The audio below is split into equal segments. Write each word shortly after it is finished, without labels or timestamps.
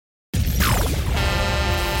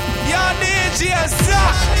DJ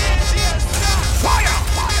Zack. Fire.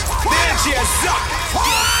 DJ Zack.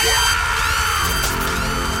 Fire.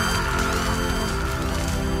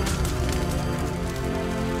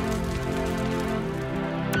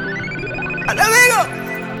 There we go.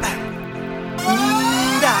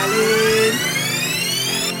 Darling.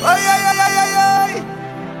 Oh yeah.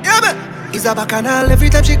 Yeah, man. It's a bacchanal every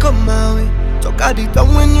time she come my way. Talk at the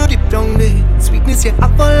tongue when you deep down there. Sweetness, yeah,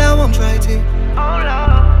 apple, I won't try to. Oh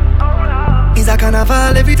Lord. It's a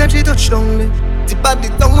carnival every time she touch down there. Tip at the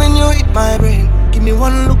tongue when you hit my brain. Give me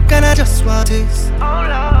one look and I just want this. Oh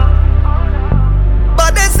Lord.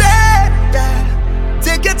 But they say that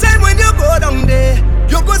take your time when you go down there.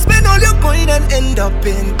 You go spend all your coin and end up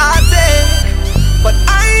in a day. But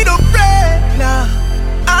I don't pray now.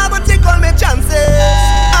 I'ma take all my chances.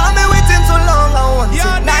 I've been waiting so long, I want it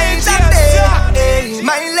night and day. Hey,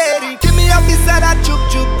 my lady, give me a piece of that chuk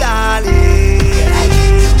chuk, darling.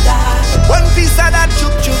 One piece of that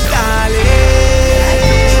chuk chuk, darling.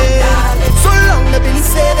 So long I've been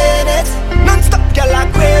saving it, non-stop, girl,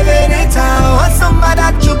 I'm craving it. I want some of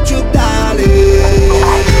that chuk chuk, darling.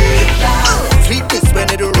 Sweetness when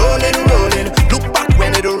it rolling. Look back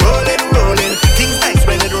when it rolling. Things nice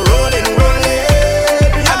when it rolling.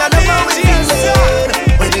 And I know how it feels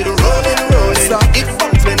when it rolling. It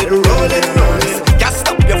funks when it rolling. Can't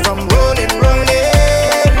stop you from rolling.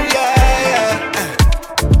 Yeah.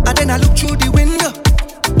 And then I look through the window.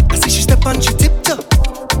 I see she step on, she tiptoe.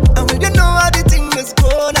 And when you know how the thing is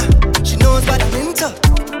going, she knows what I'm into.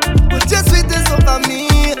 But just sweetness over me,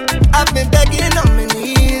 I've been begging on my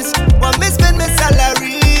knees. Want me spend my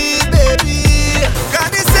salary, baby. Can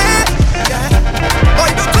you say, yeah? Boy,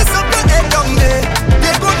 don't twist up your head down there.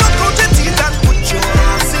 They go knock out your teeth and put your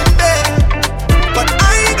ass in bed. But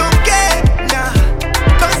I don't care, nah.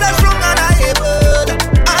 Cause I'm strong and I'm able.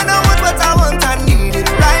 I know what I want, I need it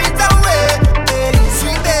right away. Hey,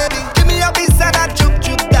 sweet baby, give me a piece of that chuk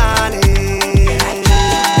chuk, darling.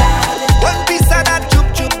 One piece of that chuk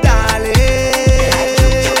chuk, darling.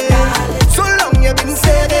 So long you've been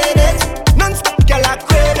saving it, non-stop, girl, I'm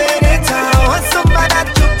craving it. I want some of that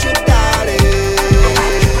chuk chuk, darling.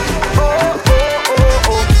 Oh.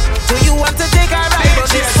 Do you want to take a ride on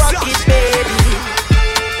this rocket, baby?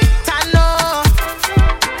 Tano,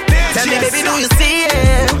 tell me, baby, do you see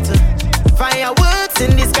it? Fireworks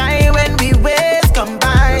in the sky when we waves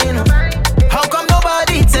combine. How come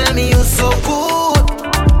nobody tell me you're so cool?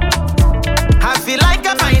 I feel like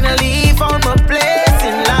I finally found my place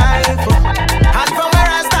in life. And from where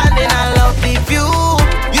I'm standing, I love the view.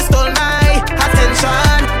 You stole my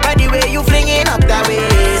attention by the way you flinging up that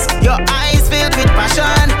waist. Your eyes filled with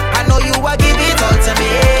passion. I know you will give it all to me.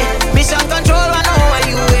 Mission control, I know what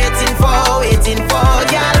you waiting for,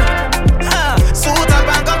 girl. Suit up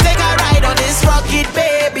and come take a ride on this rocket,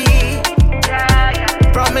 baby.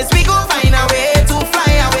 Promise we gon' find a way to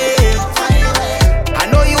fly away. I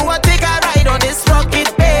know you want take a ride on this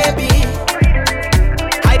rocket, baby.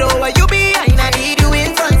 I know where you behind, I need you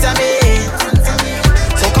in front of me.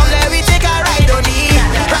 So come let me take a ride on it.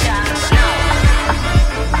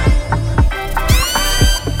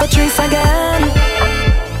 Patrice again.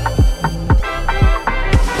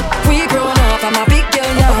 We grown up, I'm a big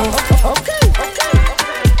girl now. Okay.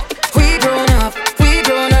 We grown up.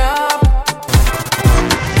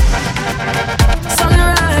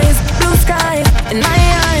 Sunrise, blue skies, in my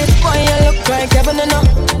eyes. Boy, you look like heaven enough.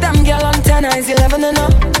 Damn girl on 10 eyes, 11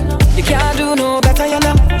 enough. You can't do no better, you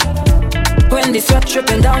know. When the sweat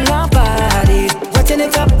dripping down my body, wetting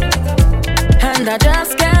it up, and I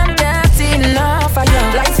just can't get enough of you.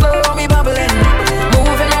 Like slow, me bubbling,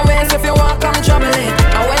 moving my waist if you walk, I'm troubling.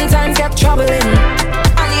 And when times get troubling,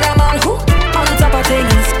 I need a man who on top of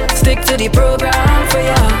things, stick to the program for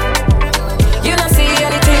you. You don't see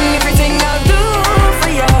everything I'll do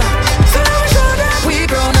for you. So now we show that we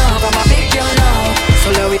grown up, I'm a big girl now.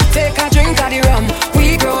 So let we take a drink of the rum.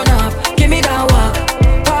 We grown up, give me that walk.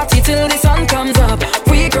 Party till the sun comes up.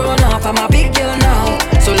 We grown up, I'm a big girl now.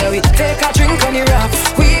 So let we take a drink on the rocks.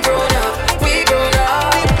 We grown up.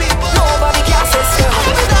 Nobody can say stop.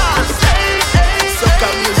 Soca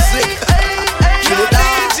music.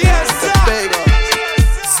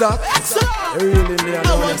 Zack, really near I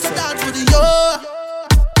want to dance with you.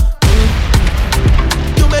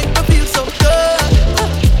 You make me feel so good.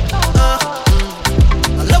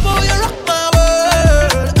 I love how you rock my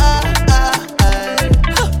world.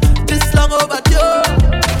 This long overdue.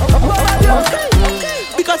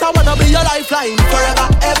 Because I wanna be your lifeline forever,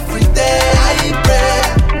 every day. I pray.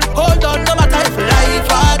 Hold on, no matter if life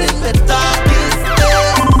hard in the darkest day.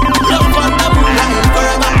 Love on the moonlight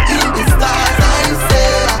forever in the stars. I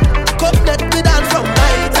say, come let me dance from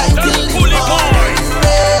night till the morning.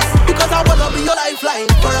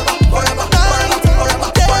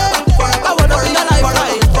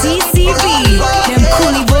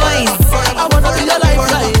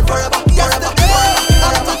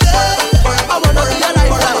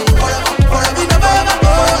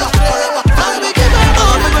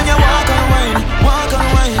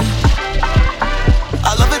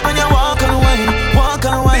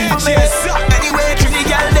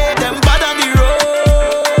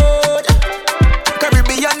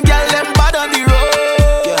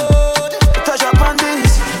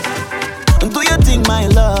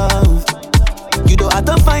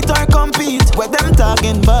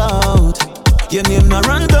 Your name no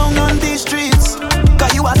run down on these streets.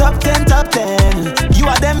 Cause you a top 10, top 10. You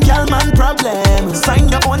are them gal man problem. Sign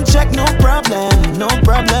your own check, no problem, no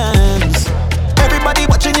problems. Everybody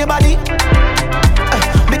watching your body.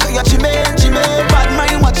 Because you're chimay. Bad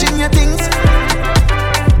mind watching your things.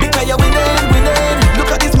 Because you're winning. Look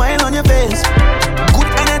at the smile on your face. Good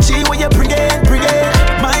energy when you bring it.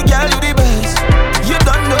 My girl, you the best. You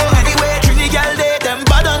don't know anyway. Trini girl, they them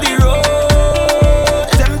bad on the road.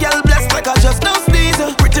 Them girl blessed like I just no sneeze.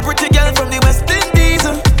 Pretty girl from the West Indies.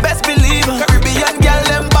 Best believer. Caribbean girl,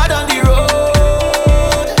 them bad on the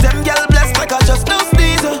road. Them girl blessed like I just no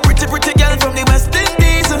sneeze. Pretty girl from the West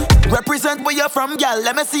Indies. Represent where you're from, girl.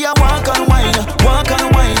 Let me see you walk and wine.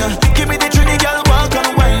 Give me the Trini girl, walk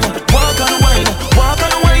and wine. Walk and wine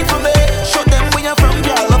for me. Show them where you're from,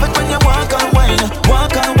 girl. Love it when you walk and wine.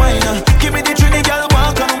 Give me the Trini girl,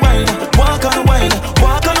 walk and wine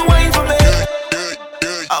for me.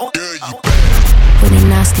 With a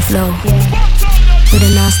nasty flow, with a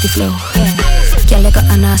nasty flow, girl, you got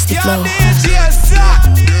a nasty flow.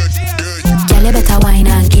 Girl, you better wine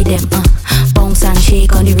and give them, bounce and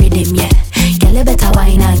shake on the rhythm, yeah. Girl, you better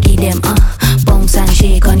wine and give them, bounce and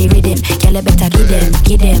shake on the rhythm. Girl, you better give them,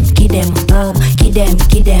 whoa, give them,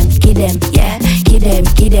 yeah. Give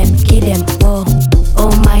them, whoa.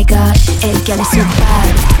 Oh my gosh, el girl is so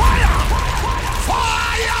bad.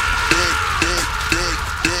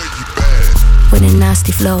 With a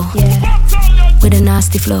nasty flow, with a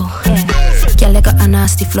nasty flow, girl, you got a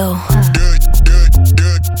nasty flow.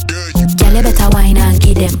 Girl, you better wine and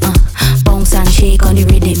give them, bounce and shake on the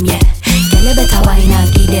rhythm, yeah. Girl, you better wine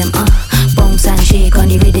and give them, bounce and shake on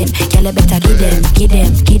the rhythm. Girl, you better give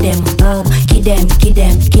them, whoa, give them,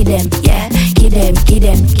 yeah.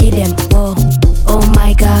 Give them, whoa. Oh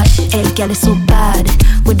my gosh, el girl is so bad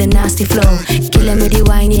with the nasty flow. Kill them with the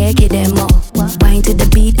wine, yeah, give them more. Wine to the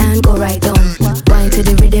beat and go right down. Wine to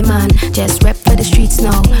the rhythm man, just rep for the streets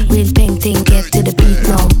now. Real pink thing, get to the beat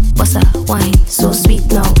now. What's up, wine, so sweet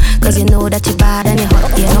now. Cause you know that you're bad and you're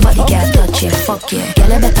hot, yeah. Nobody can touch you, fuck yeah. Girl,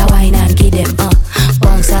 you better wine and give them,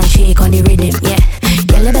 bounce and shake on the rhythm, yeah.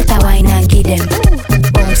 Girl, you better wine and give them,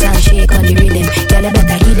 bounce and shake on the rhythm. Girl, you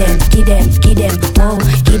better give them, whoa,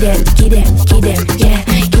 give them, yeah.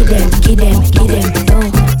 Give them,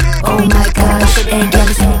 oh my gosh, hey, girl,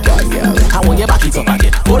 it's so good. I want your back it up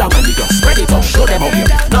again. Hold on, girl, spread it up, show them how you.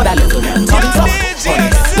 Now that little girl, turn it up,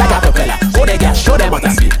 like a propeller. Hold the girl, show them what I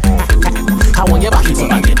speed. I want your back it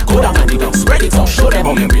up again. Go down and girl, spread it up, show them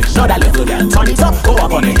how you breathe. Now that little girl, turn it up, go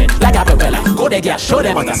up on the head, like a propeller. Go the girl, show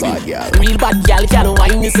them what I speed. Real bad girl, can't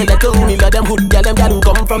wine, me say let go. Me love them hood girl, them girl who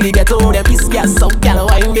come from the ghetto. Them piss girl, some girl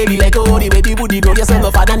wine, baby let go. The way the booty grow, you say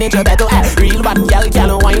my father nature better. Real bad girl,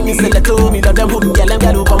 can't wine, me say let go. Me love them hood girl, them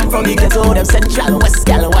girl who come from the ghetto. Them central west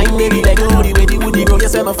girl wine, baby let go. The way the booty grow, you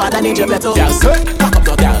say my father nature better. Girl, say, pack up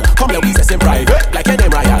the girl, come here we say in private, like a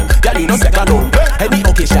name Ryan. Girl, you know second home, any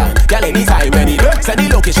occasion, girl anytime, any send the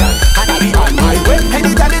location, and I'll be on my way.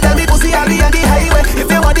 Anytime you tell me pussy, I'll be on the highway.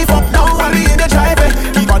 If you want the fuck now, I'll be in the driveway.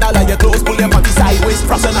 Keep on all of your clothes, pull them on the sideways.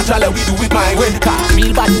 Frost and natural, we do it my way.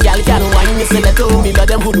 Real bad girl, can't wine, me say let go. Me love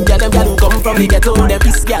them hood girl, them girl who come from the ghetto. Them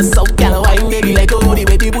piss girl, so girl wine, baby let go. The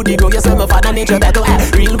way the booty grow, you say my father nature better.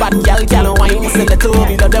 Real bad girl, can't wine, me say let go.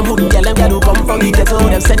 Me love them hood girl, them girl who come from the ghetto.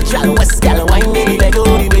 Them central west girl wine, baby let go.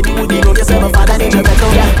 The way the booty grow, you say my father nature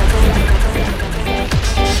better.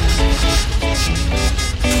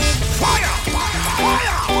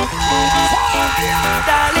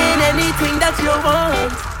 Darling, anything that you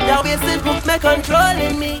want, your waist and hook me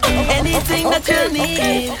controlling me. Anything that you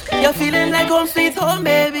need, you're feeling like home sweet home,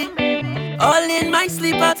 baby. All in my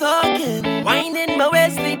sleeper talking, winding my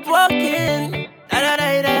waist, sleepwalking.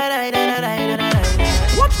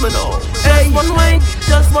 Watch me now. Hey,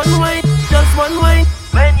 just one wine.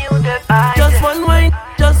 When you get high, just one wine.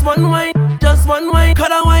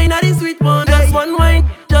 Cut a wine at the sweet one. Just one wine.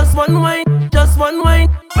 When you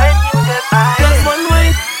get high, just one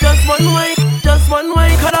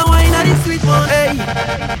wine. Cut a wine at the sweet one. Hey,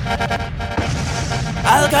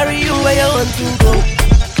 I'll carry you where you want to go.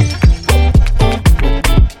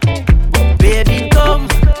 Baby, come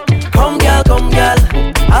girl.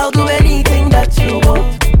 I'll do anything that you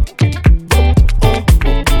want.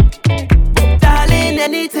 Darling,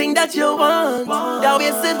 anything that you want. That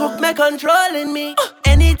waist it hook me controlling me.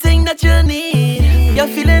 Anything that you need, you're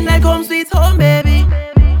feeling like home sweet home, baby.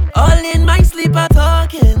 All in my sleeper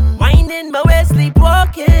talking, winding my waist,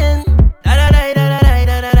 sleepwalking.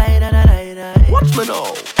 Watch me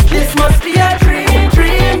now. This must be a dream.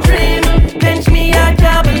 Pinch me, I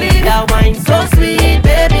can't believe that wine so sweet,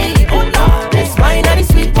 baby. Oh no, this wine and the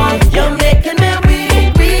sweet one, you're making me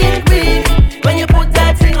weak. When you put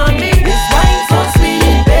that thing on me, this wine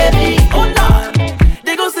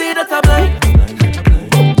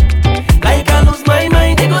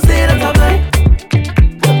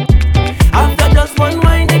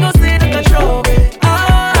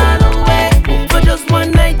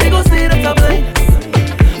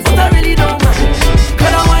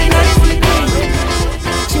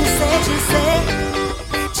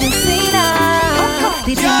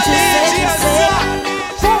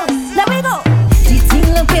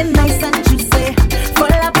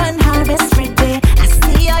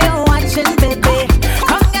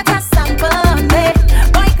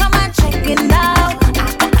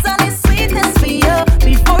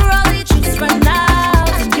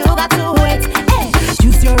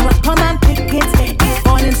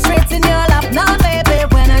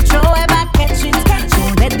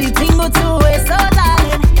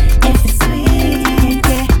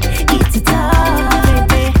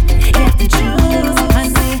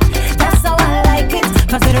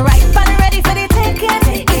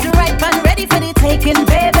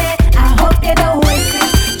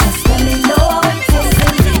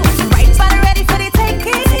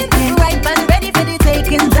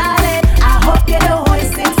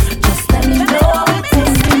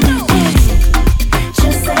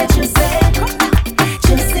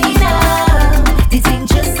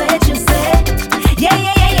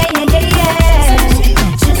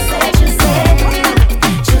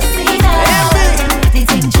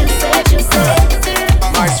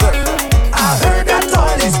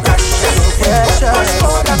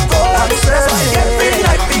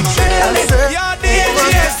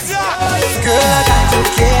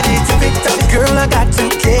to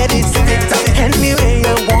get it. Any way I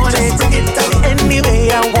want it. Any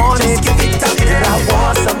way I want it. Girl, I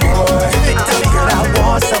want some more. Girl, I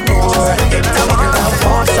want some more. Girl, I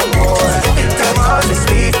want some more. Cause it's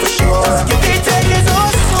me for sure. You take it so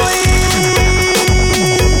sweet.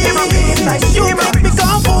 You make me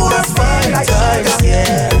come 4 or 5 times,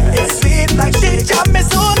 yeah. It's sweet like shit, got me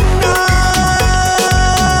so nice.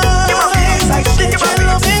 It's like shit, your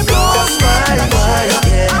love me blows my mind,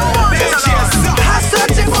 yeah. I'm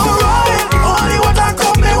searching for oil, only what I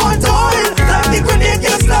come me want oil. Like the grenade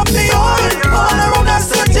can stop the oil. All around I'm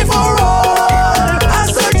searching for oil. I'm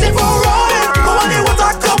searching for oil, only what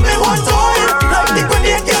I come me want oil. Like the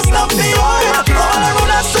grenade can stop the oil. All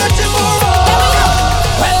around I'm searching for oil.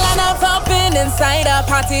 Well, I never been inside a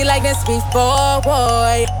party like this before,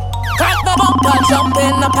 boy. Crack the bumper,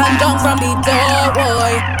 jumping up and down from the door,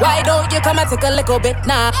 boy. Why don't you come and take a little bit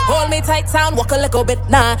now? Hold me tight, sound, walk a little bit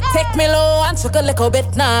now. Take me low and shook a little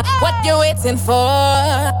bit now. What you waiting for?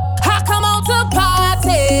 I come out to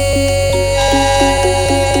party.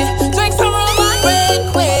 Drink some rum and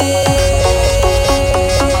break away.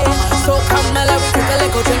 So come and let me take a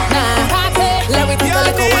little drink now. Party, let me take a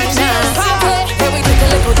little wine now. Party, let me take a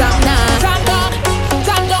little jam now.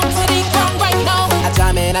 Jam down to the ground right now. I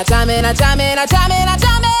jam in, I jam in, I jam in, I jam in, I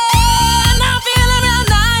jam in. I'm feeling real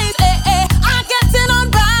nice, eh, eh. I'm getting on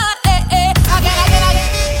bad, eh, eh. Again.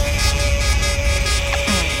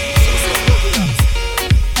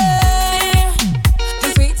 The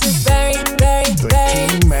sweet is very, very, The very.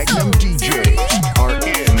 King Magnum DJs are in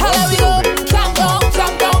the Hello, we go, building. jam down,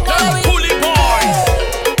 hello, we. Bully boys.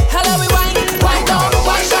 Hello, we wine down, hello,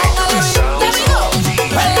 we. Let me go.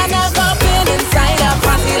 Well, I never been inside a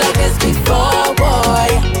party like this before, boy.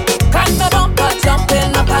 Crack the bumper,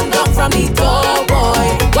 jumping up and down from the door, boy.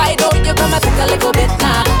 Why don't you come and take a little bit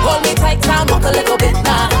now? Hold me tight, sound, walk a little bit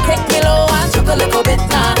now. Take me low and shook a little bit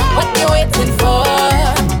now. What you waiting for?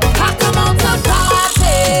 I come out to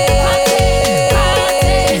party.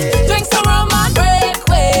 Drink some rum and break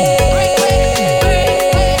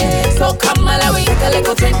away. So come and let me take a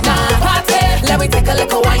little drink now. Party, let me take a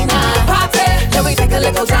little wine now. Party, let me take a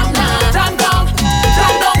little jam now. Jam down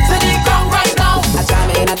to the ground right now. I jam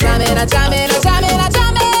in, I jam in, I jam in, I jam in, I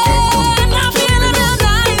jam in. I'm feeling real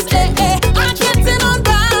nice, eh, eh. I'm getting on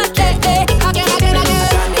bad, eh, eh. Again.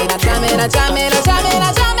 I jam in, I jam in, I jam in,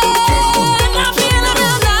 I jam in. I'm feeling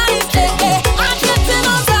real nice, eh, eh. I'm getting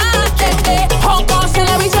on bad, eh, eh. Hold on, so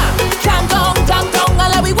let me jam down, and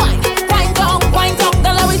let me wine down,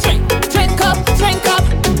 and let me drink up.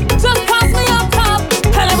 Just pass me up top,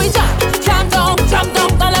 and let me jam down,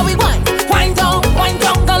 and let me wine down,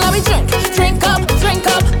 and let me drink up.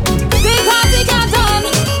 The party got done.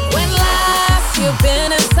 When last you've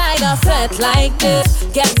been inside a set like this,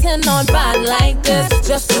 getting on bad like this,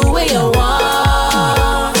 just do what you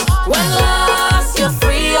want. When last you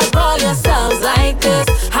free up all yourselves like this,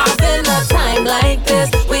 having a time like this,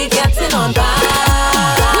 we getting on bad.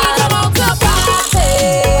 We come out to party.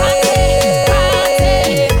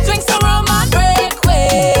 Drink some rum and break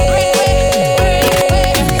away.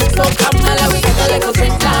 So come and let me take a little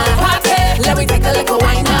drink now. Party, let me take a little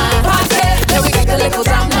wine now. Party, let me take a little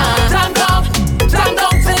jam now. Jam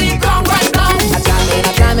down to the ground right now. I jam in,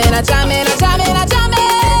 I jam in, I jam in, I jam in, I jam in.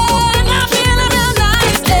 I'm feeling real nice.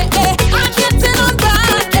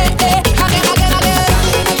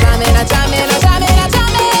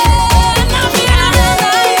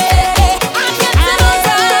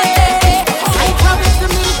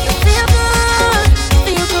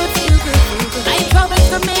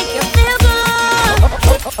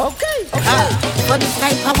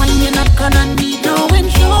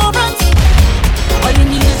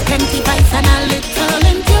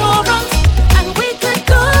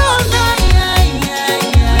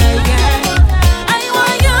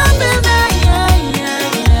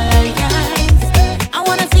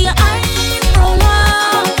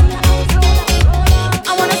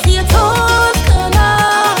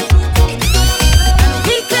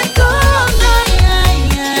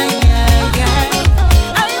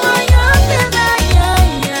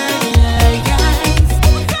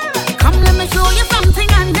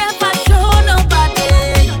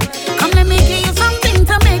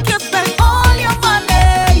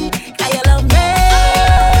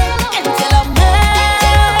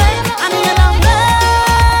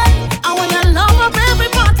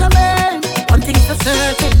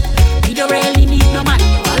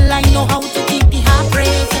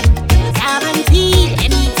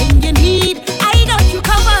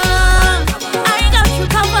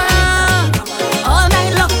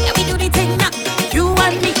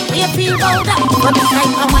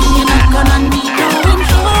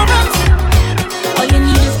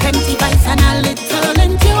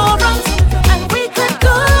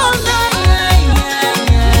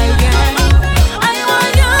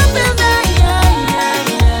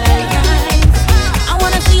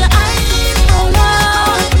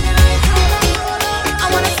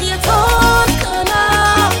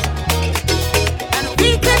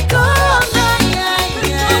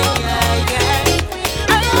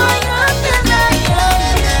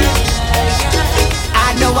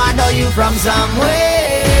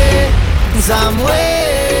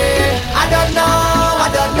 somewhere. I don't know.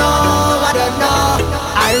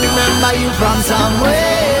 I remember you from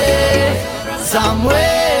somewhere.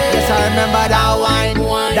 Yes, I remember that wine.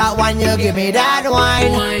 That one you give me that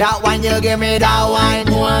wine. That one you give me that wine.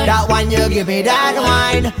 That one you give me that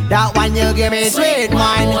wine. That one you give me sweet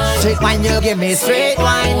wine. Sweet wine you give me sweet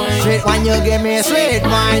wine. Sweet wine you give me sweet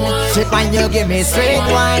wine. Sweet wine you give me sweet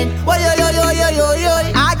wine. Oh yo yo yo yo yo yo.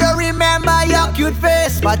 I don't remember your cute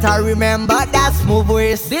face, but I remember that smooth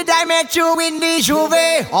waist. Did I meet you in the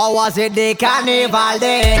Juve, or was it the carnival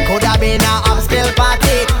day? Could have been a upscale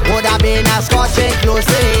party, would have been a Scotch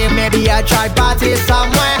inclusive. Maybe a tribe party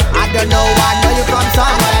somewhere. I don't know, I know you from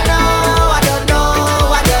somewhere. I don't know.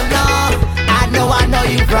 I know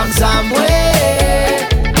you from somewhere.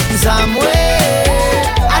 I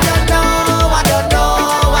don't know.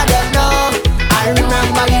 I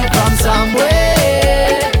remember you from somewhere.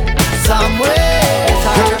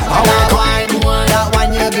 That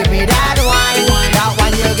one you give me that wine. That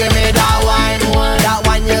one you give me that wine. That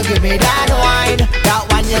one you give me that wine. That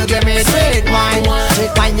one you give me sweet wine.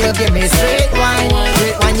 Sweet wine you give me sweet wine.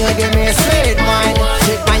 Sweet wine you give me sweet wine.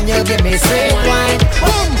 Sweet wine you give me sweet wine.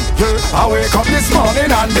 I wake up this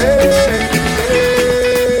morning and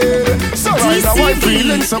so right now I'm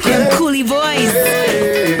feeling so clear. Coolie boys.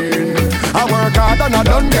 I work hard and I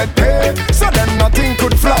don't get paid, so then nothing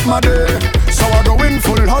could flop my day. So I go in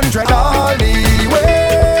full 100 all the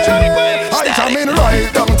way. I jam in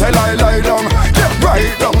right down till I lie down. Get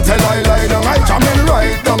right down till I lie down. I jam in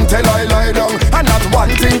right down till I lie down. And not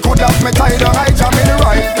one thing could have me tied down. I jam in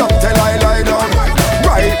right down till I lie down.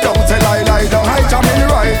 Right down till I lie down. I jam in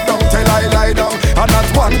right down till I lie down. And not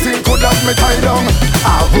one thing could have me tied down.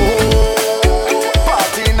 I hope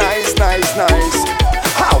party nice. I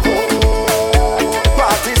hope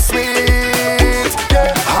party sweet.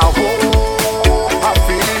 Yeah. I hope I'm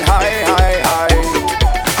feeling high.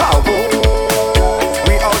 I hope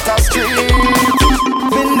we out the street.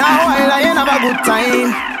 Been now I have a good time.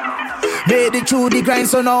 Made it through the grind,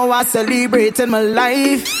 so now I celebrating my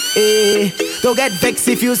life. Don't get vexed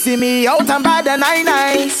if you see me out and by the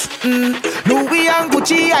 99s. Louis and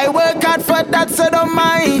Gucci, I work hard for that, so don't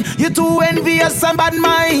mind. You too envious and bad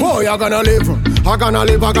mind. Oh, you're gonna live. I'm gonna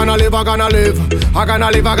live. I'm gonna live. I'm gonna live. I'm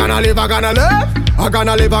gonna live. I'm gonna live. I'm gonna live. I'm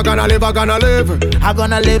gonna live. I'm gonna live. I'm gonna live. I'm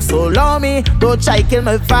gonna live, so love me. Don't try kill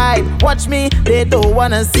my vibe. Watch me, they don't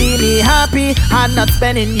wanna see me happy. I'm not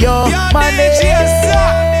spending your money.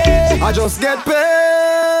 I just get paid.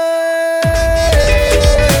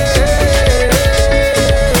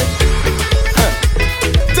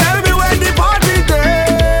 Tell me when the party day.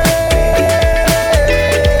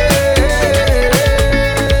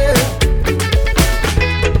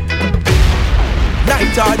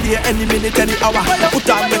 Night or day, any minute, any hour. Put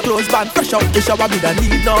on your clothes, man, fresh out the shower. We don't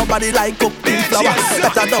need nobody like cooking flour.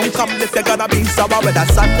 Better don't come if you're gonna be sour. Whether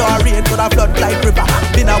sun or rain, could have flood like river.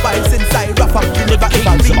 Been a while since I wrap up, deliver. If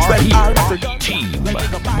I reach when all my Team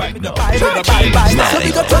so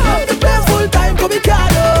we go turn up the place full time, come we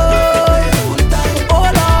can't oh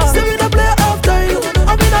Lord, say we don't play half time.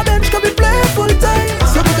 I'm in a bench, come we play full time.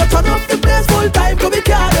 So we go turn up the place full time, come we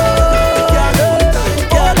can't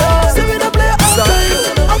say we don't play half time.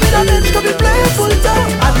 I'm in a bench, come we play full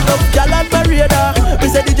time. I love y'all and Marina. We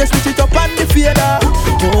say DJ switch it up and the fader.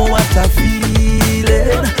 Oh, what a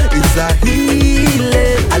feeling, it's a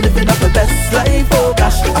healing. I living up the best life, oh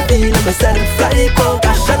gosh. I feel myself like, oh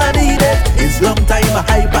gosh, and I need it. It's long time, I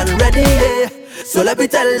hype and ready, yeah. So let me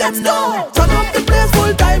tell them no. Turn up the place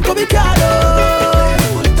full time, come we can't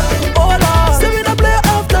oh Lord, say we don't play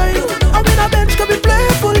half time. I'm in a bench, come we play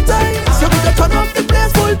full time. So we can turn up the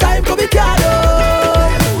place full time, come we can't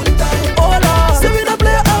oh Lord, say we don't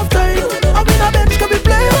play half time. I'm in a bench, come we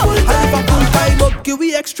play full time. I live a full time, okay,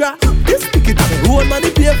 we extra. This ticket, roll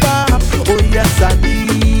money paper. Oh yes, I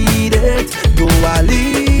need it. Do I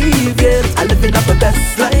leave it? I living up the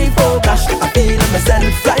best life, oh gosh. I feel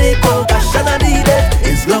myself like, oh gosh, and I need it.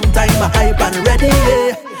 It's long time, I hype and ready,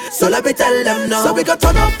 yeah. So let me tell them no. So we got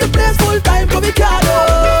turn up the place full time, but we can't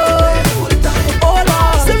oh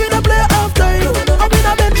Lord, say we don't play half time. I'm in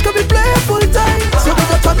a bench, can we play full time? So we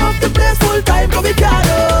got turn up the place full time, but we can't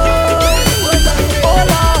oh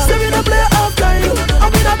Lord, say we don't play half time.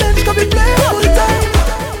 I'm in a bench, can we play full time?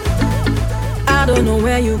 I don't know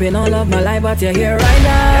where you've been all of my life, but you're here right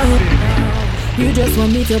now. You just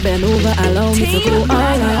want me to bend over, allow me to go all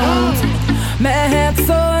out. My head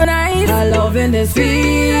so nice, I love in this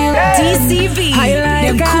feeling. DCV, I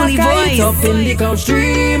like them coolie boys up in the clouds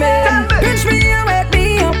streaming. Pinch me and wake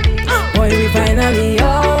me up. Boy, we finally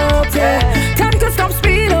out, yeah. Time to stop,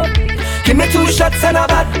 speed up. Give me 2 shots and a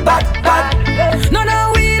bad.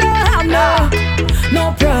 No, we don't have no.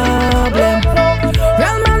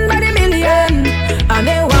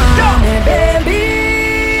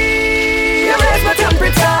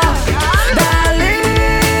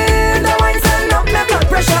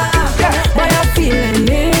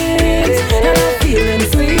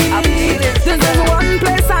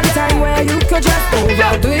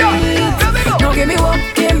 overdo it. No, give me what,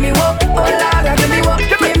 oh Lord, give me what,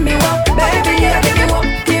 baby, yeah,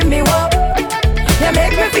 give me what, yeah,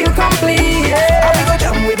 make me feel complete. And we go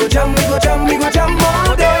jam, we go jam, we go jam, we go jam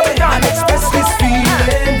all day and express this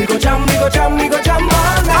feeling. We go jam, we go jam, we go jam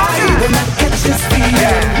all night and catch this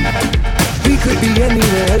feeling. We could be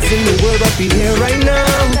anywhere else in the world, but be here right now.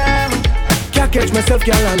 Can't catch myself,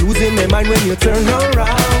 girl, I'm losing my mind when you turn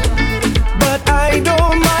around. But I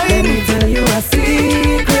don't mind. Let me tell you a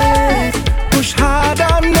secret. Push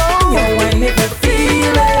harder now. Yeah, when if you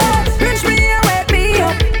feel it, pinch me and wake me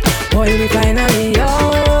up. Boy, we finally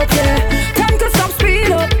out, yeah. Time to stop,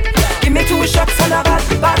 speed up. Give me 2 shots on the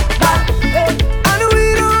bat. Hey. And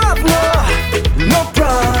we don't have no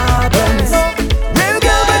problems. Real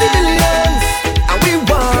girl by the millions, and we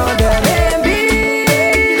want them. Baby,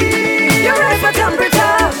 you raise my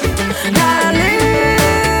temperature,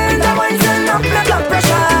 darling. The wine's send up my blood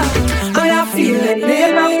pressure. I am feeling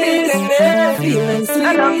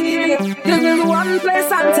sweet. This is one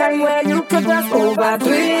place and time where you could just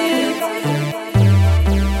overdo it.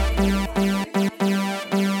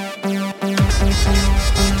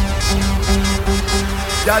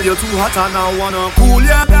 Girl, you're too hot and I wanna cool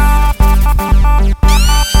you down.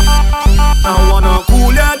 I wanna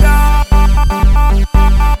cool you down.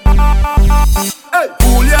 Hey,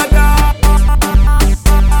 cool you down.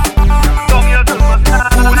 Cool you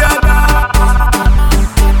down.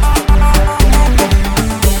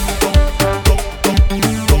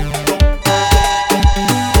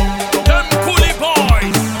 Them coolie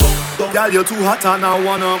boys. Girl, you're too hot and I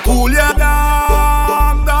wanna cool you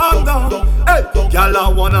down, down. Hey, girl, I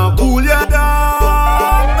wanna cool you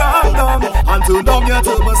down. And turn down your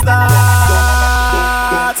thermostat,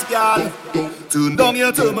 girl. Turn down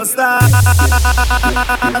your thermostat.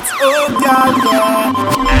 Oh, girl, yeah.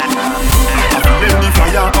 I'm feeling the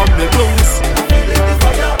fire on me clothes.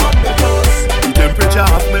 The temperature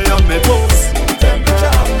of me on me toes.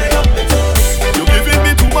 You're giving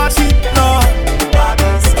me too much heat now.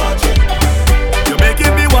 You're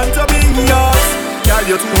making me want to be yours. Girl,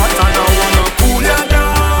 you're too hot and I wanna cool you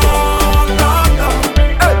down.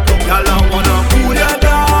 Hey, girl, I wanna cool you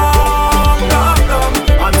down.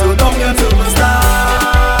 And turn down your thermostat,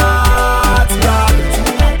 girl.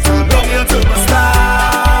 Turn down your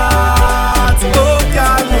thermostat. Oh,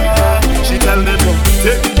 girl, yeah. She tell me to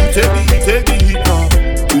take the heat now.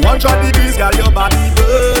 You want try the breeze, girl, your body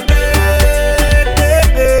burning.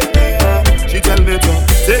 She tell me to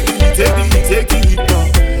take the heat now.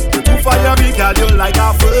 You too fire me, girl, you like a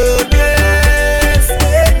furnace.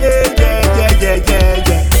 Yeah.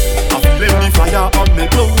 I'm feeling the fire on me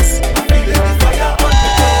clothes.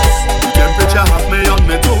 The temperature have me on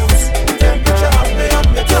me toes.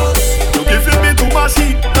 You giving me too much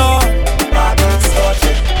heat now.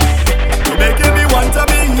 You making me want to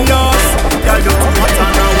be yours. Girl, you're too hot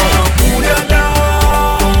and I wanna cool you down.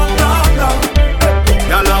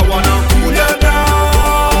 Girl, I wanna cool you down.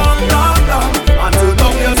 And turn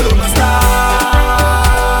down your thermostat,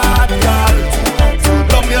 girl. Turn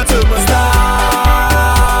down your thermostat.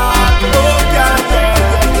 Oh, girl, yeah.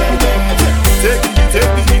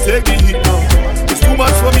 Take the heat now. It's too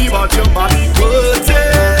much for me, but your body worth it.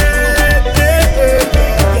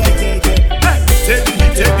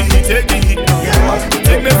 Take the heat now.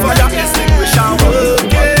 Take me for your extinguisher work.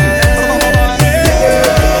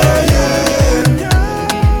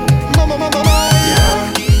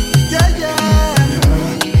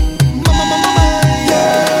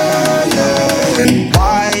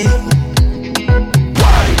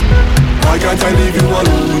 Why can't I leave you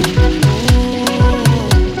alone?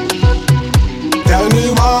 Tell me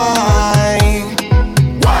why?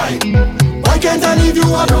 Why can't I leave you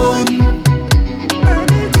alone?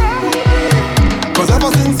 Cause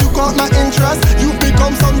ever since you caught my interest, you've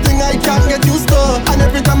become something I can't get used to. And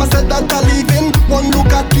every time I said that I'm leaving, one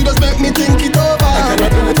look at you just make me think it over. I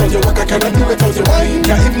cannot do without your walk, I cannot do without your wine.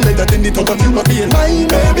 Can't even let that in the thought of you not being mine,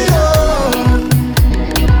 baby, oh.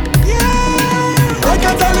 Why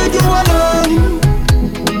can't I leave you alone?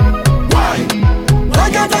 Why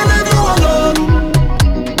can't I leave you alone?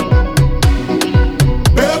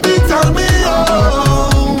 Baby, tell me,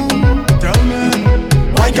 oh. Tell me.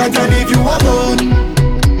 Why can't I leave you alone?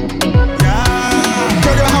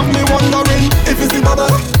 Girl, you have me wondering if it's the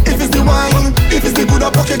bubble, if it's the wine, if it's the good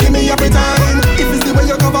up you give me every time, if it's the way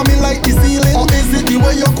you cover me like the ceiling, or is it the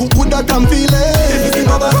way you cook good that I'm feeling? If it's the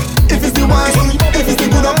bubble, if it's the wine, if it's the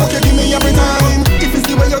good up you give me every time, if it's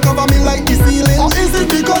the way you cover me like the ceiling, or is it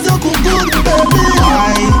because you cook good, baby?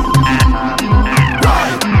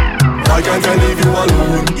 Why can't I leave you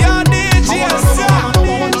alone? Your DJ,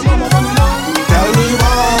 Tell me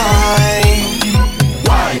why?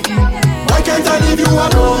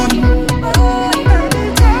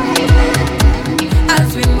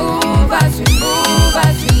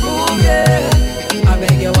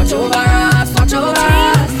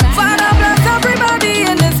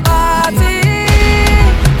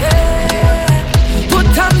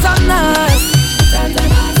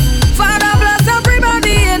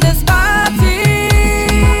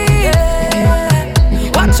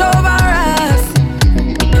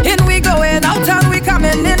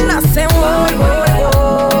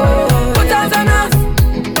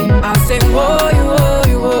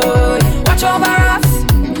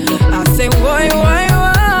 say why?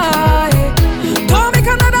 Don't make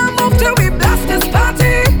another move till we blast this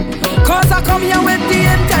party. Cause I come here with the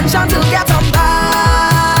intention to get on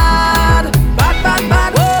bad.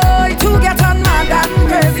 Boy, to get on mad and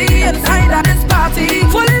crazy inside of this party.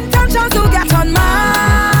 Full intention to get on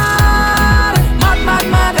mad.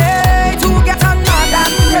 Mad, hey, to get on mad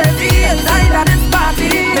and crazy inside of this party.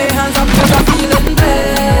 Lay hands up cause I'm feeling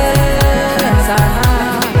blessed.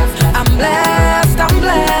 I'm blessed.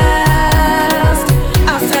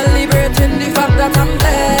 I'm celebrating the fact that I'm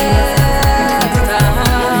blessed.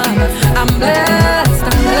 I'm blessed.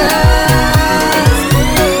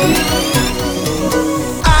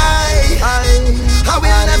 I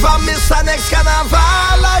will never miss the next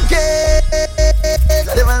carnival again.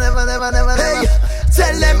 Never. Hey,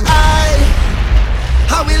 tell them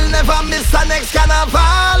I will never miss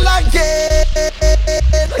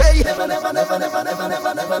the next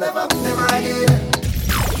carnival again. Hey,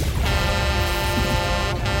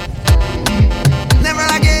 never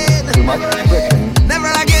again.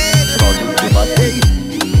 Never again. Hey,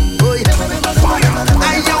 boy,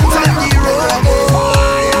 I out on the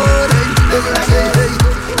road. Never again.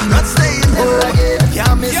 I'm not staying home.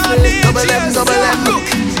 Can't miss me. Double M. Look,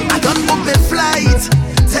 I done book my flight.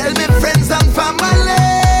 Tell me friends and family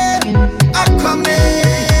I'm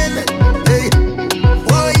coming. Hey,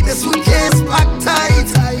 boy, the suitcase packed tight.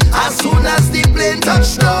 As soon as the plane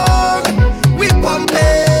touch down, we pumping.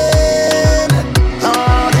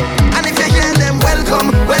 And if you hear them,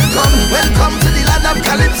 welcome to the land of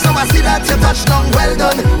Calypso. I see that you touched down. Well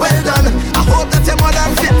done. I hope that you're more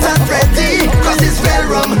than fit and ready. Cause it's real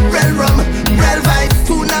rum, real vibe.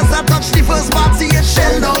 Soon as I touch the first party, it's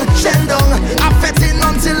shell down. I'm fetting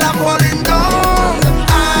until I'm falling down.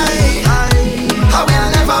 I will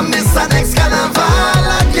never miss the next carnival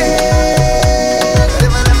again.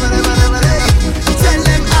 Tell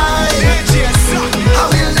them I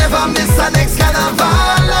will never miss the next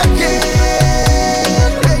carnival again.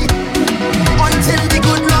 Until the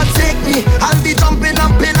good Lord take me, I'll be jumping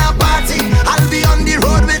up in a party. I'll be on the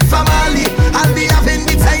road with family. I'll be having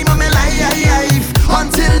the time of my life.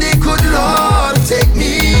 Until the good Lord take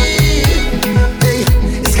me. Hey,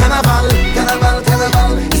 it's carnival.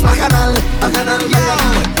 It's bacchanal. Yeah,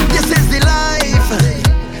 this is the life.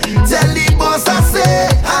 Tell the boss I say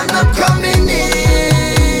I'm not coming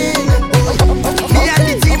in. Me and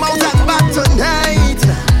the team out and back tonight.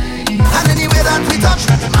 And anyway that we touch,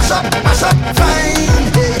 mash up, fine.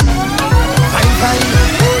 Fine.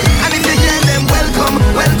 And if you hear them, welcome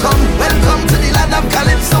to the land of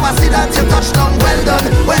Calypso. I see that you touched down. Well done.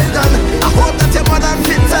 I hope that you're more than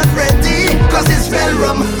fit and ready. Cause it's real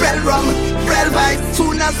rum, real vibe.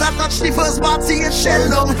 Soon as I touch the first party, it's shell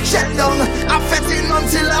down. I'm fetting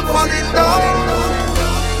until I'm falling down.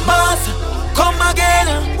 Boss, come again.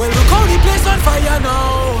 Well, look how the place on fire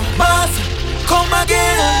now. Boss, come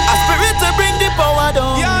again. A spirit to bring the power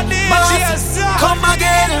down. Boss, come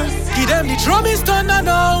again. Give them the drum is thunder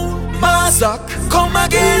now. Boss, come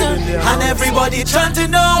again. And everybody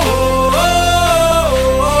chanting now.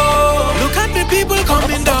 Look at the people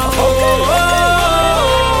coming down.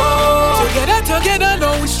 Together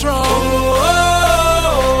now we strong.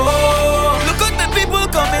 Look at the people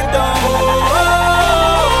coming down.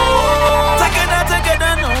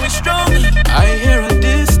 Together now we strong. I hear a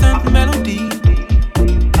distant melody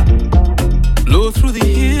blow through the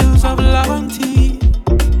hills of Lavanti.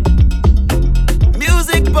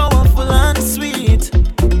 Music powerful and sweet.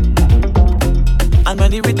 And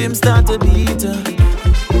when the rhythm start to beat,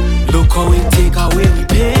 look how it take away the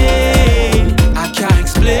pain. I can't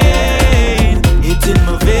explain it in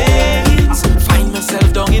my veins. Find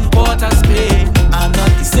myself down in Port of Spain. I'm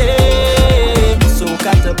not the same, so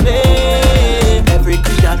got to blame every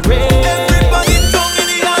creed and race. Everybody down in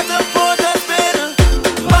the heart of Port of Spain.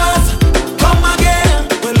 Boss, come again.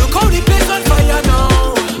 Well, look how the place on fire now.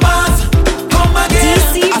 Boss, come again.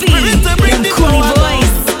 DCB, a spirit to bring the power down.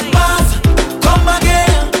 Boss, come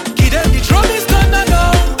again. Give them the drum is thunder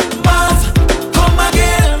now. Boss, come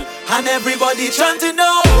again. And everybody chanting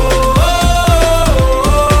now.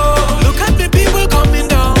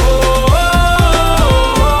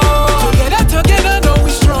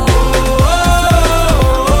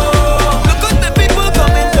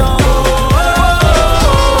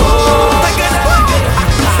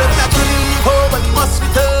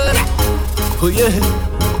 Oh yeah.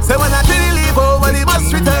 So when I really leave home, when he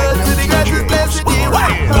must return to the greatest place in the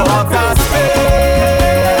world. Port of Spain.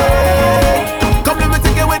 Come let me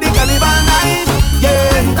take you with the carnival night. Yeah.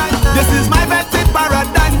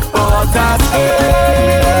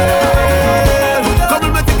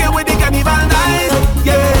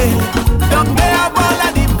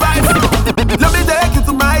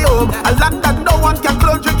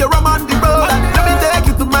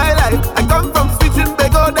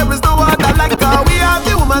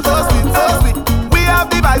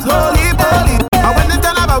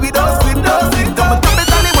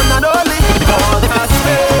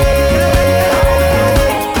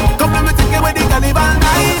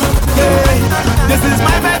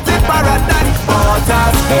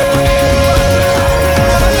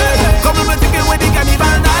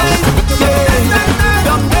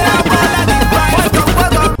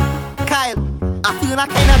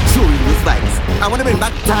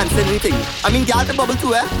 dancing anything. I mean, girl to bubble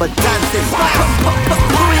too, but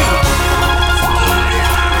dancing.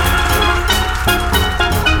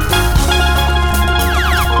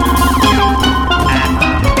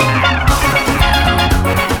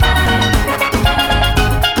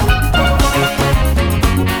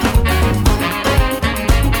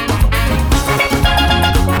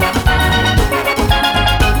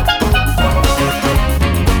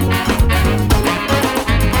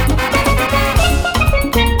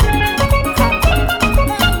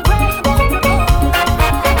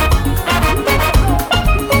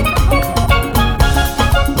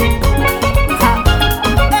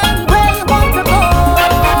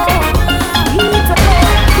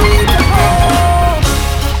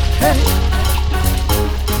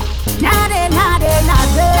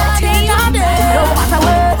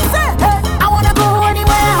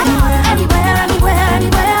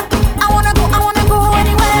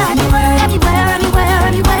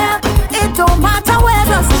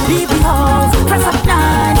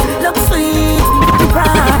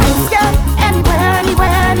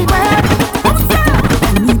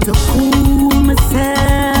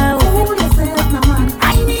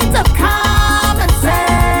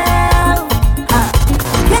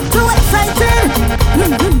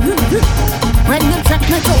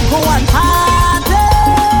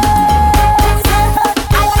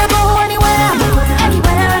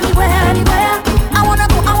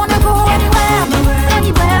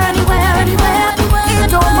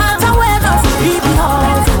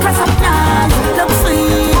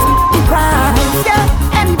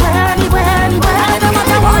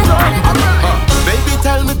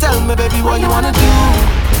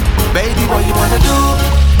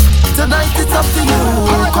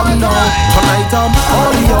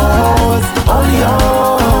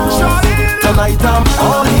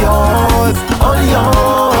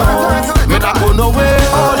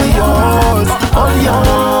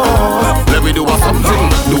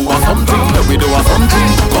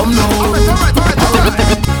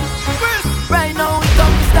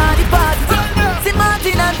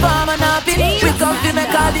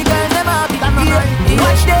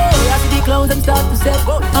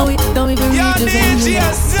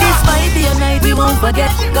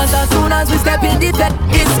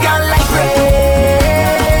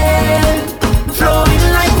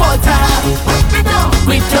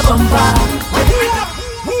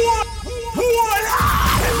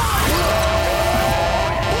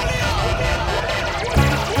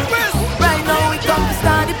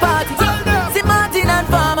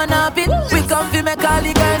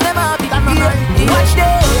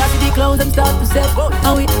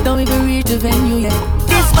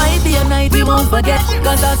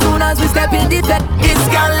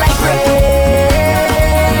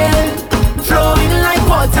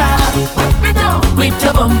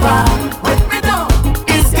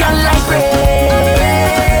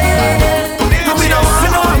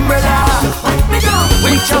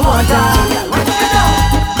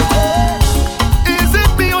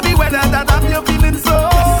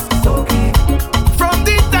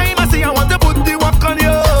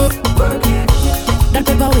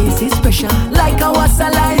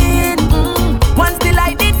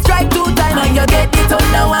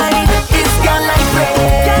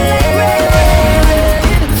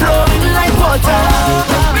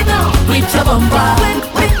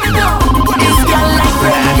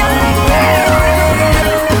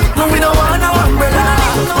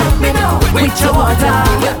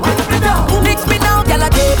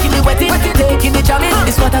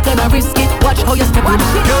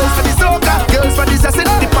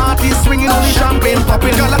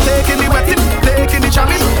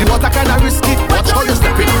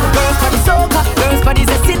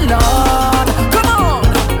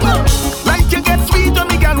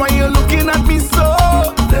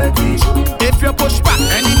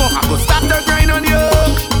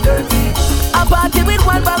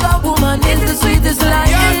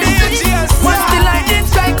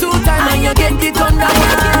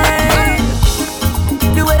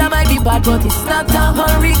 But it's not a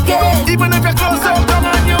hurricane. Even if you're close up, come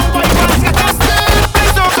on, you boy, let's get this thing.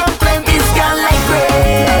 Please don't complain. It's gone like rain,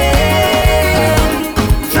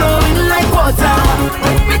 flowing like water.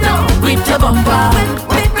 With your bumper,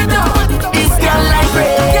 it's gone like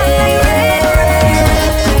rain,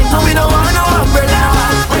 and we don't want no umbrella.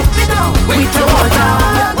 With your water,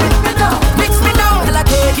 mix me now, till I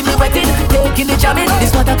taking the wetting, taking the jamming.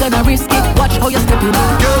 This water gonna risk it. Watch how you step in.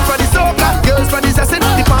 Girls for the soca, girls for the zessin'.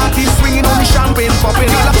 The party swinging on the champagne popping.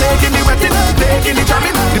 Girl, I'm taking the wetting, taking the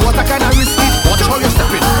jamming. The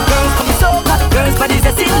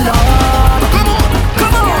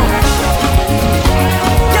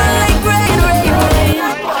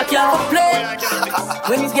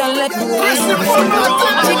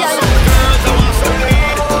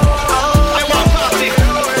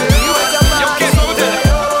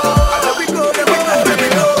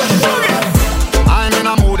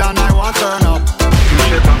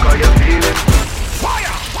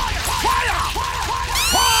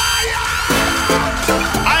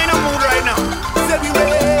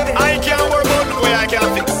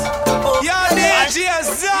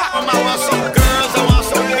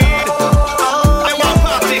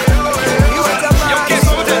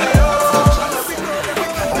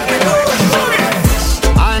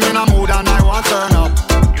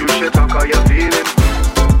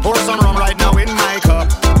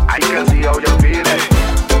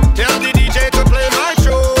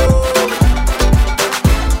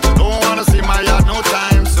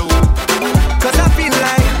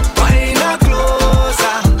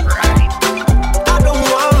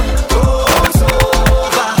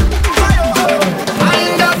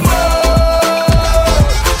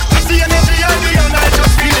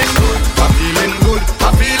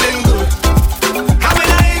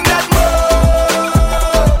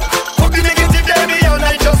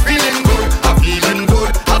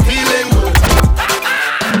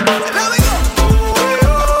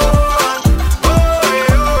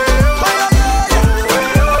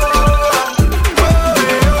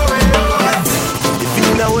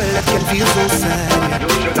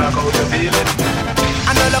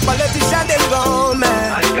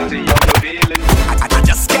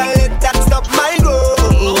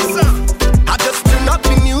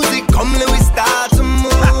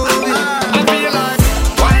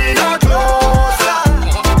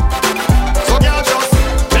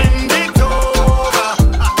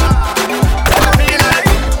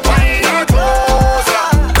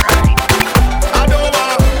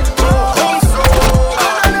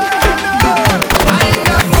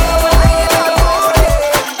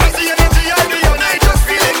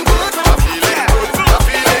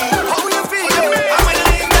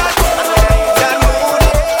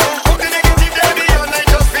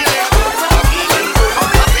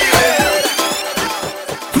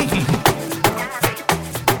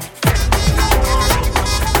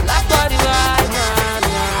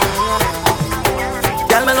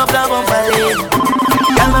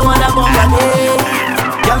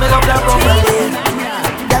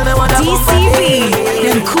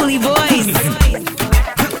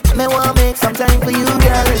Me wanna make some time for you,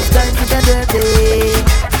 girl. It's time to get dirty.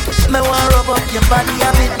 Me wanna rub up your body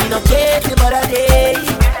a bit. Me no care if you bother day.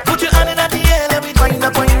 Put your hand in the air, let me wind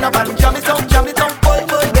up and jam it up, boy,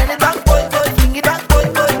 boy, bend it back, boy, boy, fling it back, boy,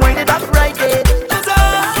 boy, wind it back right there. 'Cause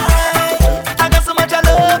I got so much I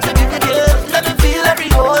love to give you, girl. Let me feel every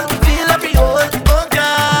hole, oh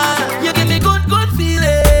God. You give me good, good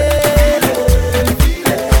feeling.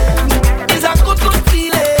 It's a good, good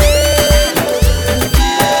feeling.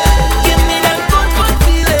 Give me that good, good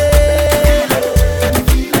feeling.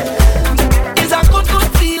 It's a good, good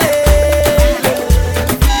feeling.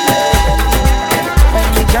 When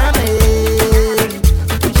we jamming,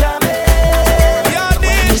 we jamming.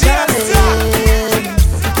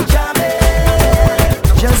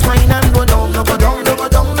 Just wine and go down, no go down, no go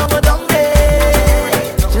down, no go down there.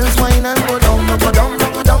 Just wine and go down, no go down, no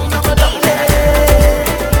go down, no go down there.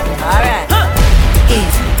 Alright.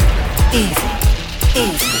 Easy, easy,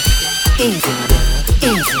 easy, easy,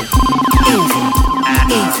 easy, easy,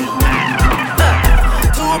 easy.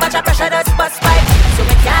 Too much of pressure that's bust pipe, so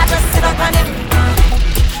we can't just sit up on it.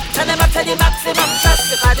 Turn them up to the maximum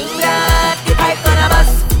trust. If I do that, the pipe gonna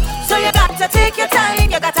bust. So you got to take your time,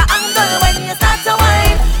 you got to angle when you start to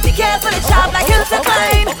whine. Be careful, it's sharp like hills to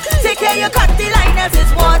climb. Take care, you cut the line as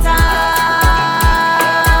it's water.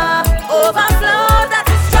 Overflow, that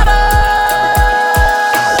is trouble.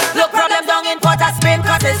 Look, problem down in Port of Spain,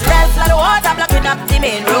 cause it's red flood water blocking up the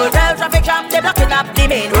main road. Well, traffic jam, they blocking up the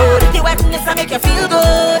main road. The wetness will make you feel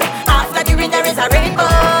good. After the rain, there is a rainbow.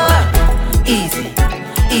 Easy,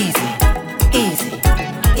 easy, easy,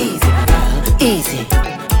 easy, easy,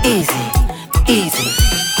 easy, easy.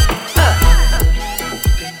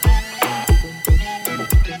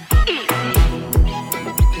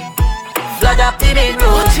 Flood up the main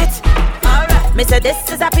road. Watch it. Alright. Me say this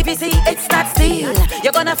is a PVC, it's not steel.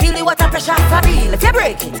 You're gonna feel the water pressure for real. If you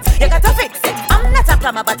break it, you gotta fix it. I'm not a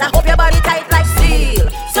plumber, but I hope your body tight like steel.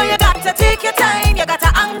 So you got to take your time, you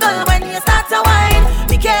gotta angle when you start to whine.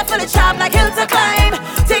 Be careful, it's sharp like hill to climb.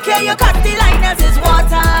 Take care, you cut the line as it's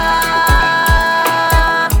water.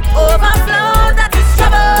 Overflow, that is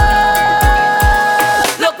trouble.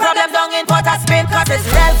 Look, problem down in Port of Spain, cause it's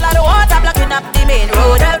red flood water blocking up the main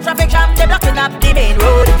road. Well, traffic jam, they blocking up the main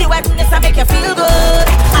road. The wetness will make you feel good.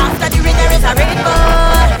 After the rain, there is a rainbow.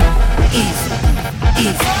 Easy,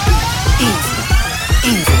 easy, easy,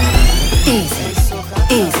 easy, easy,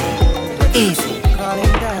 easy, easy.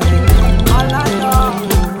 All I know.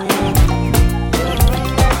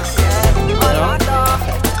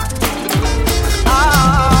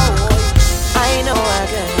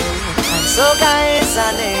 So guys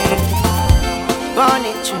are there, born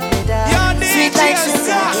in Trinidad, sweet like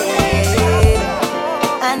sugar,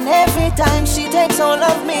 and every time she takes all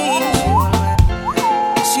of me,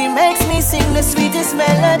 she makes me sing the sweetest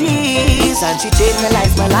melodies. And she changed my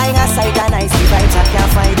life, my lying aside and I see right I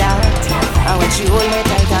can't find out. And when she hold me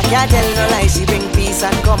tight, I can't tell no lie, she bring peace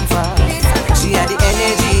and comfort. She had the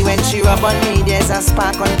energy when she rub on me, there's a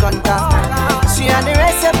spark on contact. She had the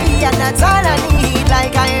recipe and that's all I need,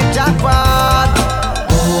 like I am jackpot.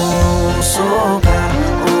 Oh, soca,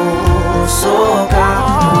 oh, soca,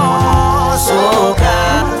 oh, soca.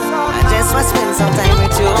 I just want to spend some time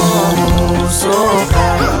with you. Oh, soca,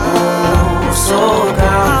 oh,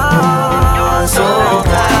 soca, oh,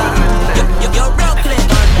 soca. You're Brooklyn.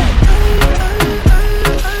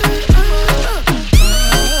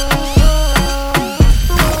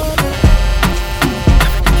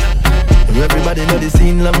 Everybody know the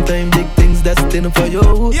scene, long time, big things destined for you.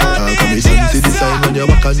 Commission to the sign when you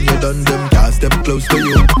walk and you done them, can't step close to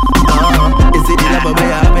you. Is it the love of me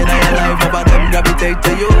having in your life, about them gravitate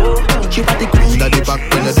to you? She got the queen at the back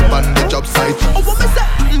when you dip on the job site. Oh, what me say?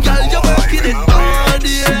 Girl, you're working it all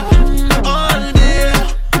day,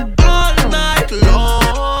 all night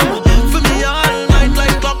long. For me all night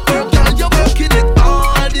like clockwork, girl, you're working it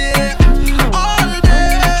all day.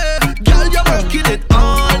 Girl, you're working it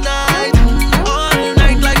all night.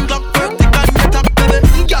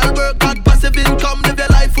 Girl, work hard, passive income, live your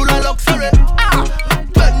life full of luxury.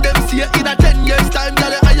 When them see you in a 10 years time,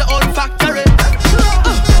 girl, you have your own factory.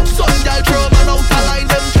 Some girl throw man out a line,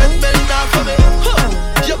 them treadmill now for me.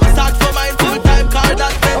 You must start for mine full time, call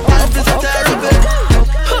that mental physiotherapy.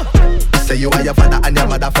 Say you are your father and your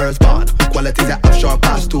mother firstborn. Qualities you have short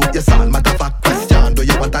past to your son. Matter of fact question, do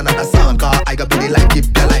you want another son? Cause I got be like keep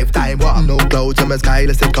your lifetime warm. No glove out to my sky,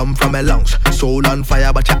 let's say come from a lungs. Soul on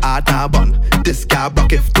fire, but your heart not burn. This car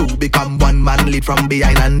broke if two become one man lead from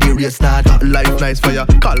behind and the race not done. Life nice for ya,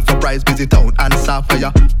 call for price, busy town, answer for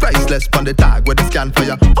ya. Priceless on the tag with the scan for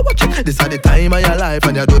ya. I watch it, this is the time of your life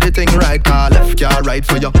and you do the thing right, car left, car right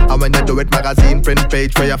for ya. And when you do it, magazine, print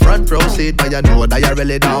page for your front row seat, but you know that you're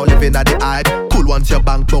really down, living at the height. Cool once your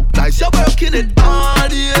bank book nice, you're working it all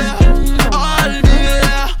day, all day,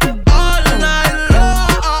 all night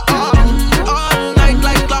long, all night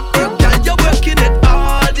like clockwork, girl, you're working it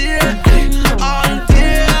all day, all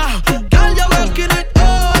day, girl, you're working it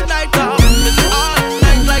all night long, all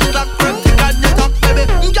night like clockwork, tick and you talk, baby,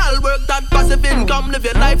 girl, work that passive income, live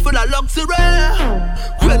your life full of luxury.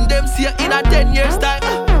 When them see you in a 10 years time,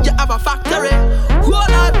 you have a factory.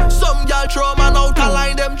 Hold on, some girl throw man out a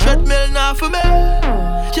line, them treadmill now for me.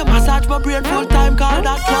 You massage my brain full time, call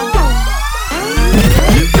that club.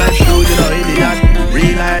 You flash through, you know idiot.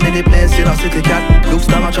 Real iron in the place, you know city cat. Looks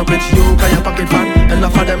now match up with you, cause your pocket fat.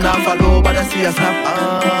 Enough of them now follow, but I see a snap.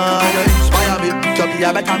 You inspire me, to be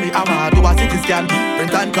a better me. I'ma do a city scan,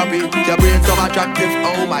 print and copy. Your brain so attractive,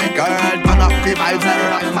 oh my girl. Man up the vibes and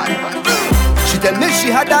rock my mind. She tell me she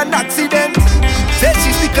had an accident. Said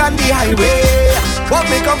she sick on the highway. What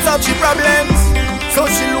may come solve she problems. So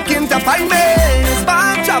she looking to find me.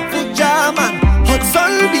 Span traffic jam and hot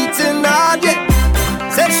sun beating hard, yeah.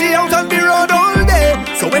 Said she out on the road all day.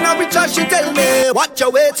 So when I reach her she tell me, what you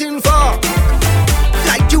waiting for?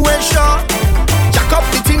 Like you ain't sure. Jack up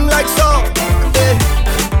the thing like so,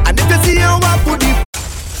 yeah. And if you see her walk with the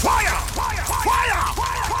fire, fire, fire,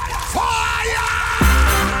 fire, fire.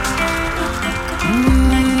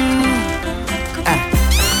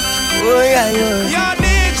 Oh yeah, yeah.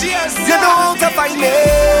 You know how to find me,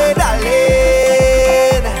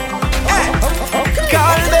 darling.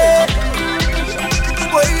 Call me.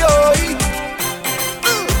 Boy, oi.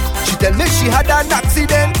 She tell me she had an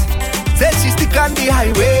accident. Said she stick on the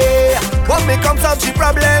highway. What may come solve she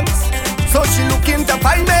problems. So she looking to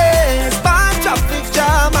find me. Span traffic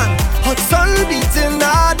jam and hot sun beating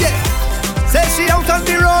hard, yeah. Say she out on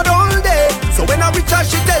the road all day. So when I reach her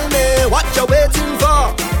she tell me, what you waiting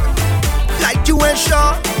for? Like you ain't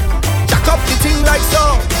sure. Jack up the thing like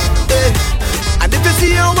so, eh. And if you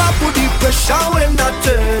see her walk with the pressure when not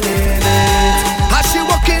turning it. As she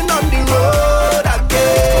walking on the road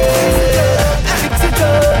again. Fix it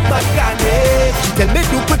up, mechanic. She tell me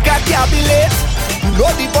do quick, I can't be late. You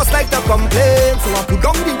know the boss like to complain. So I put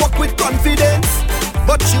down the work with confidence.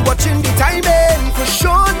 But she watching the timing. For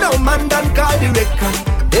sure no man done call the record.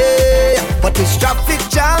 Hey, but it's traffic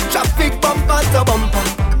jam, traffic bumper to bumper.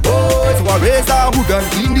 Oh, so I raise her hood and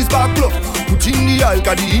clean this back plug. Put in the oil,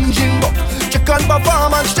 got the engine buck. Check on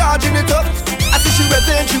performance, charging it up. I see she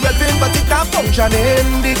revving, but it not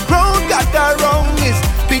functioning. The crowd got her wrong, is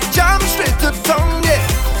big jam straight to tongue, yeah.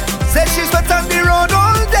 Say she's wet on the road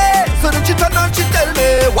all day. So then she turn on, she tell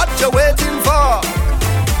me, what you waiting for?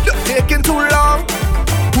 You're taking too long.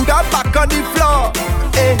 Put her back on the floor,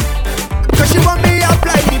 eh. Cause she want me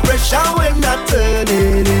apply the pressure when not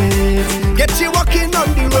turning it. Get you walking on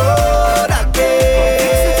the road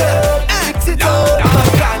again. Fix it up,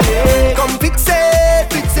 mechanic. Come fix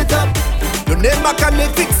it up. Your name mechanic,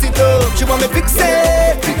 fix it up. She want me fix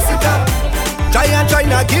it up. Try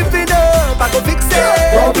not give it up. I go fix it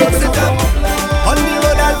up. On the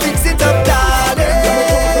road I'll fix it up, darling.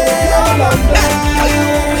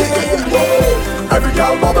 Every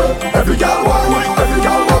girl bubble, every girl wine, every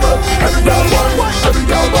girl bubble, every girl wine, every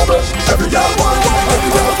girl bubble, every girl wine, every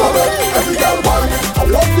girl bubble, every girl wine. I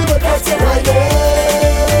love the way that you ride it,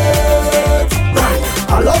 right?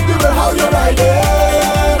 I love the way how you ride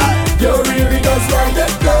it. You really just ride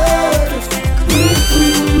it good.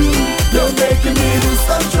 You're making me lose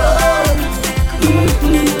control.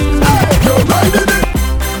 You're riding it.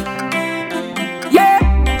 Yeah,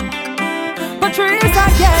 Patrice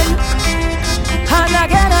again. And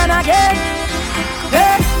again and again,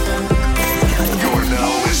 hey. You're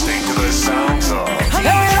now listening to the sounds of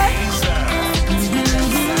Hey.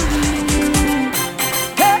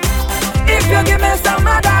 Hey. If you give me some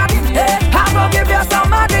of that, hey, I will give you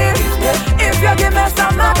some of this. If you give me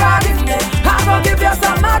some of that, I will give you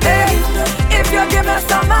some of this. If you give me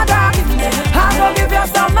some of that, I will give you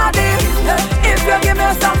some of this. If you give me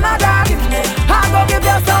some of that, I will give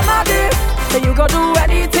you some of this. So you go do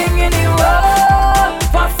anything in the world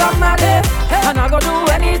for somebody, and I go do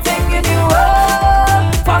anything in the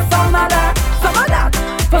world for somebody. Some of that,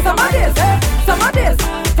 for some of this, some of this,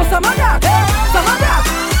 for some of that, some of that,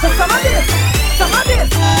 for some of this, some of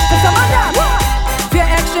this, for some of that.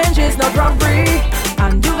 Fair exchange is not robbery,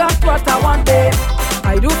 and you got what I want, babe.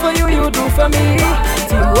 I do for you, you do for me.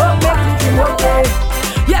 Teamwork makes the dream work, yeah.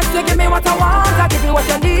 Yes, you give me what I want, I give you what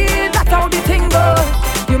you need. That's how the thing goes.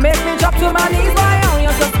 You make me drop to my knees, boy, oh,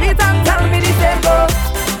 you're so sweet and tell me the same goes.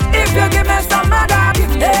 If you give me some of that,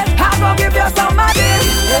 I gon' give you some of this.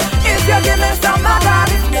 If you give me some of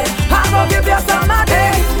that, I gon' give you some of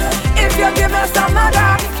this. If you give me some of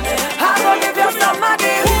that, I gon' give you some of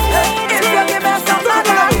this. If you give me some of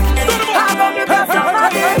that, I gon' give you some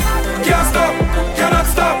of this. Can't stop, cannot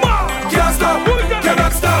stop, can't stop,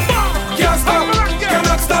 cannot stop, can't stop,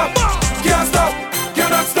 cannot stop, can't stop,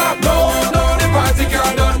 cannot stop. No, no, the party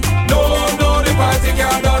can't done. No, no, the party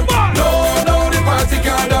can't done. No, no, the party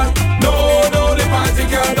can't done. No, no, the party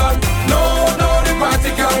can't done. No, no, the party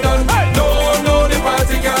can't done. No, no, the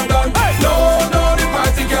party can't done. No, no, the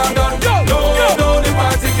party can't done. No, no, the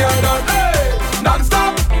party can't done.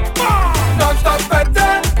 Non-stop, non-stop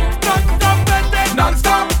betting, non-stop betting,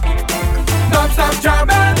 non-stop, non-stop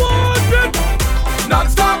jamming,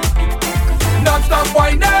 non-stop, non-stop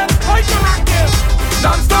whining,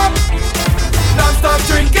 non-stop, non-stop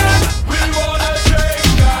drinking. We wanna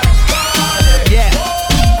drink and party. Yeah,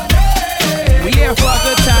 we here for a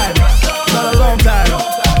good time, not a long time.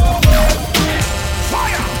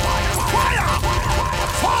 Fire, fire,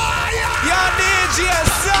 fire. Your DJ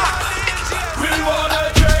suck. We wanna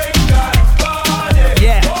drink and party.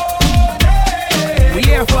 Yeah, we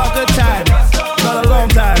here for a good time, not a long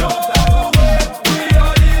time.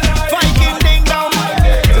 Viking ding dong,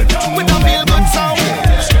 with a feel good sound.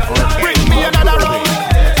 Bring me another round.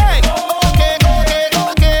 Hey, okay, okay,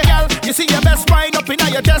 okay, girl. You see your best wine up in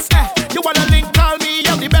your chest. You wanna link, call me,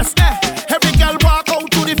 I'm the best. Every girl walk out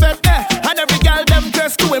to the fed, and every girl them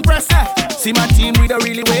dress to impress. See my team, we don't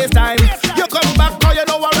really waste time. You come back, cause you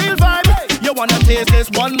know a real vibe. You wanna taste this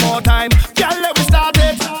one more time, girl? Let me start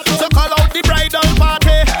it. So call out the bridal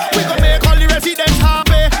party. We gon' make all the residents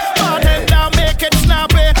happy. Bartender, make it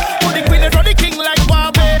snappy. Put the queen in front of the king like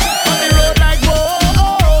Barbie. On the road like whoa,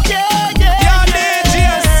 oh yeah, yeah. Your DJ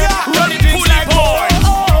suck. Run the drinks like whoa,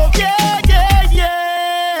 oh yeah, yeah,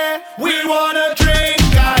 yeah. We wanna drink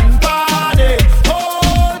and party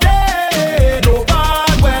all day. No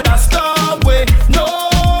bad weather, storm way, no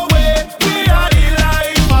way. We are the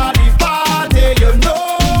life of the party. You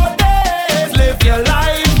know this. Live your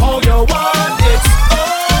life how you want it.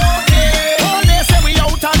 Okay. All day say we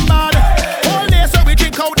out and mad. All day say we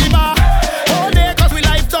drink out the bar. All day cause we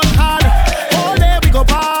life done hard. All day we go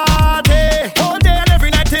party. All day and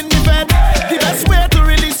every night in the bed. The best way to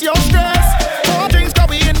release your stress. 4 drinks cause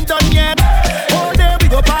we ain't done yet. All day we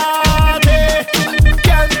go party.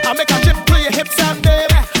 Girl, I make a trip to your hips and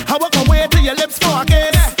babe. I walk away to your lips for a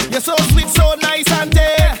kiss. You're so sweet, so nice and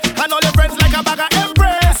dead. And all your friends like a bag of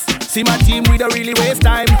Empress. See my team, we don't really waste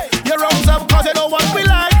time. You rounds up cause you know what we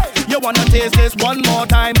like. You wanna taste this one more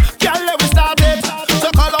time. Girl, let me start it. So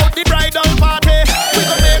call out the bridal party. We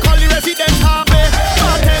gon' make all the residents happy.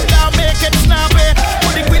 Bartender, make it snappy.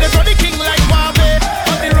 Put the queen in front of the king like Barbie.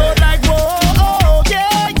 On the road like whoa, oh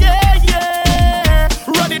yeah, yeah, yeah.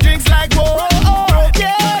 Run the drinks like whoa, oh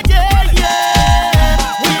yeah, yeah, yeah.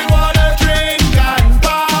 We wanna drink and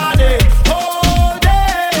party all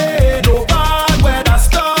day. No bad weather,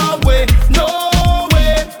 storm way, no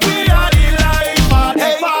way. We are the life of the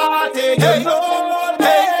party. You know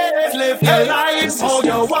this. Live your life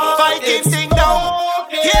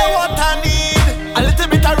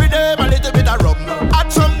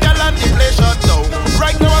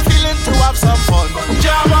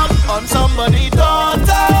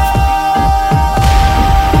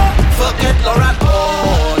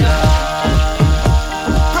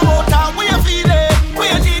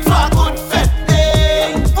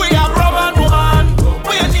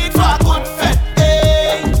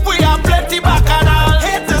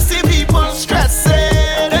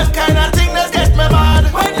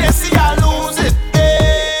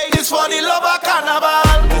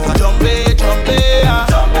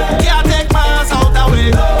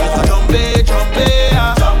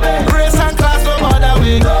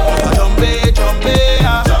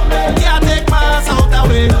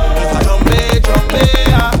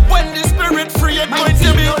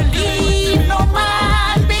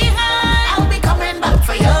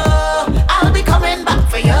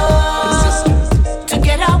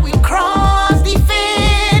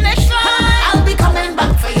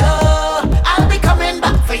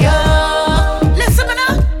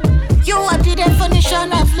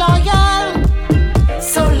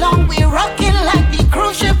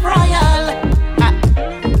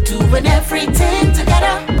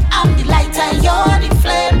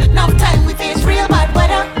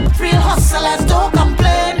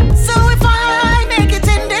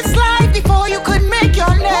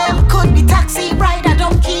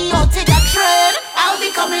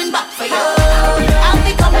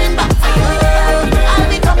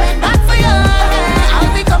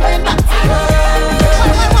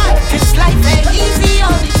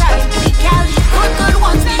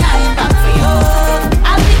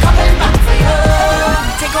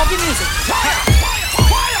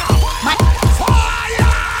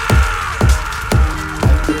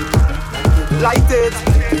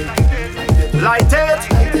Light it.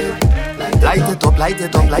 Light it up, light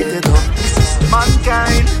it up, light it up.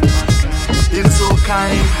 Mankind is so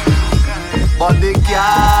kind, but they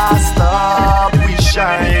can't stop we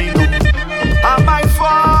shine. I might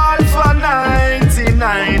fall for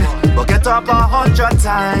 99, but get up 100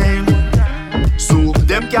 times. So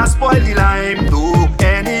them can't spoil the lime. No,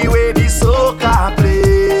 anyway the soca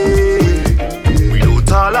play. We don't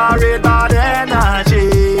tolerate bad energy.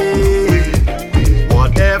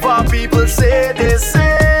 Whatever people say, they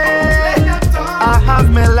say. I have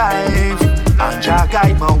my life and Jah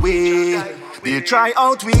guide my way. They try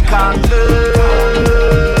out we can't learn,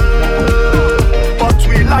 but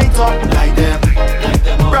we light up like them,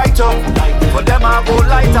 bright up. For them I go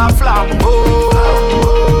light a flambeau.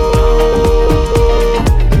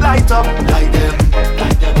 Light up like them,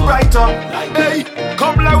 bright up. Hey,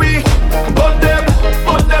 come Larry, put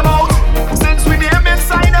them out. Since we name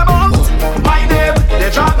inside them out, my name they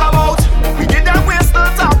talk about. We get them ways to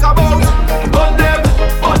talk about.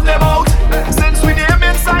 Put them out. Since we name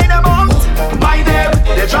inside them out, my name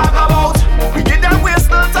they talk about. We get them ways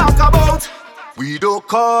to talk about. We don't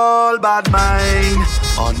call bad mind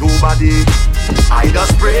on nobody. I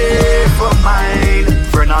just pray for mine,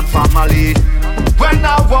 friend and family. When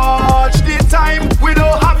I watch the time, we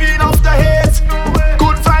don't have enough to hate.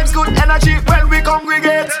 Good vibes, good energy when we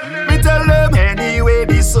congregate. Me tell them anyway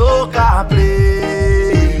the soca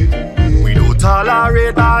play. We don't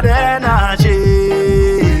tolerate bad energy.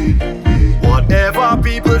 Whatever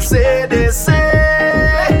people say, they say.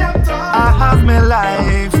 I have my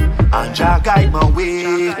life and Jah guide my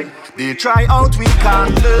way. They try out we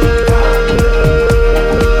can't learn,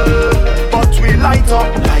 but we light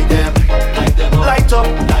up like them. Light up,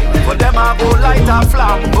 for them I go light a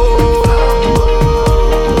flambeau.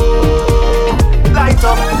 Light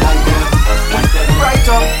up, bright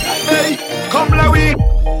up. Hey, come Larry.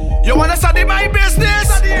 You wanna study my business?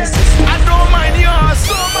 I don't mind yours.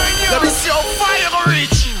 Let me see how far you gonna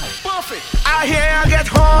reach. Perfect. I hear I get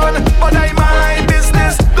horn, but I mind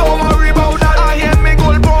business. Don't worry about that. I hear me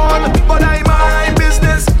gold born, but I mind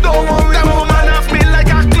business. Don't worry about man have me like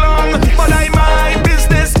a clown, but I mind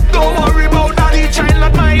business. Don't worry about that. Child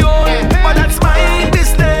not my own, but that's my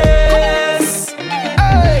business.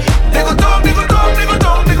 Hey, they go talk, they go talk, they go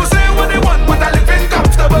talk, they go say what they want, but I live in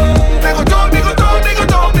comfortable. They go talk, they go talk, they go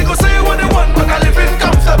talk, they go say what they want, but I live in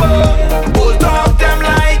comfortable. Bull talk them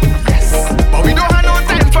like yes, but we don't have no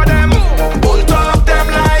time for them. Bull talk them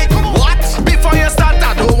like what? Before you start,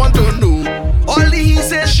 I don't want to know. All the he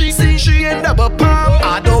says, she in double palm.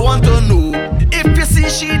 I don't want to know. If you see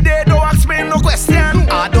she dead, don't ask me no question.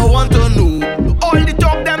 I don't want to know. All the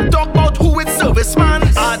talk them talk about who is serviceman.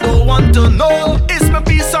 I don't want to know. It's my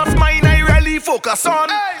peace of mind I really focus on.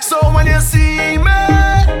 So when you see me,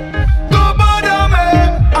 don't bother me.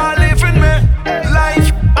 I live in me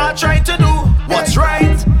life. I try to do what's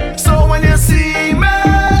right. So when you see me,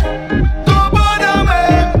 don't bother me.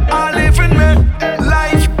 I live in me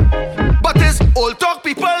life. But this old talk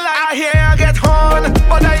people like I hear I get horn,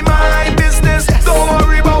 but I mind business. Don't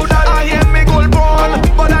worry about that. I hear me gold born,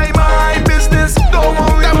 but I mind business. Don't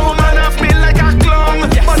worry about man have me like a clown,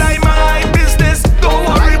 but I mind business. Don't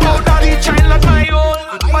worry about that. Each child not my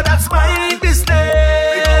own, but that's my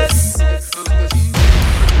business.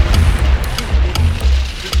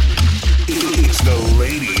 It's the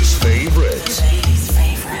ladies' favorite.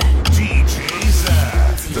 DJ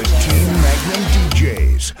Zach. The Team Magnum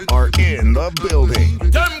DJs are in the building.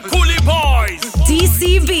 Them coolie boys.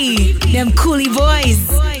 DCB, them coolie boys.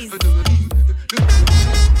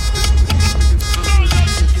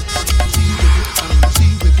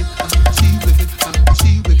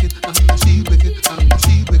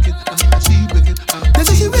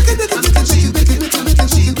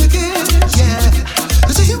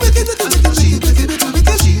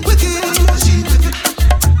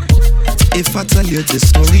 If I tell you this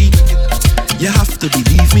story, you have to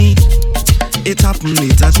believe me. It happened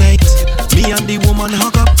late at night. Me and the woman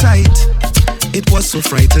hug up tight. It was so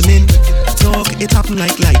frightening. Dog, it happened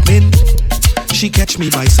like lightning. She catch me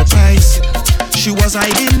by surprise. She was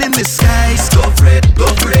hiding in disguise. Go for it, go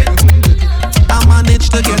for it. I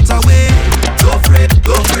managed to get away. Go for it,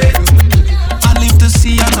 go for it. I live to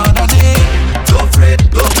see another day. Go for it,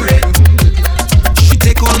 go for it. She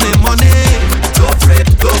take all my money. Go for it,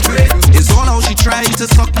 go for it. It's all how she tries to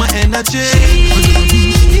suck my energy.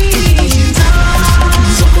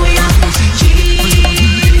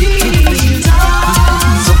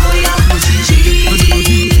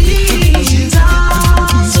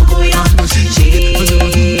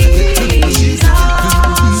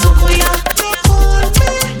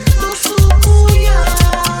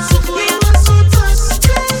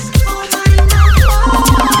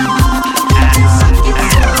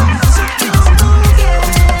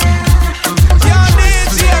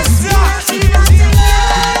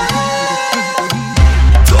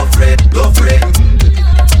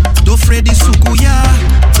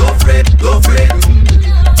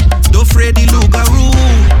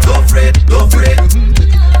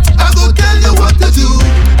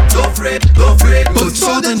 Put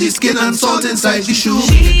salt in the skin and salt inside the shoe.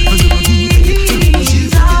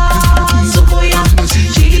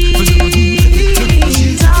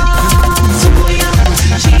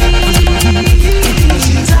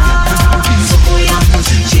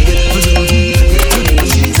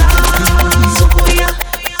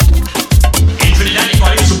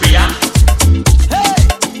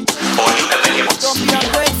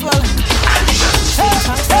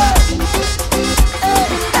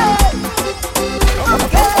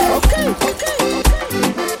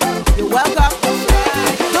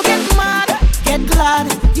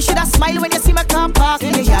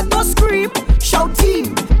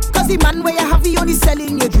 The man where you have he only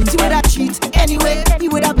selling your dreams. He would have cheat anyway. He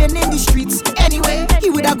would have been in the streets anyway. He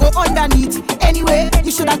would have go underneath anyway.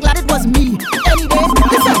 You should have glad it was me anyway.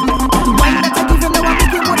 Listen, the wine that you give him now I'm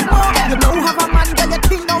making with more. You know have a man that you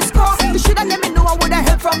think no score. You should have let me know I would have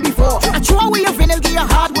helped from before. I throw away your vinyl, get your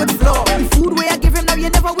hardwood floor. The food where I give him now you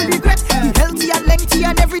never will regret. The healthy and lengthy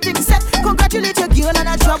and everything set. Congratulate your girl on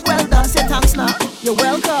a job well done. Say thanks now. You're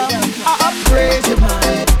welcome. I upgrade your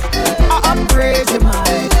mind. I upgrade your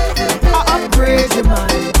mind. Upgrade your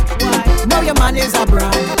mind. Why? Now your man is a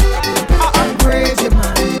brand. Upgrade your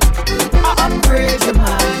mind. Upgrade your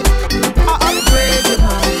mind. Upgrade your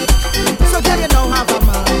mind. So girl, you know how I'm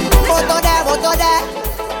mind. What there?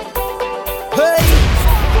 Hey,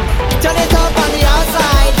 turn it up on the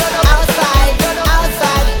outside,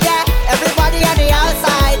 outside, yeah. Everybody on the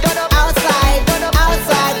outside,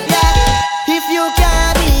 yeah. If you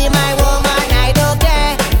can't be my woman, I don't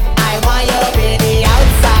care. I want you to be the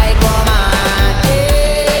outside woman.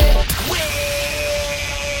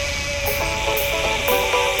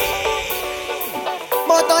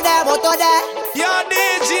 Moto there. Your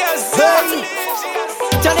DJs. Hey.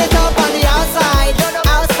 Turn it up on the outside,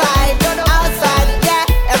 yeah.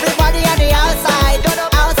 Everybody on the outside,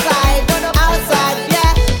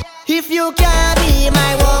 yeah. If you can't be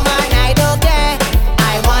my woman, I don't care.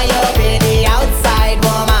 I want you to be the outside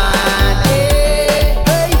woman. Hey.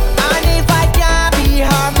 And if I can't be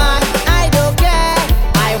her man, I don't care.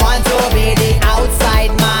 I want to be the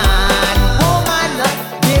outside man. Woman,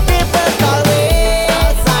 the people call me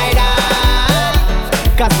outsider.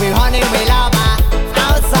 Cause we honey, we love her.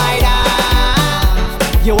 Outsider.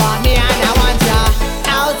 You want me and I want ya.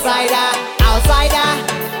 Outsider.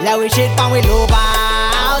 Let we shit and we love her.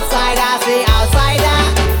 Outsider, say outsider.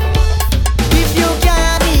 If you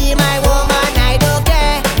can't be my woman, I don't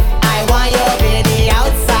care. I want you to be the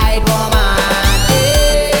outside woman.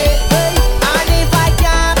 And if I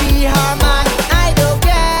can't be her man, I don't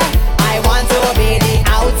care. I want to be the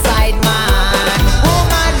outside man.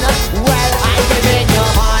 Woman, well, I give it your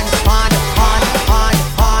horn.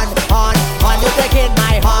 You taking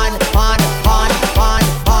my horn.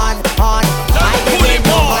 I give it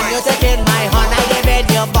your horn. You taking my horn. I give it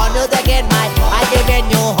your horn. You taking my. I give it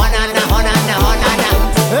your horn.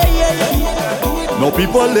 Now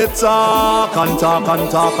people let talk and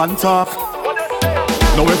talk.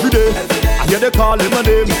 Now every day I hear they call him a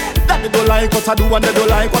name. That they don't like what I do and they don't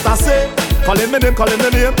like what I say. Call him a name. But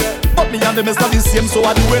me and them is not the same, so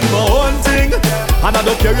I doing my own thing. And I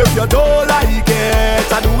don't care if you don't like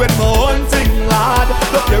it. I doing my own thing, lad.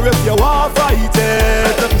 Don't care if you want fight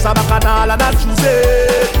it. The piece of bacchanal and I choose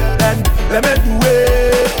it. Then let me do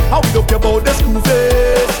it. I don't care about the screw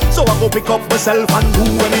face. So I go pick up myself and do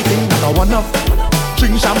anything that I wanna.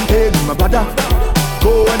 Drink champagne, my brother.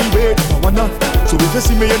 Go anywhere that I wanna. So if you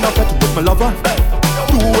see me in a fight with my lover,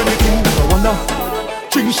 do anything that I wanna.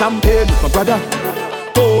 Drink champagne, my brother.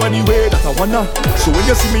 Go anywhere that I wanna. So when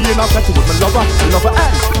you see me in a fight with my lover,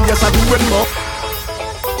 and yes I do it more.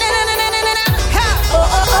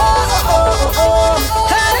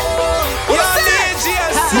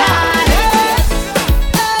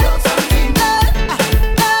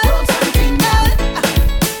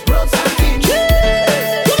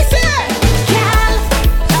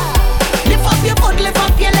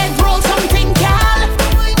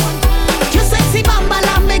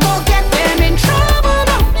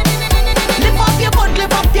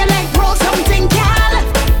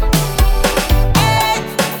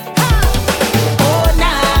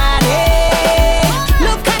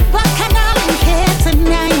 Look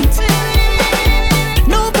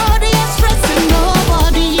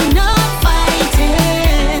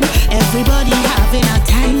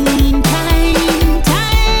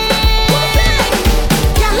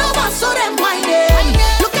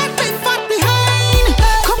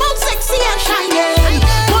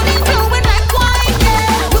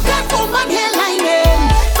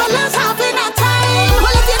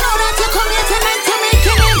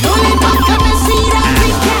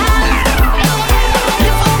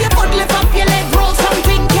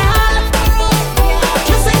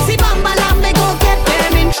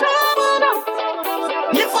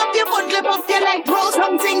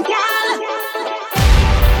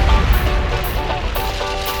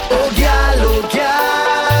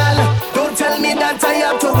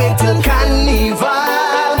have to wait till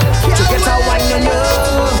carnival to get a wine on you.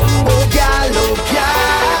 Oh girl, oh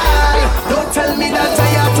girl, don't tell me that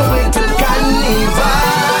I have to wait till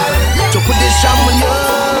carnival to put this sham on you.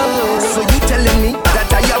 So you telling me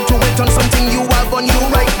that I have to wait on something you have on you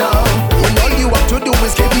right now, when all you have to do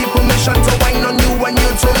is give me permission to wine on you when you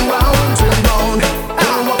turn round,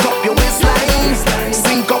 and walk up your waistline,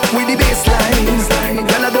 sync up with the baseline.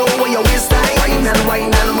 Girl, I don't want your waistline, wine and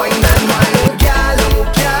wine and wine and wine. Oh girl,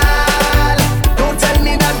 don't tell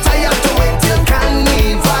me that I have to wait till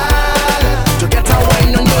carnival to get a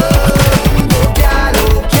wine on you. Oh girl,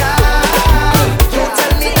 don't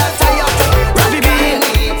tell me that I have to wait till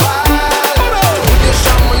carnival to put this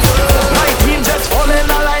sham on you. My team just fall in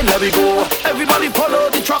a line, let me go. Everybody follow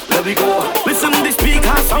the truck, let me go. Listen the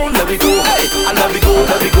speaker sound, let me go. Hey, and let me go,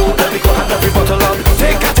 let me go, let me go. And every bottle on,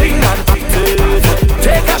 take a thing and pass it.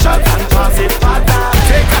 Take a shot and pass it, partner.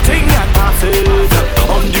 Take a thing and pass it.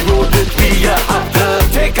 On the road with me, after.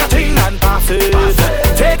 Take a thing and pass it.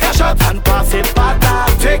 Take a shot and pass it, partner.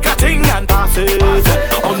 Take a thing and pass it.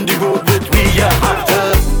 On the road with me,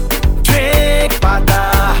 after. Drink,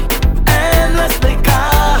 partner. Endless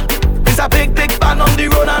liquor. It's a big, big band on the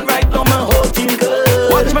road, and right now my whole team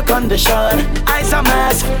good. Watch my condition, ice a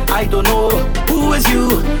mess. I don't know who is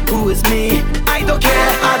you, who is me. I don't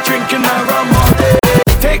care, I'm drinking my rum all day.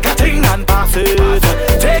 Take a thing and pass it.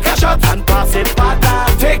 Take a shot and pass it, partner.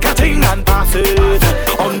 Take a thing and pass it.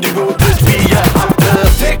 On the road with me,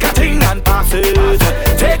 take a thing and pass it.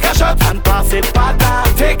 Take a shot and pass it, partner.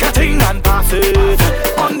 Take a thing and pass it.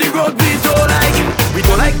 On the road we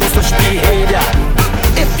don't like this such behavior.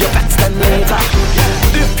 If you vex then later.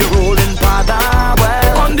 If you're rolling partner,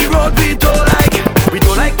 well, on the road we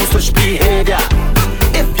don't like this such behavior.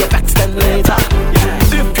 If you vex then later.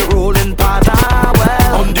 If you're rolling partner,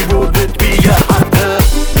 well, on the road with me,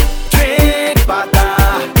 drink partner,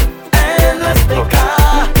 endless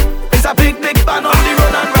liquor. It's a big, big band on the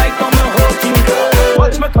road, and right on the whole team good.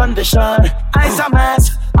 Watch my condition, ice a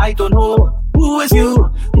mess. I don't know who is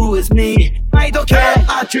you, who is me. I don't care,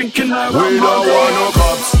 I'm drinking my rum. We don't want no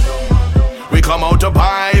cups. We come out to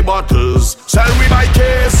buy bottles. Sell we by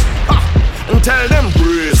case, and tell them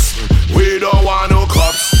brace. We don't want no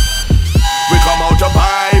cups. We come out to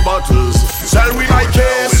buy bottles. Sell we by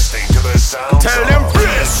case, tell them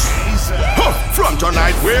brace. From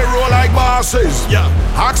tonight we roll like bosses.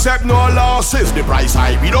 Accept no losses. The price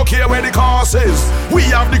high, we don't care where the cost is. We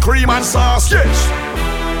have the cream and sauce, yes.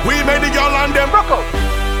 We make the girl and them rock up.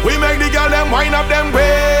 We make the girl them wind up them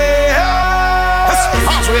way.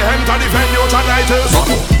 As we enter the venue tonight is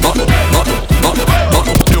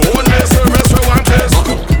the only service we want is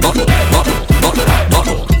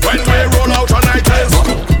when we roll out tonight is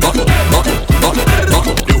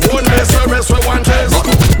the only service we want is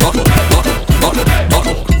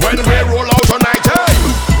when we roll out tonight.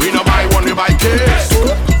 We no buy one, we buy case.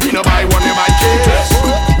 We no buy one, we buy case.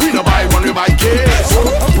 We no buy one, we buy case.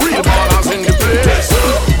 Real ballers in the place.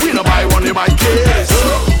 We no buy one, we buy case.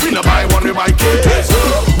 We no buy one, we buy case.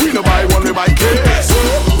 We no buy one, we buy case.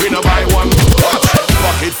 We no buy one.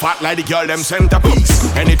 Pocket fat like the girl them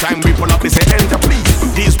centerpiece. Anytime we pull up, they say enter please.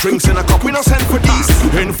 These drinks in a cup, we no send for these.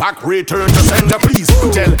 In fact, return to sender please.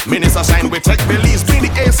 Tell minister sign we take Belize. Bring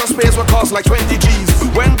the ace of space will cost like 20 G's.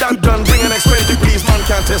 When that done, bring an expensive please. Man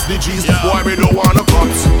can't test the G's. Boy, we don't want no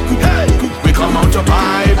cups. Hey, we come out to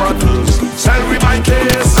buy bottles. Sell we buy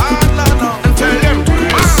case. And tell them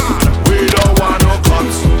we don't want no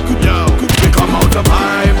cups. We come out to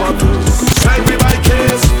buy bottles. Sell we buy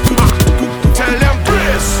case. Tell them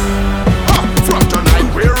brace. From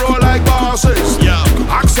tonight we roll like bosses.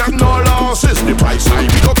 Accept no losses. The price high,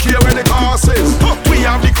 we don't care where the cost is. We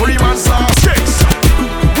have the cream and sauce. Yes.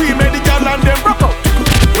 We make the girl and them rock up.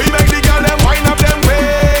 We make the girl them wind up them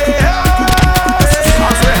way.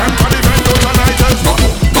 As we enter the venue tonight is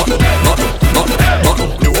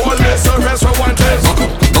the only service we want is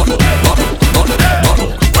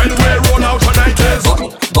when we roll out tonight is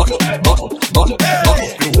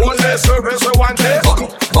the only service we want is.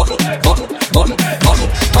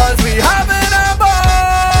 Cause we having a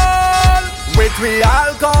ball with we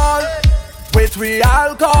alcohol, with we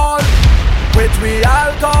alcohol, with we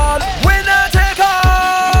alcohol. We not take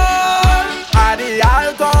all of the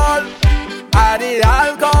alcohol, of the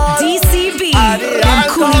alcohol. DCB, them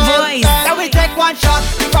cool boys. Then we take one shot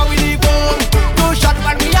before we leave home. 2 shots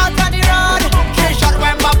when we out on the road. 3 shots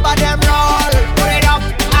when Baba them roll. Put it up,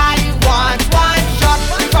 I want 1 shot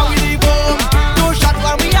before we leave home. 2 shots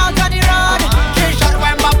when we out on the road. 3 shots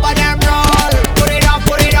when Baba them roll. Put it up,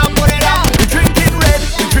 put it up, put it up. We drinking red,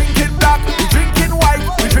 we drinking black, we drinking white,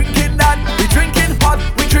 we drinking that, we drinking hot,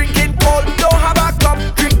 we drinking cold. Don't have a cup,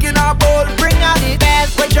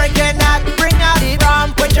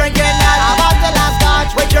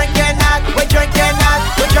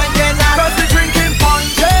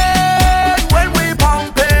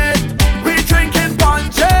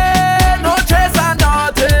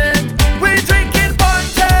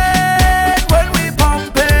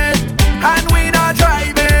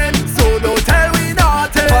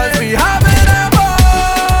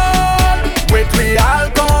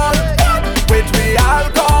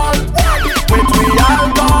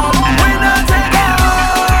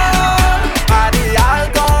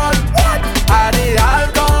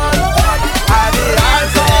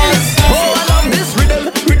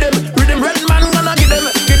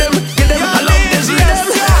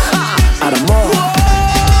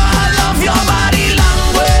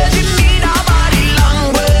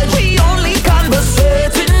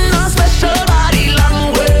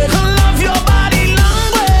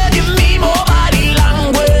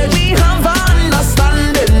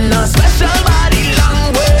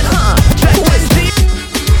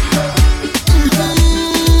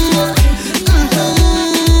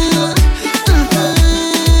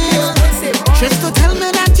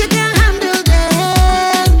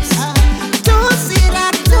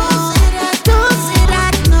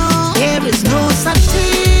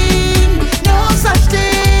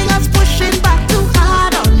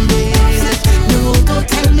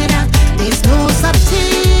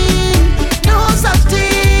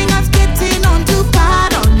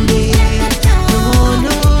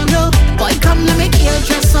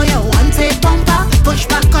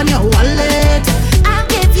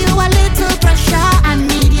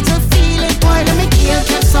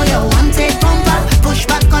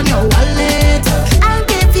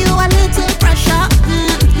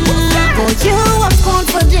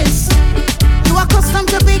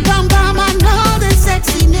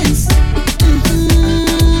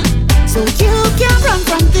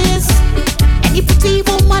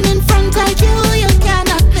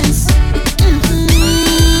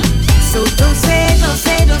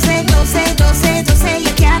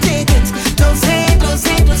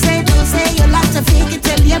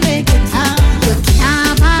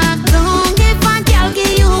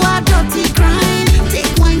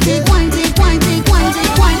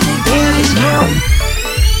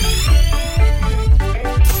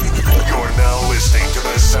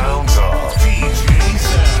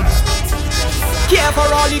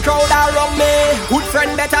 the crowd around me. Good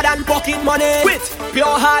friend better than pocket money. With pure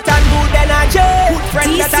heart and good energy. Good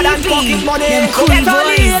friend better than pocket money. Forget all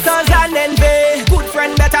the haters and envy. Good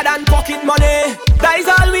friend better than pocket money. That is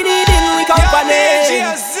all we need in we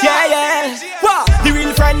company. Yeah. What? The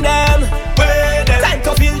real friend them. Time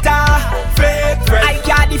to filter. Fake friend. I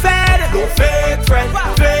can't defend. No fake friend.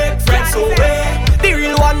 Fake friend. So the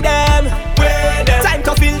real one them. Time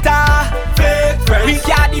to filter. Fake friend. We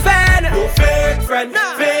can't defend. No fake friend.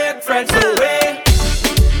 Fake friend. So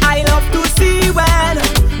I love to see when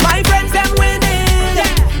my friends them winning.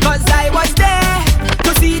 Cause I was there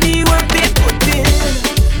to see the work they put in.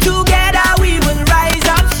 Together we will rise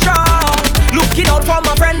up strong. Looking out for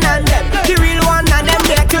my friend and them. The real one and them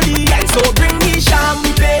there to the end. So bring me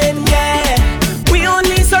champagne, yeah. We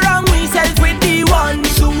only surround ourselves with the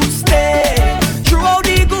ones who stay. Throughout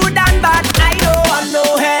the good and bad, I don't want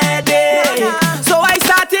no headache. So I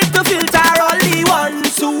started to filter all the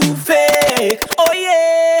ones who fake. Oh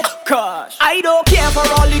yeah, cause I don't care for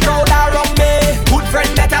all the crowd around me. Good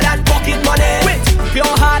friend better than pocket money. With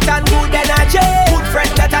pure heart and good energy. Good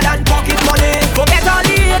friend better than pocket money. Forget all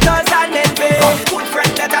the haters and envy. Good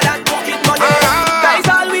friend better than pocket money. That is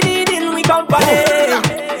all we need in we company.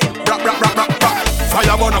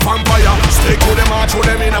 Fire burn a vampire. Stick to them and throw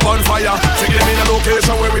them in a bonfire. Take them in a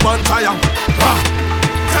location where we burn tire.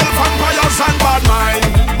 Tell vampires and bad mind.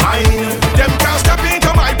 Them can't step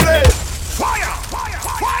into my place. Fire!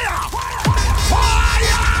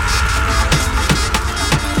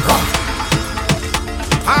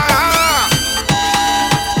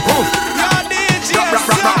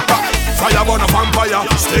 Fire burn a vampire.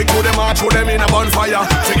 Stick to them and throw them in a bonfire.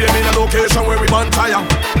 Take them in a location where we burn tire.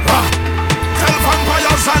 Tell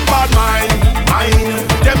vampires and bad mind.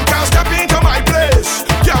 Them can't step into my place.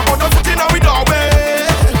 Can't put a foot in our doorway.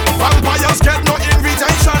 Vampires get no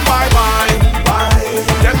invitation. Bye.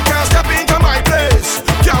 Them can't step into my place.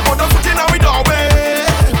 Can't put a foot in our doorway.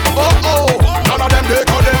 Oh. None of them they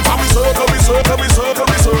call them. We circle.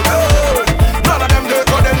 None of them they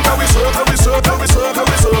call them. We circle.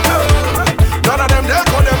 None of them they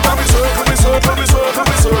call them. We circle.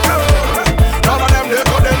 None of them they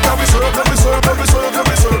call them.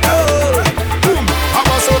 We circle. Boom. I'm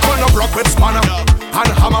a circle no block with spanner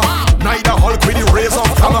and hammer. Neither Hulk with the rays of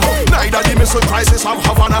hammer. Neither the missile crisis of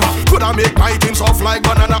Havana. Could I make my team soft like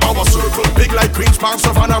banana? Our circle big like Queen's Park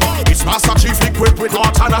Savannah. It's Master Chief equipped with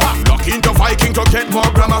Cortana. Lock into Viking to get more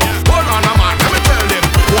grammar. Hold on a man, let me tell them.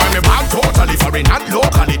 Why me back totally foreign and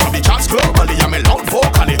locally. To the chats globally, I'm a loud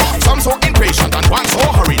vocally. Some so impatient and one so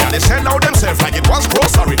hurried. And they sell out themselves like it was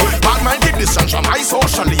grocery. Bad mind keep distance from my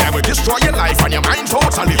socially. I will destroy your life and your mind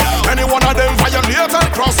totally. Any one of them violate and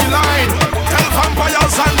cross the line. Tell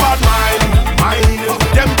vampires and bad mind.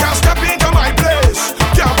 Them can't step into my place.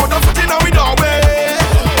 Can't put a foot in our doorway.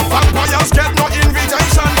 Vampires get no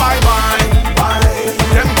invitation. Bye.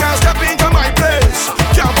 Them can't step into my place.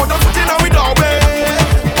 Can't put a foot in our doorway.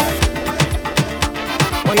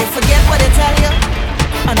 Or you forget what they tell you,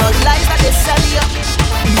 and all the lies that they sell you.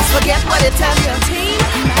 You forget what they tell you.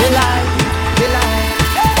 They lie.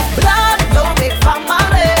 Blood don't make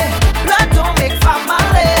family. Blood don't make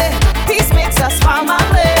family. Peace makes us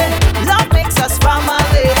family. Love makes us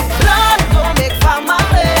family. Blood don't make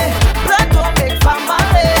family. Blood don't make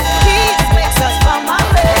family. Peace makes us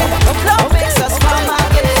family. Love makes us family.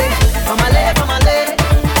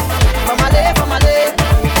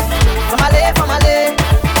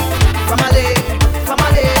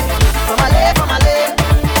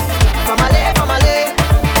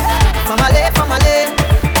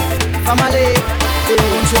 Family.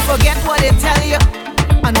 Don't you forget what they tell you,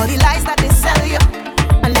 and all the lies that they sell you,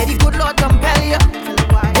 and let the good Lord compel you.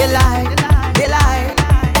 They lie.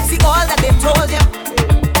 See all that they told you,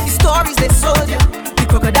 the stories they sold you, the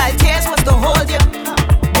crocodile tears was to hold you.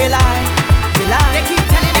 They lie. They keep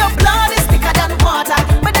telling you blood is thicker than water,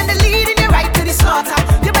 but then they leading you right to the slaughter.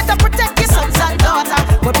 You better protect your sons and daughter,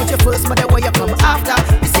 but put your first mother where you come after.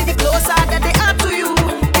 You see the closer that they are to you,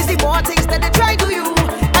 is the more things that they try to you,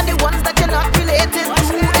 and the ones that you're not related to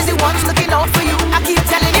is the ones looking out for you. I keep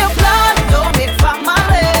telling you blood don't make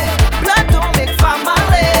family. Blood don't make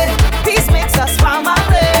family. Peace makes us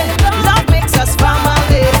family. Love makes us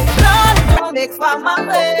family. Blood don't make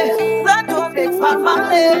family. Blood don't make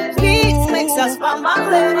family. Peace makes us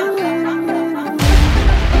family.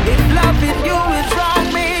 If loving you is wrong,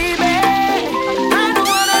 baby, I don't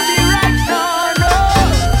wanna be right, no.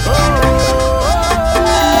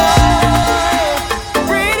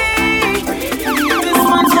 Pretty, this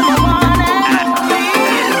one's for my one and me.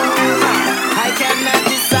 I cannot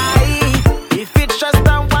decide if it's just a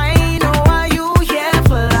wine or are you here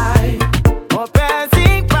for life, or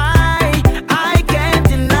passing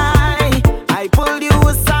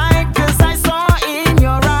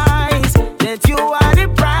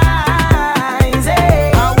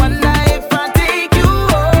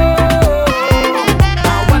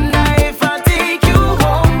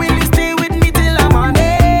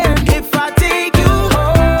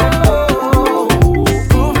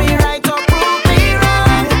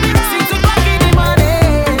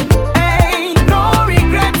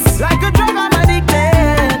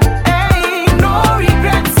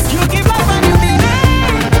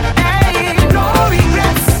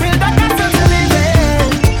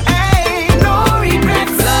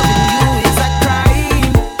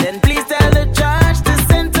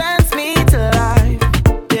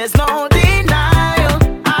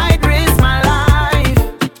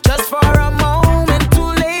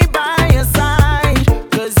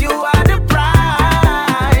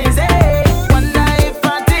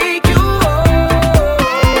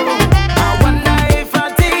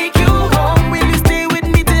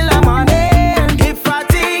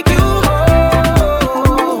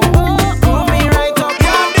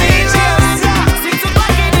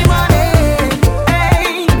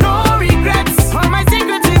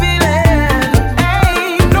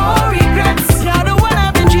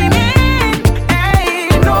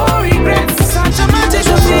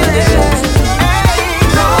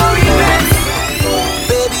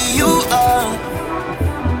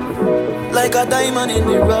diamond in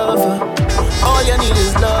the rough. All you need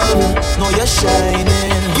is love. Know you're shining.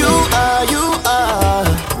 You are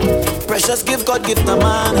precious gift, God gift a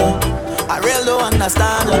man. I really don't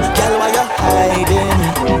understand, girl, why you hiding?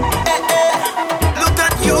 Hey, hey, look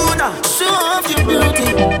at you now, show off your beauty.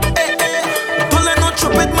 Hey, hey, don't let no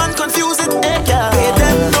trumpet man confuse it. Hey, girl, pay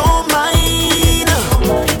them no mind,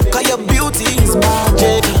 'cause your beauty is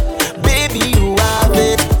magic. Baby, you have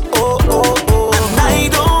it. Oh, oh, oh. And I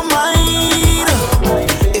don't mind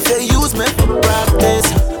if you use me for practice,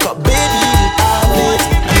 'cause baby, you have it.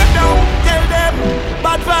 Get down, tell them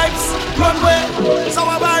bad vibes, run away.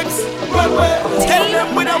 Sour vibes, run away. Tell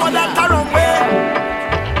them we don't want that to run away.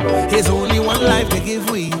 There's only one life to give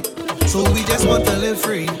we, so we just want to live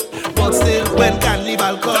free. But still, when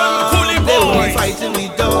Carnival come, they only fighting we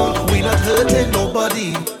down. We not hurting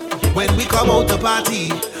nobody when we come out to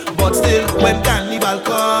party. But still, when Carnival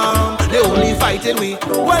come, they only fighting we.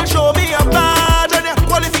 Well, show me a badge and your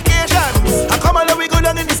qualifications. I come along, we go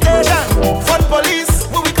down in the station. Fun police,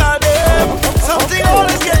 what we call them. Something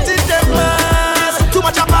always getting them mad. Too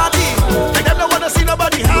much a party, like them don't wanna see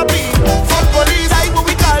nobody happy. Fun police, I what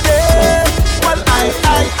we call them. Well,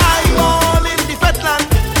 I'm all in the Fetland,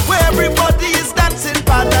 where everybody is dancing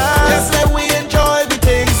pattern. Just let we enjoy the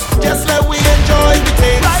things. Just let we enjoy the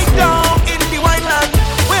things. Right down in the wineland,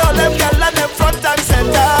 where all them gyal and them front and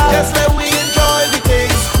center. Just let we enjoy the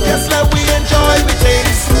things. Just let we enjoy the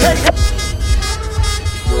things. Hey.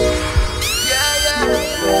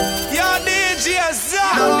 Your DJ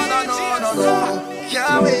Zach. No.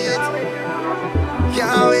 Can't wait.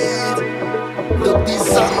 Can't wait. Look, this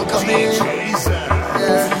song coming.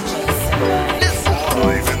 Yeah. Listen.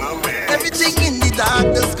 Everything in the dark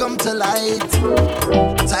does come to light.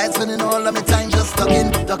 Tired spending all of my time just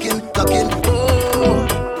ducking.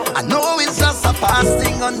 Oh, I know it's just a fast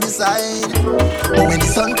thing on the side, but when the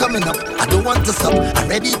sun coming up, I don't want to stop. I'm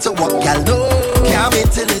ready to walk, y'all know. Can't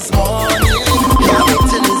wait till it's morning. Can't wait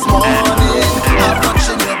till it's morning. I'm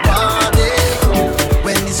watching your body.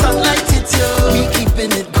 When the sunlight hits you, we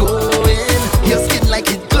keeping it going. Your skin like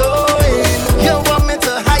it glowing. You want me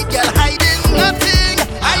to hide, girl, hiding nothing.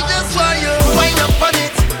 I just want you wind up on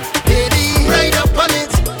it, baby, right up on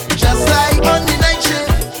it, just like on the night shift.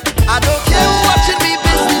 I don't care who watching me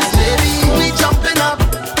business, baby. We jumping up,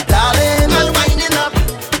 darling, and winding up,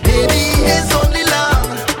 baby. It's only love,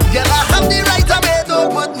 girl. I have the right away, don't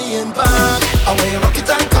put me in back. Away rock it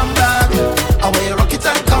and come back. Away rock it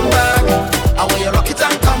and come back. Away rock it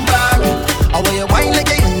and come back. Away wine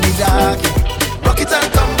like in the dark. Rock it and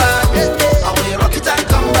come back. Away rock it and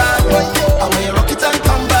come back. Away rock it and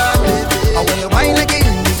come back. Away wine like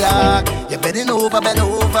in the dark. You're bending over, bend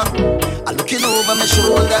over. I'm looking over my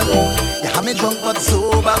shoulder. You have me drunk but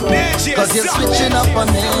sober, 'cause you're switching up on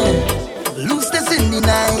me. Loose this in the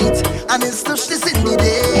night, and it's touch this in the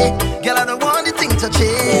day. Girl, I don't want the thing to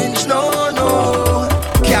change, no.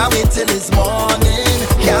 Can't wait till it's morning.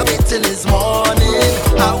 Can't wait till it's morning.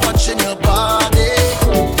 I'm watching your body.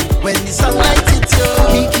 When the sunlight hits you,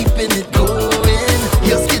 we keeping it going.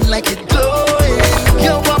 Your skin like it glowing.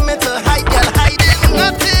 You want me to hide, girl, hiding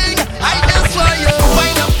nothing. I just want you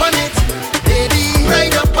wind up on it, baby,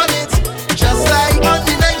 right up on it, just like on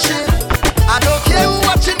the night shift. I don't care who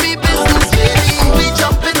watching me business, baby. We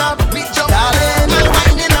jumping up, darling, and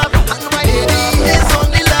winding up, and baby, it's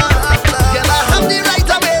only love. Girl, I have the right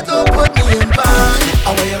away, don't put me in back.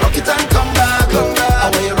 Away rock it and come back.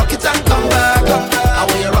 Away rock it and come back.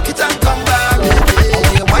 Away rock it and come back.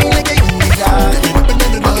 Away wine like in the dark.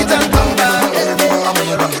 Rock it and come back.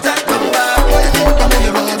 Away rock it and come back. Away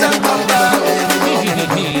rock it and come back.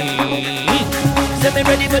 Say me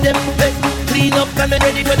ready for them, hey. Clean up and me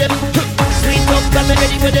ready for them, sweet up and me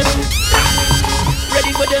ready for them,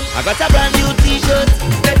 ready for them. I got a brand new t-shirt,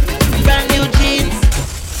 hey. Brand new jeans.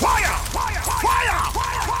 Fire!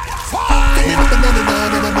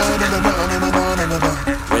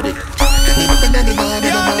 Ready.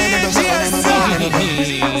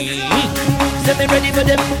 Say me ready for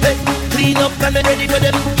them, hey. Clean up and me ready for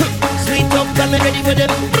them, sweet up and me ready for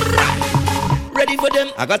them, ready for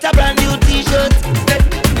them. I got a brand new t-shirt, hey.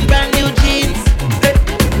 Brand new jeans, hey.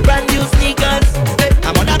 Brand new sneakers, hey.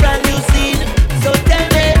 I'm on a brand new scene. So tell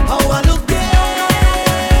me how I look there.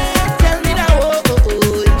 Tell me now,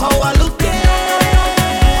 how I look there.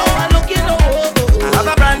 How I look, you know. I have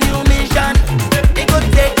a brand new mission. It could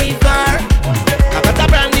take me far. I got a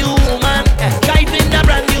brand new woman driving a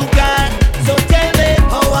brand new car. So tell me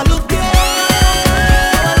how I look there.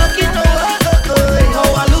 How I look, you know. How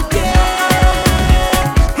I look there.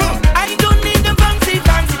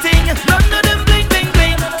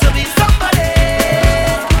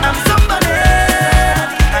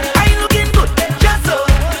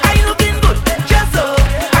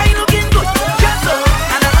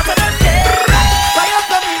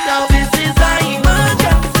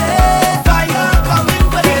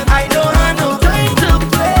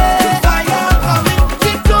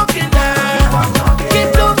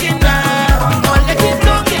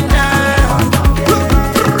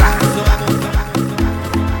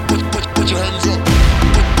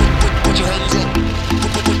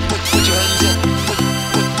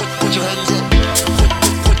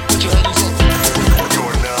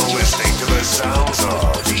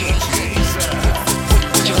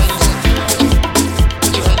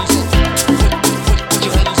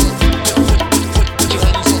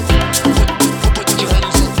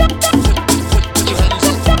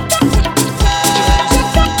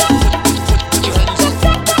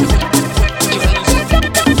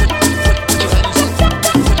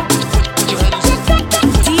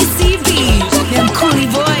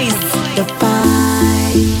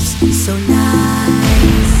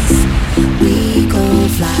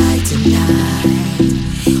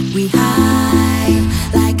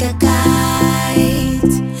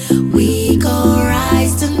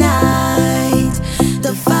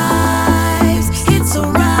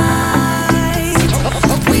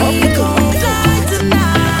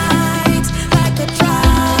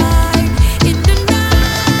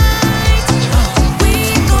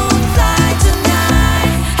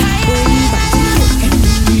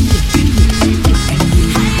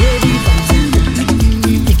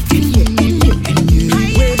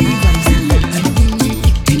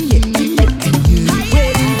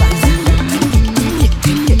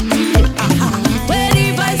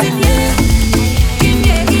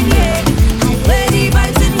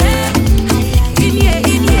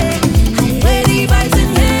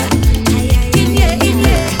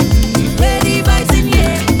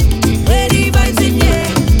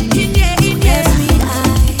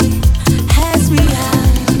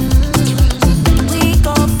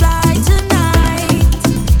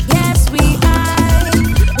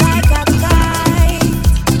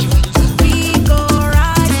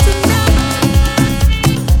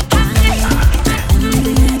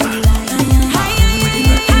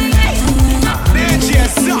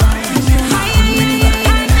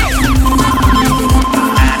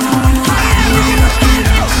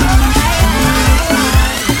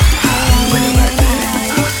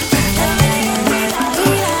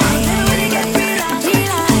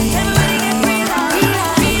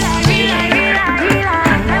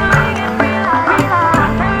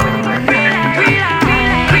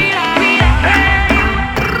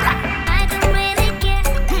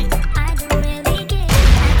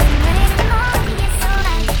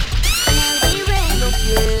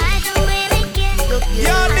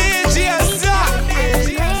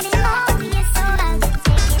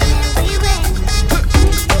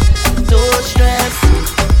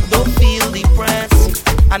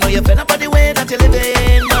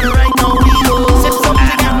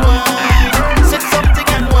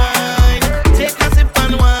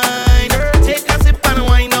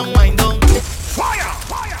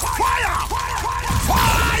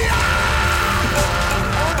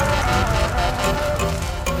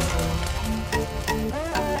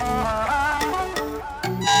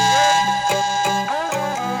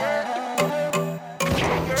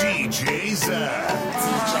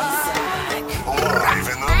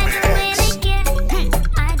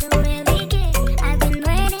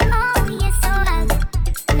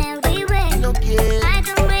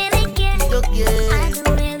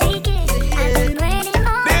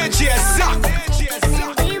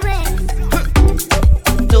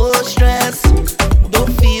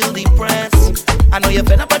 I know you're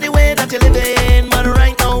fed up on the way that you're living, but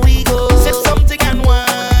right now we go. Sip something and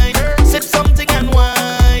wine. Sip something and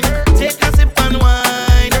wine. Take a sip and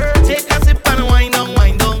wine. Take a sip and wine down,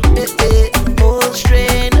 wine down. Old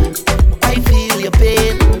strain. I feel your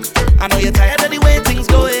pain. I know you're tired of the way things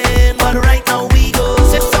going, but right now we go.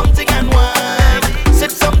 Sip something and wine.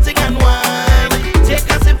 Sip something and wine. Take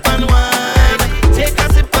a sip and wine. Take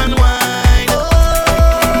a sip and wine.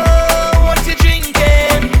 Oh, what you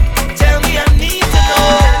drinking? Tell me I need to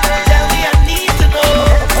know. Tell me I need to know.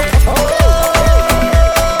 Oh,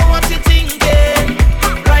 what you thinking?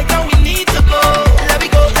 Right now we need to go. Let me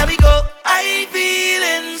go, let me go. I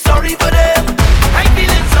feeling sorry for them. I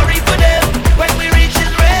feeling sorry for them. When we reach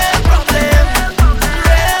this real problem.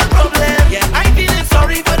 Real problem. Yeah, I feeling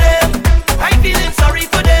sorry for them. I feeling sorry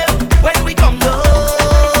for them. When we come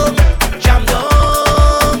down, jam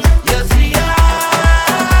down. You see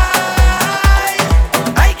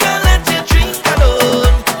I can't let you drink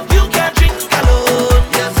alone. You can't drink alone.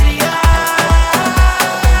 You see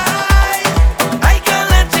I can't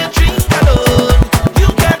let you drink alone. You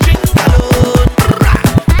can't drink alone.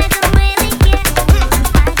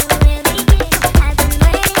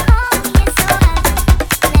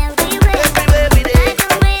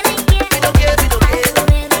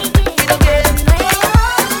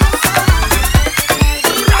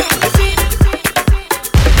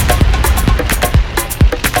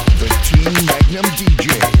 The Team Magnum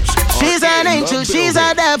DJs. She's an angel, she's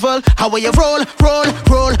a devil. How will you roll, roll,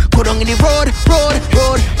 roll? Go down in the road, road,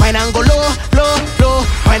 road. Wine and go low, low, low.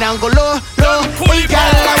 Wine and go low, low. Hey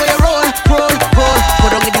girl, how will you roll, roll, roll? Go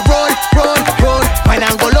down in the road, road, road. Wine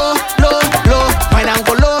and go low, low, low. Wine and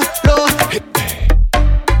go low, low.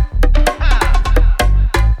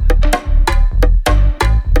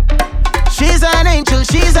 She's an angel,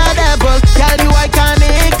 she's a devil. Girl, you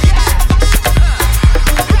iconic.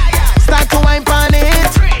 Start to wine on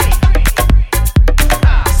it.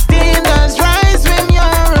 Steam does rise when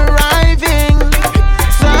you're arriving.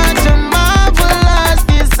 Such a marvelous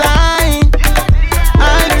design.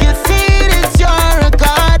 I can see it's your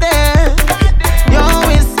garden. Your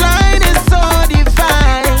waistline is so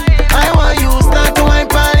divine. I want you start to wine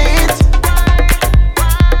on it.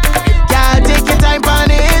 Girl, take your time on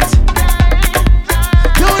it.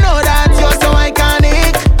 You know that you're so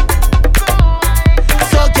iconic.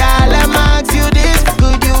 So girl, let me ask you this.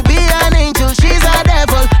 Could you be an angel? She's a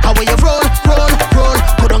devil. How will you roll, roll, roll?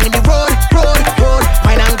 Go down in the road, road, road.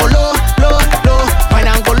 Wine and go low, low, low. Wine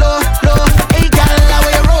and go low, low. Hey girl, how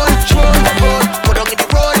will you roll, roll, roll? Go down in the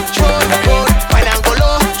road, road, road. Wine and go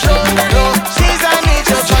low, low, low. She's an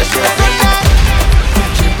angel, but she's a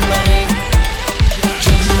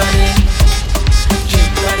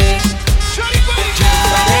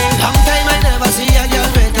Long time I never see a girl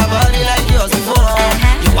with a body like yours before.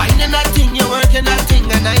 You whining that thing, you working that thing,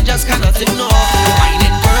 and I just cannot ignore. You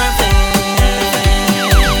whining perfect.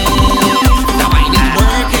 The whining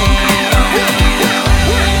working.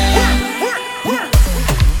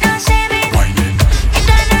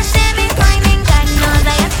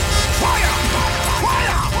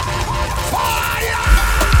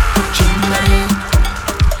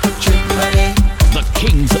 The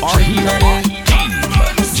kings are here.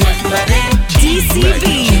 DCB,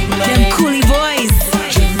 them coolie boys.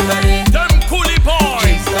 Them coolie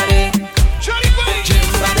boys.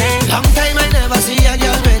 Long time I never see a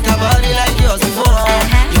girl with a body like yours before.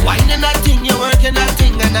 You whining that thing, you working that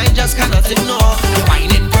thing, and I just cannot ignore. You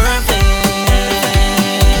whining perfect.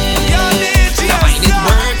 The whining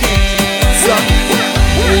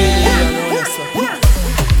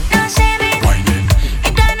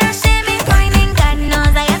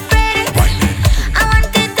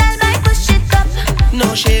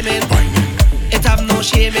no shaming. It have no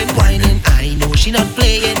shaming. Whining, I know she not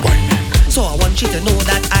playing. So I want you to know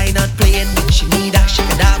that I not playing. When she need that, she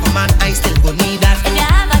could have a man, I still go need that. If you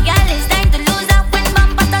have a girl, it's time to lose that. When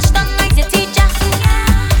bumper touch down like the teacher.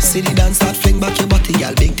 City dance start fling back your body,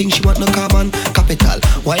 girl. Big thing she want no carbon capital.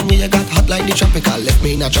 Wine when you got hot like the tropical. Left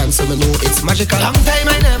me in a trance, so me know it's magical. Long time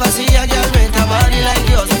I never see a girl with a body like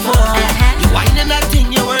yours before. You whining that thing,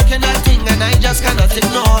 you working that thing, and I just cannot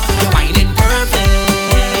ignore. You whining perfect.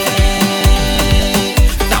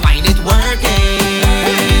 The wine it working.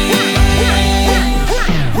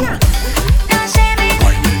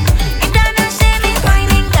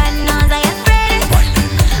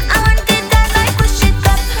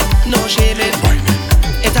 No shaming.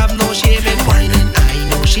 It have no shaming. Whining, I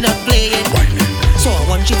know she not playing. So I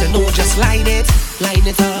want you to know, just line it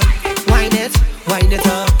up, wine it up, grind it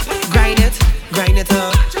up.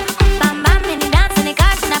 Bam bam, in the dance, in the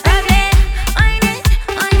cars, in a problem. Wine it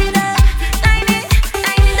up,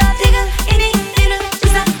 line it up, jiggle, in it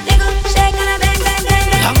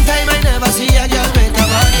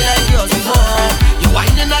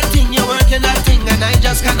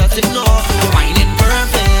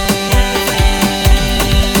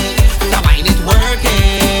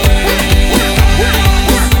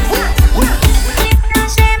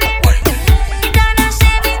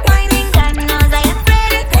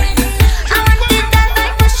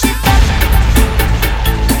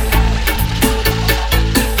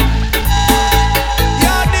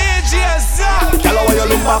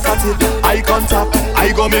at it. Eye contact,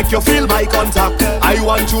 I go make you feel my contact. I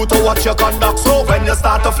want you to watch your conduct. So when you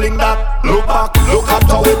start to fling that, look back, look at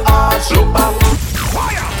how it arch. Look back.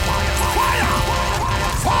 Fire, fire,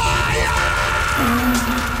 fire.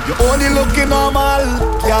 You only looking normal,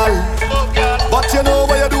 girl, but you know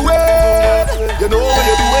what you're doing. You know what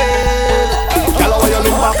you're doing. Girl, when you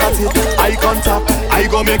look back at it, eye contact, I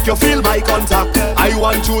go make you feel my contact. I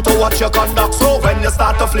want you to watch your conduct. So when you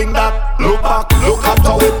start to fling that, look back, look at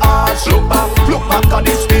how it arch. Look back at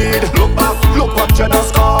the speed. Look back, look what you done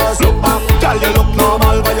scars. Look back, girl, you look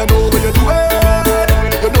normal, but you know what you're doing.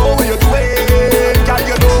 You know what you're doing. Girl,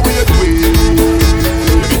 you know what you're doing.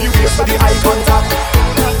 You wait for the eye contact.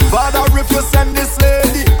 Father, if you send this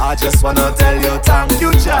lady, I just wanna tell you thank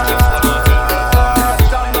you, child.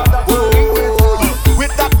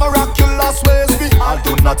 With that miraculous ways, me, I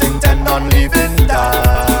do not intend on leaving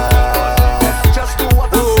that. Just do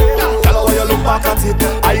what I say. Tell her when you look back at it,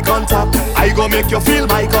 eye contact, I go make you feel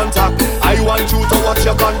my contact. I want you to watch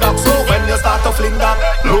your conduct. So when you start to fling that,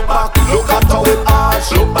 look back, look at how it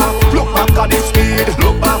arch. Look back at the speed.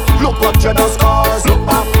 Look back, look what you done scars. Look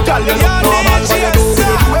back, girl, you look normal, but you do what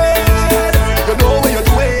you're doing. You know what you're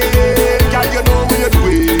doing, girl, you know what you're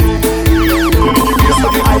doing. You see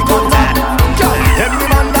the eye contact, girl. Every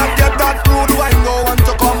man that get that rude wine no want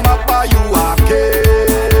to come back by you again.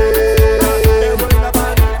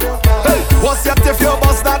 Hey, what's yet if you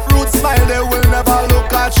bust that rude smile, they will never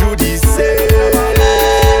look at you the same.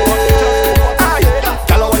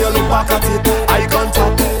 Tell her when you look back at it, eye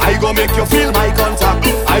contact, I go make you feel my contact.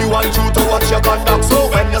 I want you to watch your conduct. So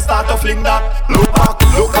when you start to fling that, look back,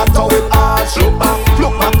 look at how it arch. Look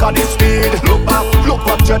back at the speed. Look back, look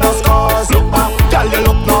what you done scars. Look back, girl, you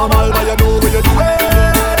look normal, but you know what you're doing.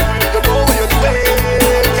 You know what you're doing,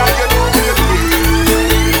 girl, you know what you're doing.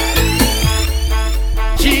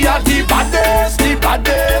 She had the baddest, the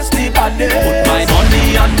baddest, the baddest. Put my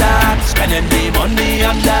money on that, spending the money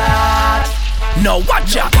on that. Now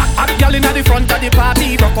watch ya, a girl inna the front of the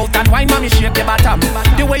party, rock out and wine, mommy shake the bottom.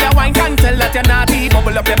 The way you wine can tell that you're naughty.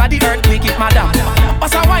 Bubble up your body, earthquake it, madam.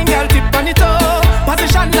 Pass a wine, girl, tip on it up.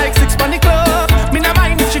 Position like 6 on the club. Me no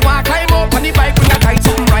mind if she want climb up on the bike with a tight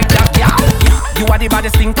something right there, yeah. You are the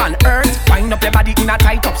baddest thing on earth. Wind up your body in a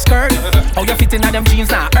tight up skirt. How you fit in a them jeans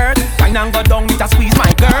now earth. Wine and go down with a squeeze, my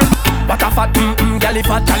girl. What a fat, galley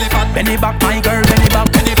fat. Benny back, my girl, benny back.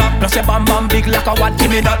 Plus your bam bam big like a what? Give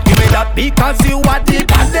me that. Because you are the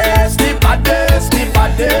baddest, the baddest, the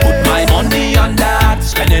baddest. Put my money on that,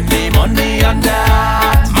 spending the money on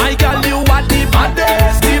that. My girl, you are the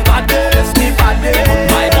baddest, the baddest, the baddest. Put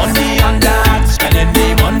my money on that, spending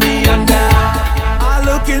the money on that. I'm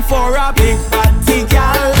looking for a big body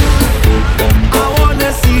girl. I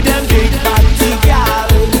wanna see them big body girl.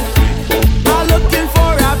 I'm looking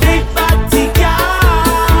for a big body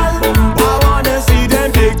girl. I wanna see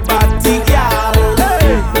them big body girl.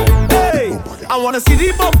 Hey, I wanna see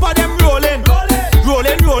the bumper them rolling,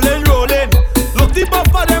 rolling. Look the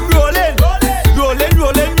bumper them rolling,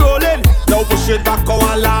 rolling. Now push it back how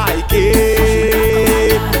I like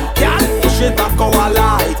it. Girl, push it back how I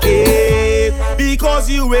like it. Because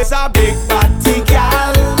you is a big body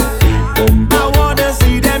girl. I wanna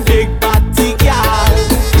see them big body girl.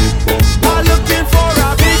 I'm looking for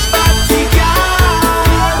a big body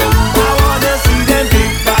girl. I wanna see them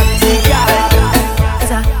big body girl.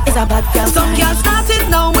 It's a bad girl. Some girls started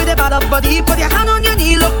now with a bad up body. Put your hand on your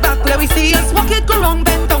knee, look back, let we see us. Walk it, go wrong,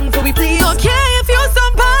 bend down for we please. Okay, if you're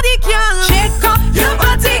somebody, girl, shake up your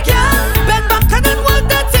body, girl. Bend back and then work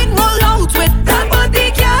that thing, roll out with that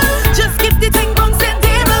body, girl. Just keep the thing bouncing,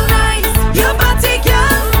 table nice. Your body,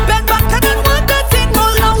 girl. Bend back and then work that thing,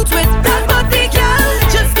 roll out with that body, girl.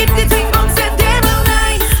 Just keep the thing bouncing, table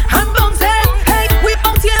nice. And bouncing, hey, we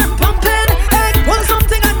out here and pumping. Hey, want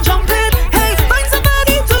something and jumping. Hey, find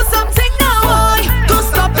somebody, do something now, boy. Don't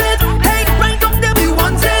stop it. Hey, right down there we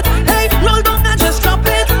want it. Hey, roll down and just drop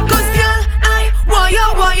it. 'Cause girl, I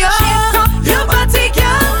want you. Shake up your body,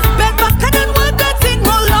 girl. Bend back and then work that thing,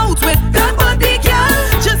 roll out with that body, girl.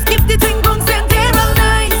 Just keep the thing bouncing, table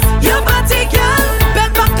nice. Your body, girl.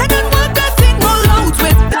 Bend back and then work that thing, roll out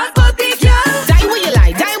with that body, girl. Die where you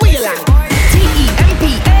lie.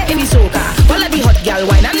 T-E-M-P-A in the soca. All of the hot gal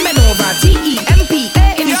wine and bend over. T-E-M-P-A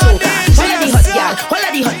in the soca. All of the hot gal.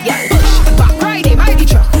 Push back, ride it, buy the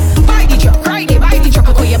truck, ride it, buy the truck,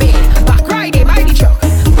 go your bed. Back, ride it, buy the truck,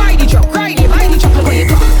 ride it, buy the truck, go your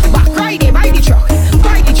car. Back, ride it, buy the truck,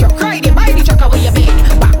 ride it, buy the truck, go your bed.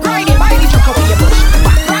 Back, ride it, buy the truck, go your push.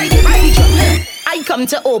 Back, ride it, buy the truck. I come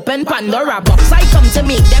to open Pandora box. I come to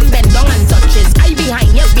make them bend down and touches. I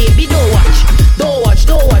behind you, baby, don't watch.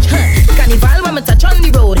 Carnival when me touch on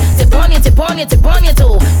the road. Tip on your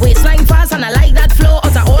toe. Waist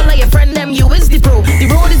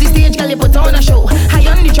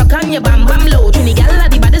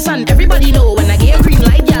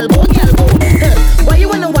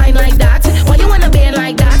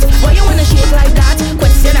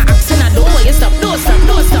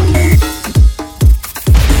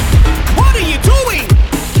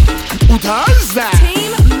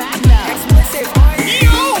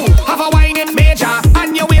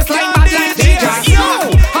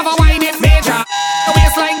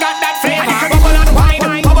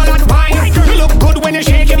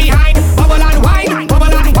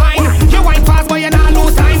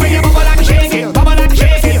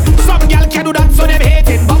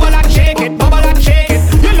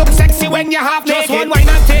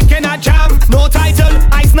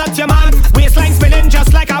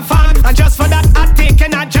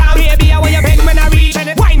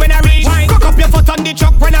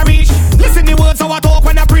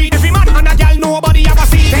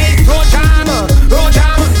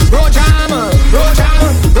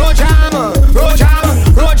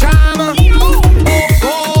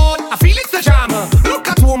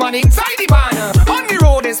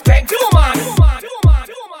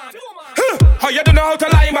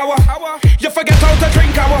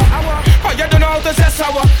you don't know how to say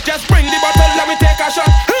sour? Just bring the bottle, let me take a shot.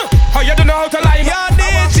 How you don't know how to lime?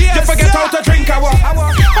 You forget how to drink our. How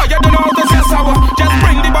you don't know how to say sour? Just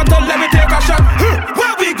bring the bottle, let me take a shot.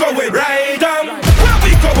 Where we going? Right down. Where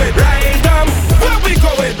we going? Right down. Where we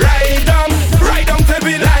going? Right down. Right down till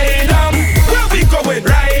we lie down. Where we going?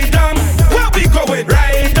 Right down. Where we going?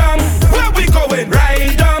 Right down. Where we going?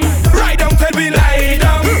 Right down. Right down till we lie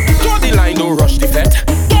down. Draw the line, don't rush the fet.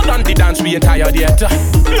 Don't on the dance, we ain't tired yet.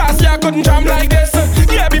 Last year I couldn't jam like this.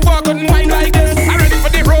 Yeah, before I couldn't wine like this. I'm ready for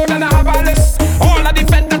the road and I have a list. All of the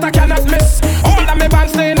fet that I cannot miss. All of my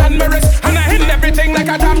bands staying on my wrist. And I hit everything like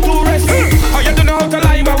a damn tourist. How you don't know how to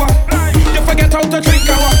lime our? You forget how to drink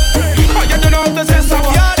our. How you don't know how to say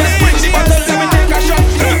sour? Just bring the bottle, let me take a shot.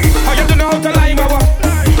 How you don't know how to lime our?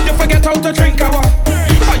 You forget how to drink our.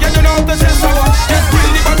 How you don't know how to say sour? Just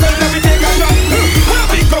bring the bottle, let me take a shot. Where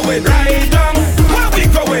we going? Right down. Where we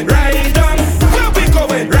going? Right down. Where we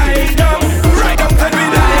going? Right down. Right down till we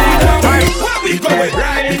lie down. Where we going?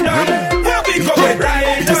 Right down. Where we going?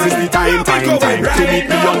 Right down. This is the time to meet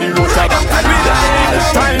me on the road.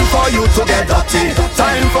 Time for you to get dirty.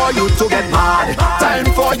 Time for you to get mad. Time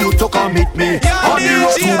for you to come meet me on the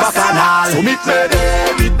road to Bacchanal. So meet me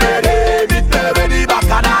there, meet me there, meet me where the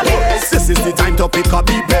Bacchanal is. This is the time to pick up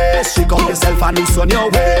the pace. Shake up yourself and loose on your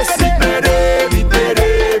waist. Meet me there, meet me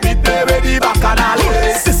there, meet me where the Bacchanal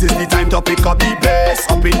is. This is the time to pick up the pace.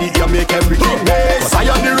 Up in the air, make everything race. 'Cause I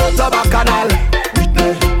on the road to Bacchanal. Meet me,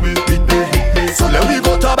 meet me. So let me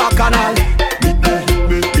go to Bacchanal. Meet me,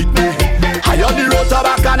 meet me. I on the road to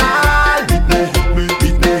Bacchanal. Meet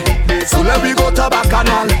me. So let me go to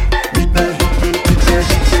Bacchanal. Meet me.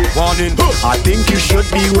 Warning, I think you should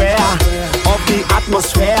beware of the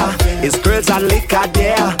atmosphere. It's girls and liquor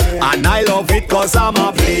there, and I love it 'cause I'm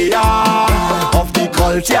a player of the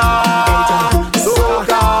culture.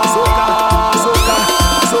 Soca, soca, soca,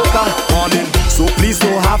 soca. Warning, so please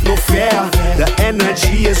don't have no fear. The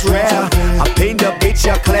energy is rare. I paint the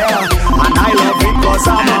picture clear, and I love it 'cause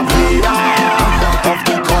I'm a player of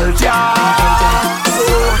the culture.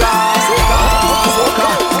 Soca, soca, soca.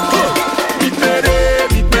 Meet me there,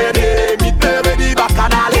 meet me there, meet me where the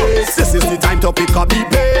Bacchanal is. This is the time to pick up the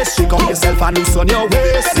pace. Shake up yourself and loose on your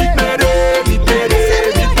waist. Meet me there, meet me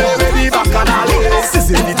there, meet me where the Bacchanal is. This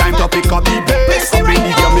is the time to pick up the pace. Up in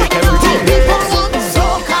the air, make everything race.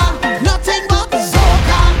 Soca, nothing but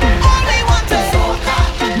soca. All we want is soca.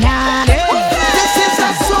 This is a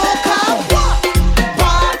soca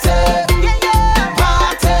party.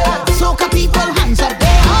 Party. Soca people, hands up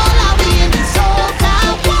there. All are we in the soca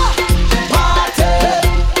party.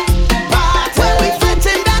 When we fit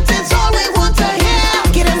in, that is all we want to hear.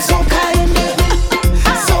 Get them soca in there.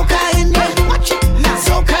 Soca in there.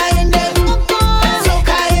 Soca in there.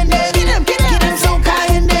 Soca in there. Get them soca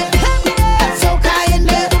in there. Soca in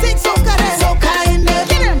there. Take soca there. Soca in there.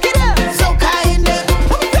 Get them soca in there.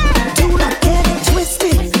 Do not get it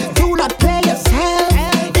twisted. Do not play yourself.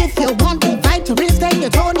 If you want the vitamins, then you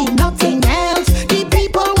don't need nothing else. The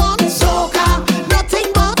people want soca,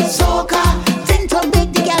 nothing but soca. Think to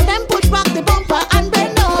make the girl them push back the bumper and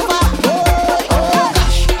bend over. Oh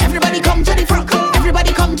gosh, everybody come to the front.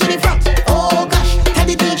 Everybody come to the front. Oh gosh, tell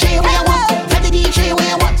the DJ where you want. Tell the DJ where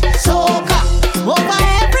you want. Soca over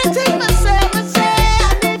everything, me say.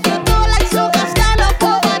 And if you don't like soca, stand up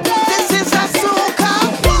over there. This is a soca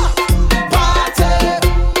party.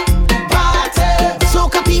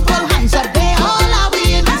 Soca people, hands up there. All are we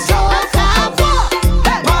in the soca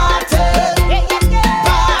party.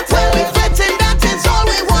 When we fit in, that is all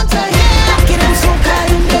we want to hear. Get them soca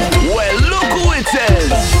in there. Well, look who it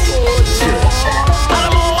is.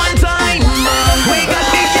 I'm on one time. We got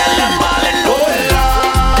the girl them ballin'. Oh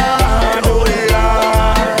Lord, oh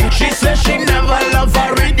Lord. She says she never loved her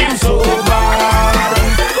rhythm so bad.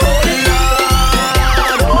 Oh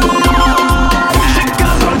Lord, oh Lord. She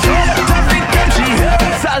can't control it every time she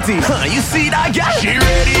hears salty. You see that girl? She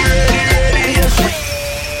ready, ready, ready. Yes, she.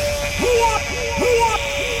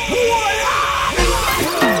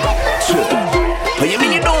 You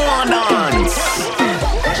mean you don't want dance?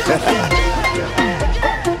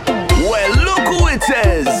 Well, look who it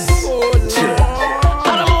is.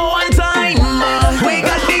 And I'm on one time. We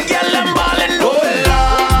got the girl them ballin'. Oh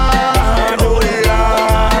Lord, oh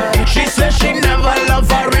Lord. She says she never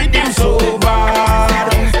loved her rhythm so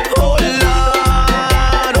bad. Oh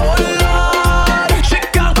Lord, oh Lord.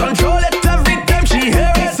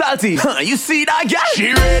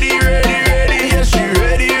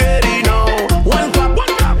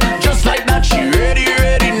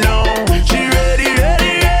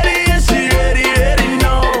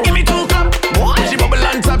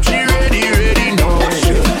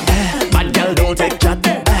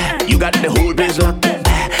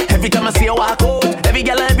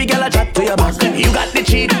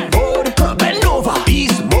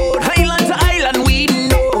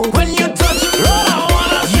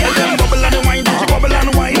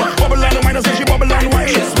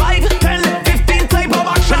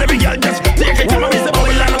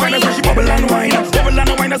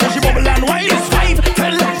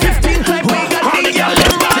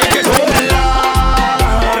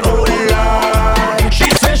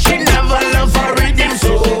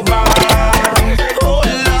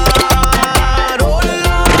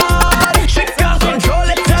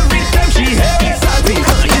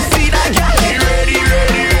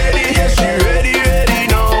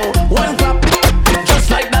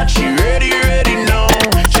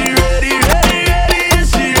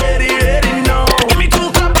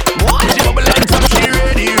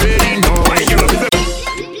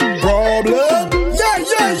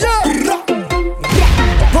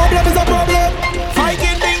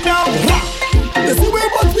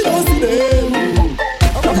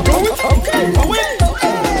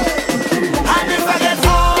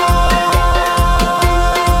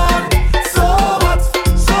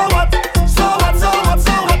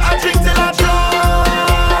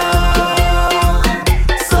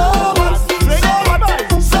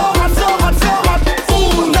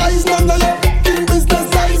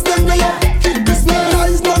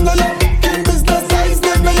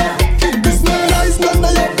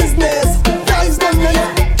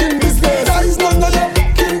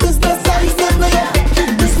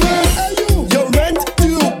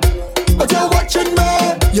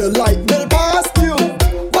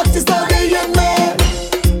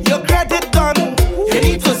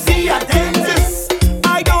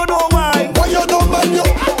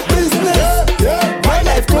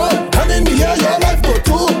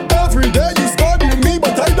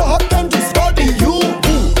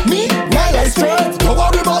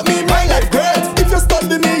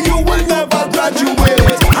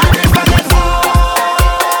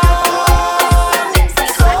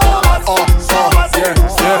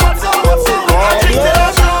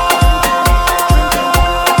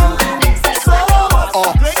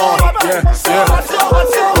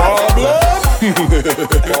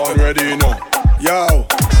 Born ready, you know. Yo.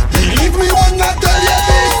 Believe me when I tell you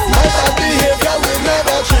this, my bad behavior will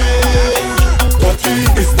never change. Dirty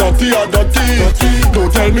is dirty or dirty. Don't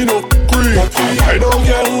tell me no creep. I don't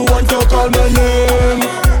care who want to call my name.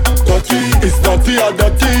 Dirty is dirty or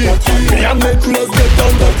dirty. Me and my clothes get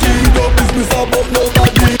down dirty. No business about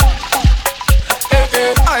nobody.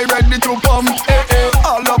 I ready to pump.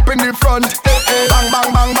 All up in the front. Bang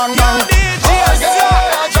bang bang bang bang. Oh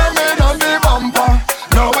yeah, jamming on the bumper.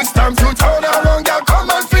 Now it's time to turn around, girl. Come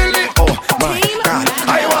and feel it. Oh my God,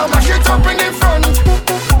 I want my shit up in the front.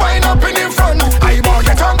 Wind up in the front. I want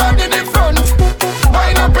get on back in the front.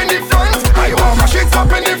 Wind up in the front. I want my shit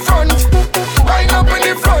up in the front. Wind up in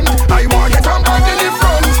the front. I want get on back in the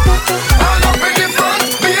front. All up in the front.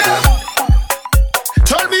 Yeah.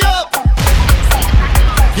 Turn me up.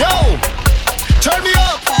 Yo. Turn me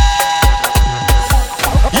up.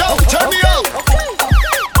 Yo, turn me up.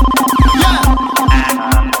 Yeah.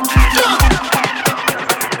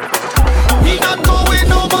 We not going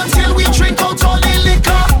home until we drink out all the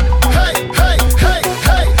liquor. Hey, hey, hey,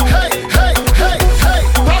 hey, hey, hey, hey, hey.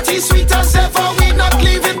 Party sweet as ever. We not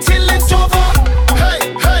leaving till it's over. Hey,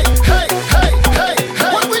 hey, hey, hey, hey,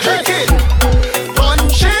 hey. What we drinking?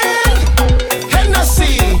 Punching,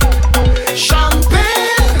 Hennessy,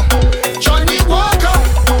 champagne, Johnny Walker,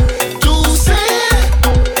 Douce,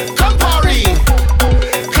 Campari,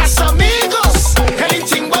 Casamigos,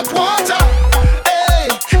 anything but water. Hey,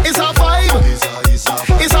 it's a vibe.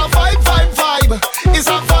 It's a vibe, vibe, vibe. It's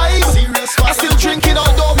a vibe. I still drink it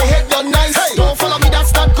although my head done nice. Don't follow me,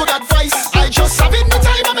 that's not good advice. I just having the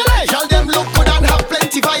time of my life. Y'all them look good and have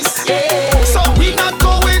plenty vice. So we not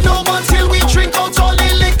going home until we drink out all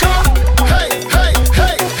the liquor. Hey, hey,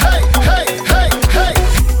 hey, hey, hey, hey, hey.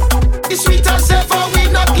 It's sweet as ever, we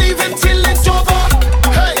not leaving till it's over.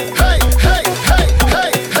 Hey, hey, hey, hey,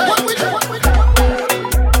 hey, hey. What we do?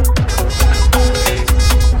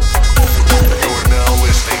 You're now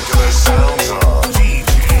listening to the sounds of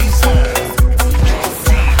DJ Zach.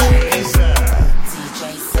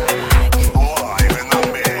 Live in the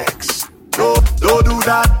mix. Don't do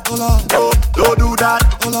that. Don't do that.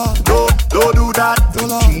 Don't do that. Don't do that.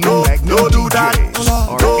 Don't do that.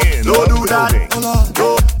 Don't do that.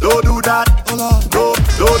 Don't do that.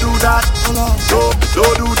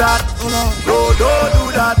 Don't do that. Don't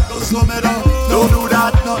do that. Don't slow me down. Don't do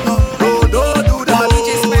that. Don't do that.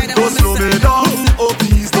 Don't slow me down. Oh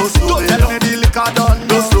please, don't slow me down. Tell me the liquor done.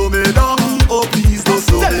 Don't slow me down. Oh please, don't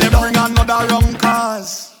slow me down. Bring another round,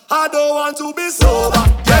 cause I don't want to be sober.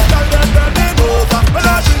 Yeah, tell them bend over. When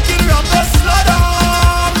I drinking rum, just slow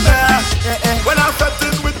down. Yeah. When I'm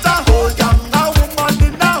fetting with a whole gang, a woman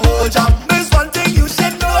in a whole jam. There's one thing you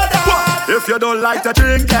should know that. If you don't like to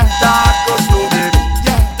drink, that goes slow me.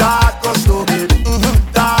 That goes slow me.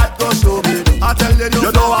 That goes slow me. I tell you,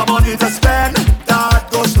 you know I'm money to spend. That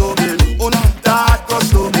goes slow me. That goes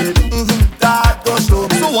slow me. That goes slow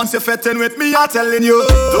me. So once you're fetting with me, I'm telling you,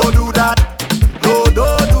 don't do that. No,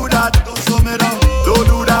 don't do that. Don't slow me down. Don't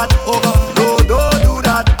do that. Oh, no, don't do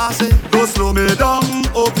that. I say, don't slow me down.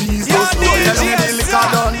 Oh, please, don't slow me down. Tell me the liquor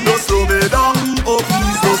done. Don't slow me down. Oh,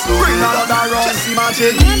 please, don't slow me down. Bring another round. Just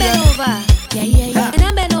imagine. And I bend over. Yeah, yeah, yeah. And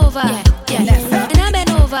I bend over. Yeah, yeah, yeah. And I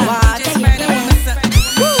bend over. Yeah, yeah, yeah.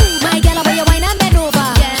 Woo! My girl, when you wine and bend over.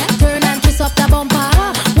 Turn and twist up the bumper.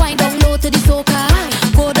 Wind down low to the soca.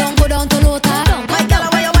 Go down to lota. My girl,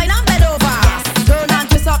 when you wine and bend over. Turn and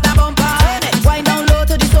twist up the bumper. Wind down low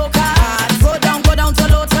to the soca. Go down to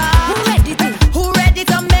lota. Who ready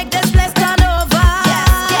to make this place turn over?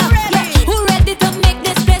 Yeah. Who ready to make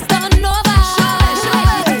this place turn over?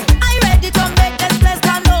 I ready to make this place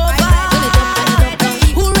turn over.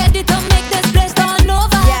 Who ready to make this place turn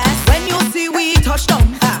over? Yes. When you see we touch down,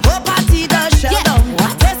 whole party does shut down.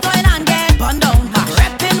 Let's go in and get bun down.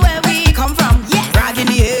 Repping where we come from. Rag in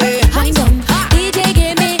the air. Wind down. DJ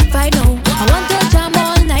give me vibe now. I want to jam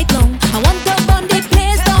all night long. I want to burn the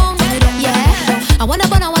place down. Yeah. I wanna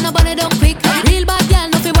burn it down quick. Real bad girl,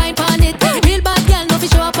 no fi wine pon it. Real bad girl, no fi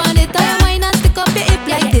show up on it. I wine and stick up the hip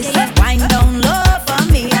like this. Wind down low for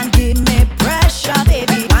me and give me pressure,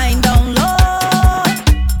 baby. Wind down low.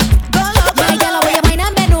 Go low. My girl, when you wine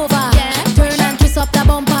and bend over. Turn and twist up the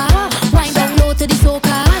bumper. Wind down low to the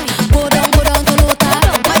soca. Go down to lota.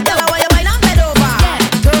 My girl, when you wine and bend over.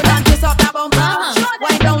 Turn and twist up the bumper.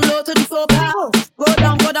 Wind down low to the soca. Go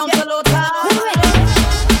down to lota.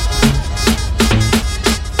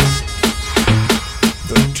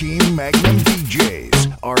 The Team Magnum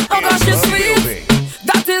DJs are in gosh, it's the sweet. building.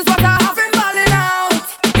 That is what I have him balling out.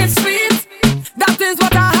 It's sweet. That is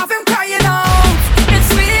what I have him crying out. It's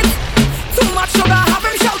sweet. Too much sugar, have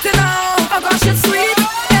him shouting out. Oh gosh, it's sweet.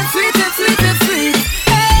 It's sweet, it's sweet, it's sweet.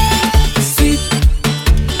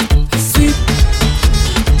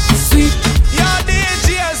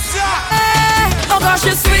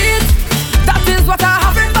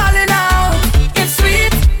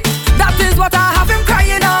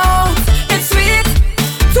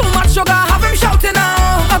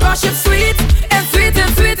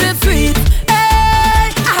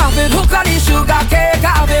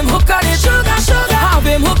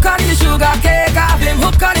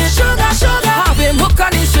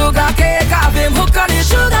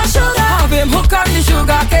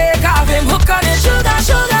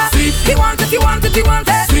 it, he want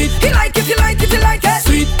it. Sweet. He like it, he like it, he like it.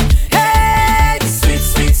 Sweet. Hey, sweet,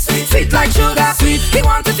 sweet, sweet, sweet like sugar. Sweet. He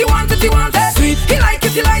want it, he want it, he want it. Sweet. He like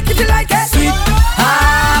it, he like it, he like it. Sweet.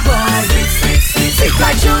 Ah boy, sweet, sweet, sweet, sweet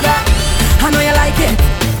like sugar. I know you like it.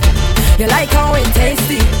 You like how it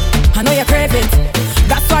tasty. I know you crave it.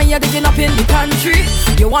 That's why you're digging up in the country.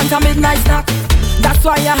 You want a midnight snack. That's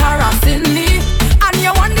why you're harassing me. And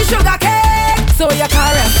you want the sugar cake, so you're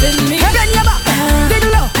caressing me. Bend your back, dig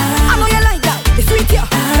low. I know you like that, it's sweet yeah.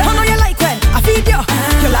 I know you like when I feed you.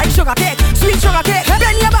 You like sugar cake, sweet sugar cake.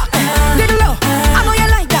 Bend your back, dig low. I know you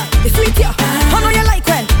like that, it's sweet yeah. I know you like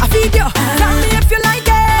when I feed you. Tell me if you like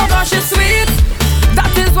it. Oh gosh, it's sweet.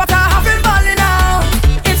 That is what I have him balling out.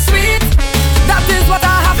 It's sweet. That is what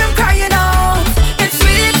I have him crying out. It's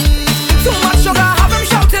sweet. Too much sugar, have him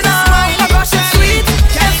shouting out. Oh gosh, it's sweet.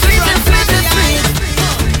 It's sweet, it's sweet, it's sweet.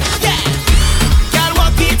 Yeah. Girl,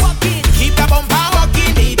 walk it. Keep the bumper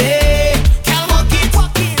walking, baby. Girl, walk it.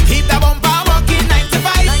 Keep the bumper walking 9 to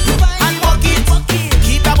 5. And walk it.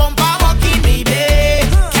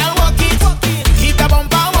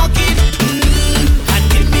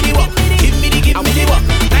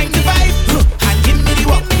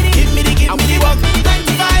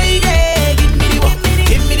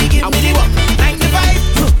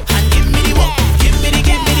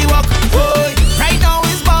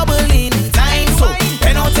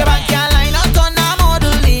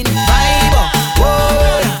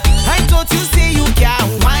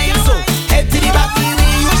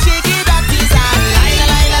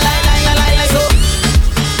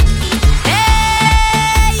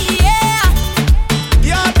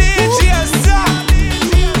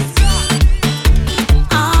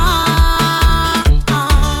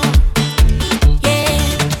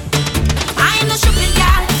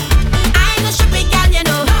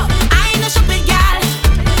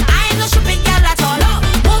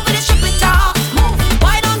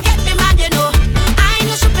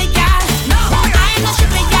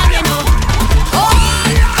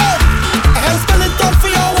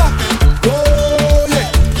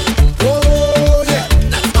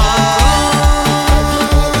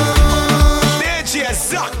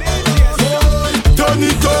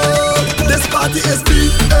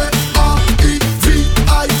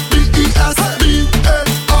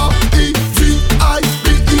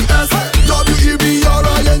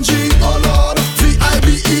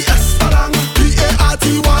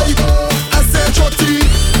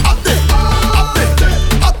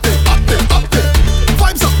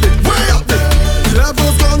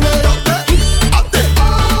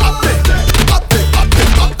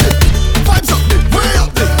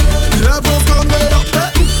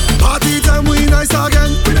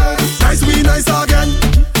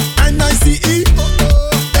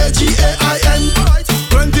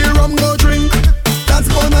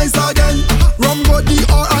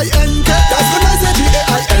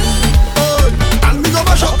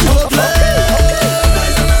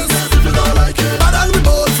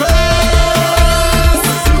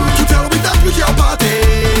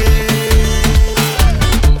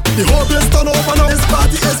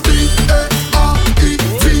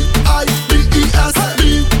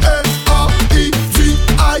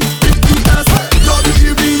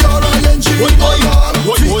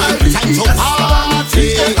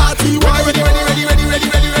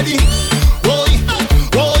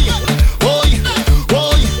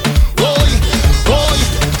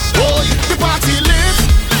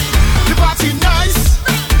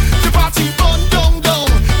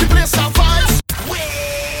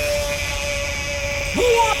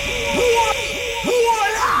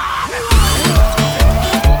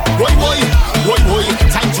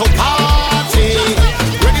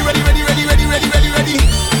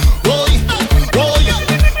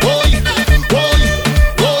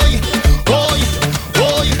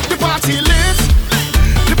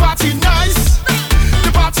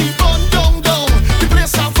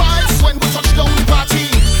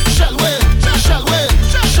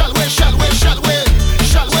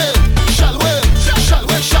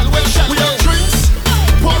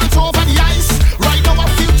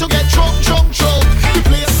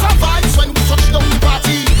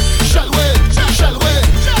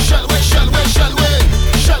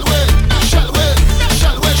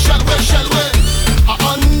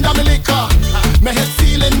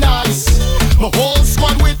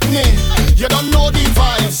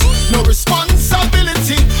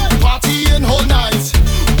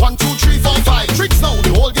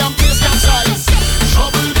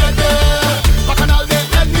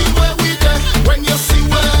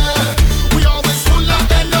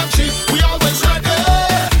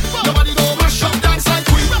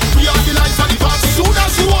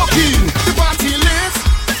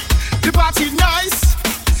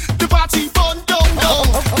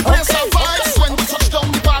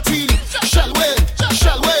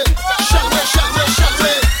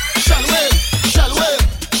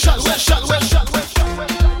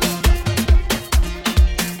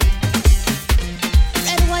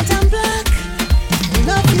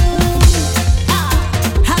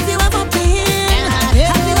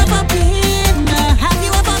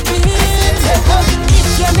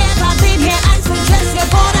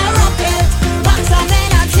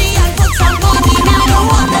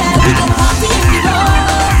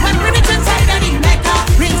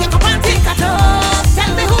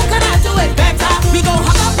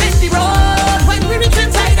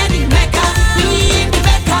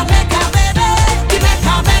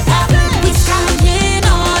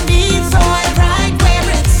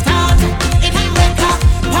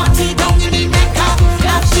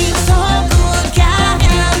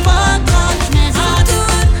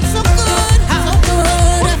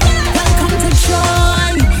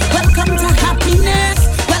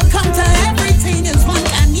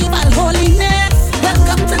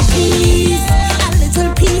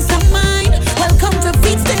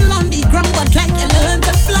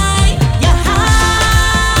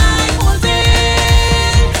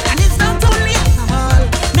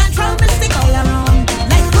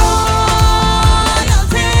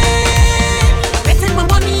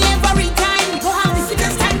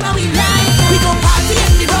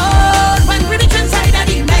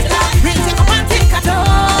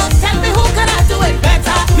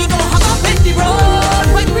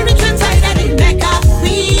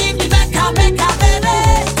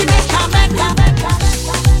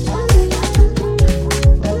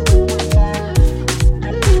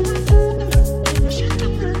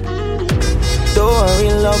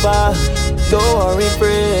 lover, don't worry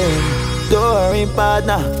friend, don't worry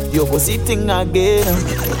partner, you go see thing again.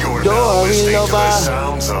 Don't worry lover,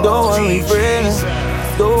 don't worry friend,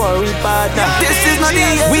 don't worry partner. This is not the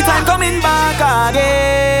end. We time coming back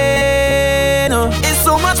again. It's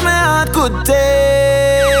so much my heart could take.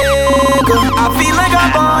 I feel like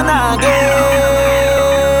I'm born again.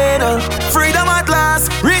 Freedom at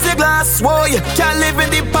last, raise a glass. Whoa, you can't live in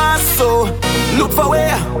the past, so look for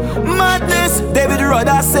where madness, David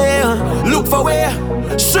Rudder say. Look for where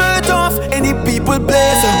shirt off any people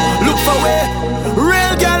place. Look for where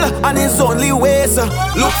real girl and his only ways.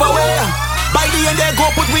 Look for where by the end they go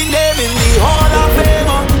put we name in the Hall of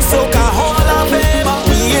Fame. Soca Hall of Fame.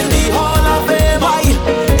 We in the Hall of Fame. Why?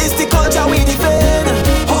 It's the culture we defend.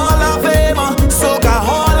 Hall of Fame. Soca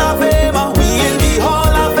Hall of Fame. We in the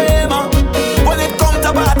Hall of Fame. When it comes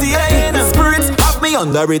to party, spirits have me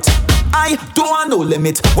under it. I don't want no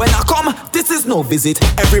limit. When I come, this is no visit.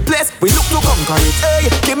 Every place we look to conquer it. Hey,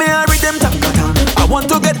 give me a rhythm takatan. I want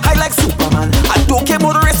to get high like Superman. I don't care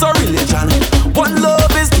about race or religion. One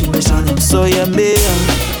love is the mission. So yeah, me,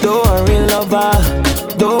 don't worry lover,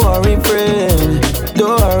 don't worry friend,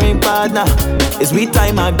 don't worry partner. It's we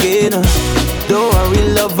time again. Don't worry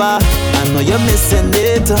lover, I know you're missing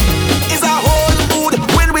it. It's a whole mood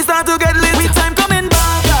when we start to get lit. We time coming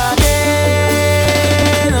back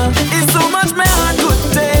again. It's so much my heart could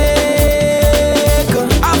take.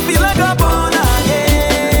 I feel like I'm born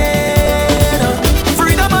again.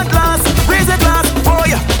 Freedom at last, raise a glass. Oh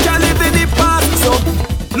yeah, can't live in the past. So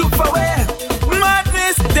look for where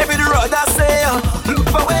madness, David Rudder say. Look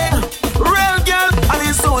for where real girl and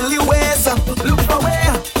his only ways. Look for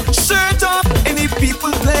where shirt off any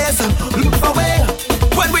people place. Look for where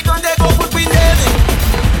when we done they go put we name it.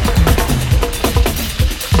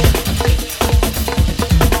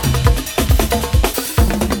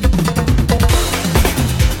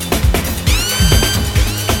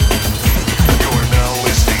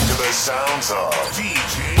 Sounds of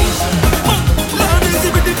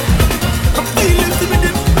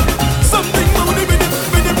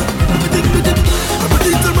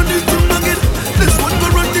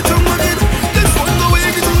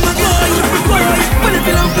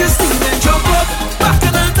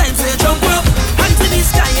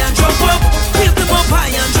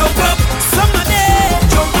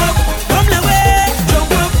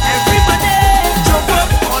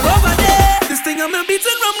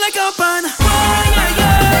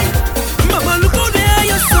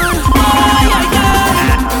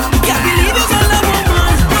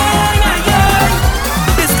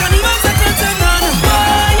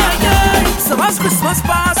Christmas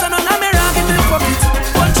pass and on a mirror in the pocket.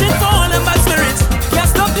 Punching for all and bad spirits. Can't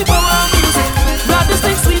stop the power of music. Love this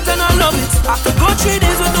thing sweet and I love it. After go 3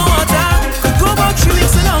 days with no water, could go about 3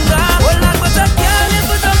 weeks in hunger. Well, like but I can't live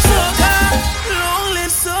without soca. Long live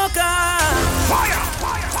soca. Fire!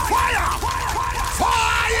 Fire! Fire!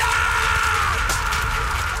 Fire!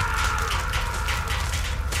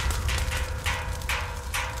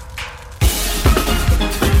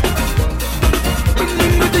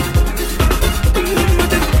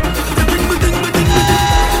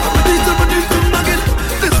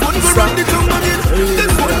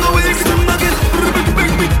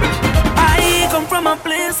 I come from a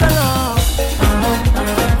place I love.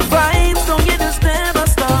 Vibes don't get us never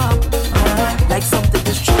stop. Like something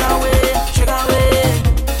just trigger away.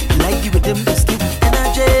 Like you with them just give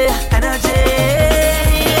energy.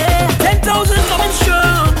 10,000 coming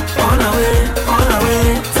strong. On our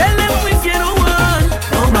way. Tell them we fear no one.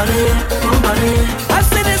 Nobody. I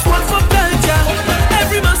say this one for culture.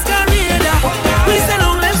 Every masquerader. We say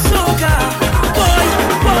long live soca.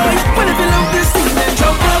 Boy, when if you love this thing, then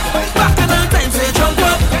jump up. Back in the time, say jump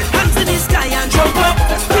up. Hands in the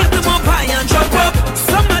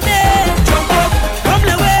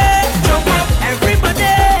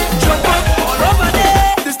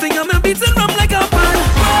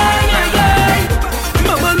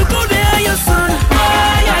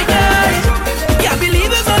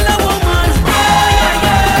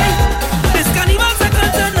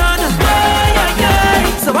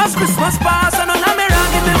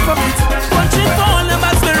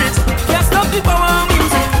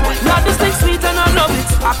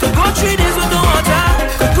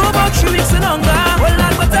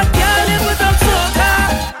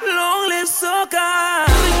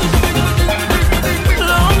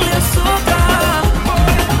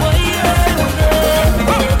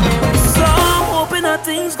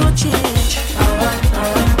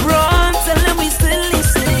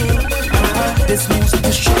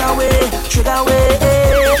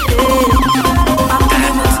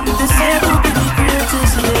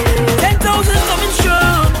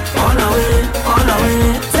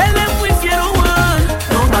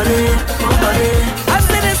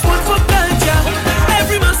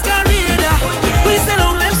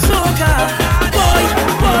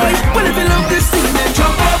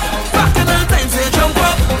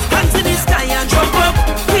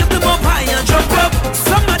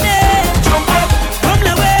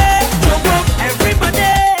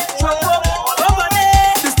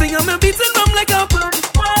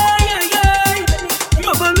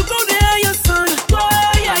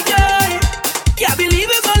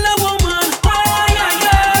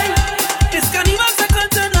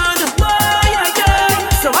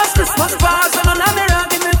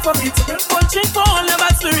fuck it. One chick for all the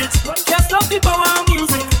bad spirits. Can't stop the power of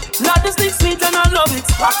music. Not the stick sweet and I love it.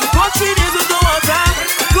 I could go 3 days with no water.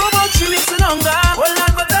 Go about 3 weeks in hunger. Well, I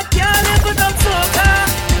got that can't live without soca.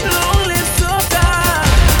 Lonely soca.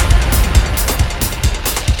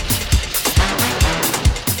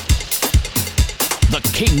 The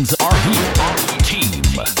kings are here. Team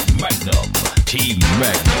Magnum. Team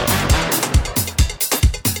Magnum.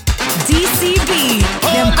 DCB,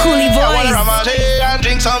 them coolie I wanna boys. ramage and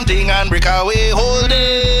drink something and break away whole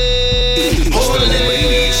day. Whole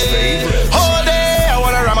day. Whole day. I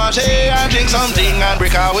wanna ramage and drink something and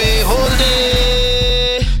break away whole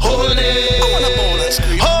day. Whole day.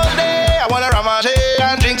 Whole day. I wanna ramage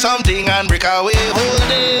and drink something and break away whole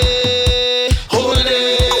day. Whole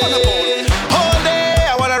day. Whole day.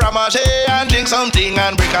 I wanna ramage and drink something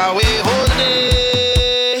and break away whole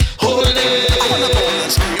day. Whole day.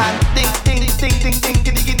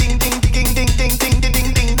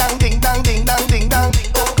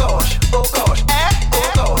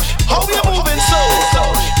 How we moving so?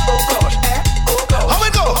 How we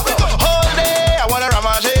go? Whole day I wanna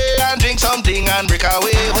ramage and drink something and break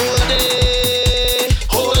away whole day.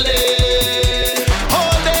 Whole day.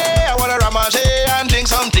 Whole day I wanna ramage and drink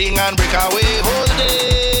something and break away whole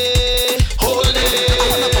day. Whole day.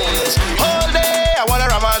 Whole day I wanna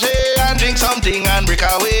ramage and drink something and break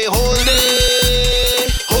away whole day.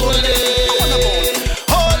 Whole day.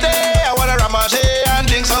 Whole day I wanna ramage and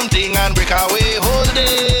drink something and break away whole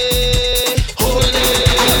day. Whole day.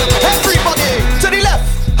 Everybody to the left.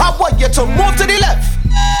 I want you to move to the left.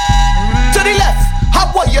 To the left.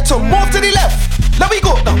 I want you to move to the left. Let me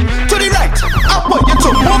go now. To the right. I want you to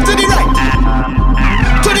move to the right.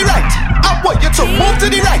 To the right. I want you to move to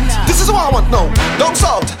the right. This is what I want now. Down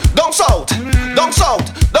south. Down south. Down south.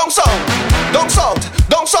 Down south. Down south.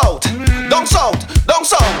 Down south. Down south. Down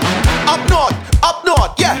south. Up north. Up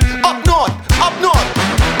north. Yeah. Up north. Up north.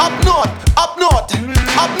 Up north. Up north.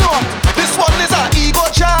 Up north. This one is a ego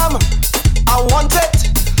jam. I want it.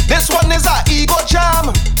 This one is a ego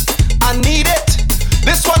jam. I need it.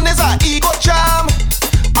 This one is a ego jam.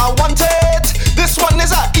 I want it. This one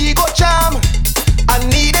is a ego jam. I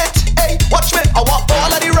need it. Hey, watch me. I want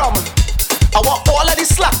all of the rum. I want all of the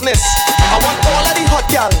slackness. I want all of the hot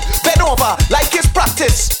gal. Bend over like it's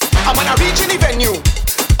practice. I'm gonna reach in the venue.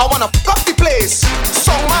 I wanna fuck up the place.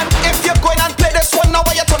 So man, if you're going and play this one now,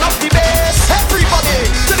 why you turn up the bass?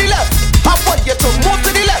 Everybody to the left. I want you to move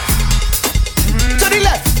to the left. To the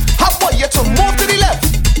left. I want you to move to the left.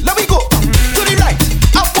 Let me go. To the right.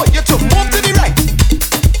 I want you to move to the right.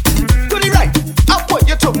 To the right. I want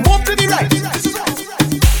you to move to the right. This is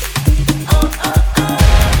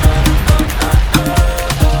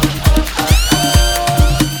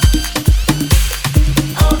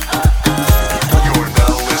You're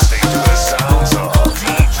now listening to the sounds of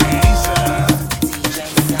DJ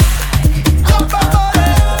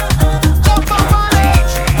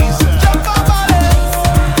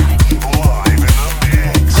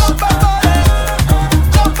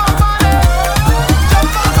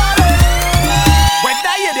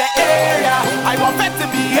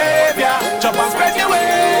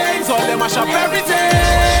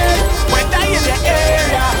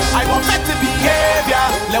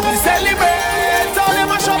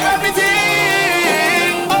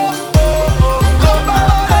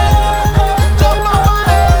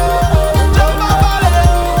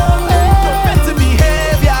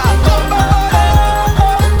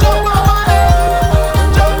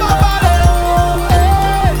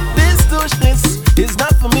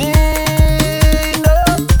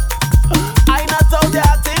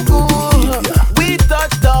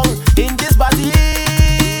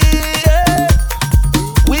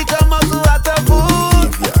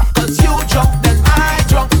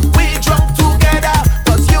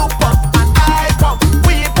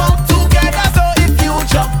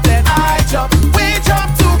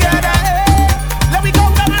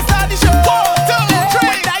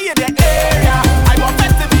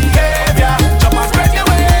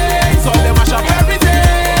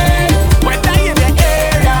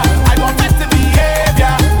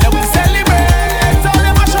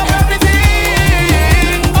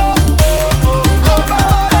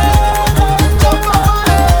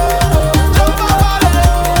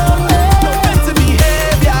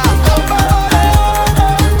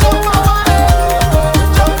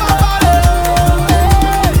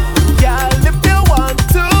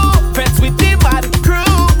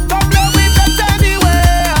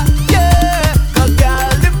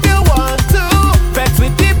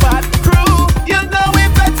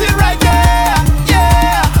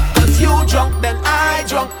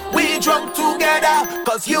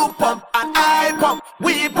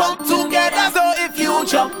we pump together. So if you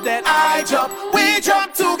jump, then I jump. We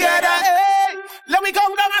jump together. Hey, let me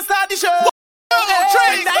come down and start the show.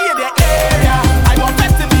 Trace, I hear the area. I want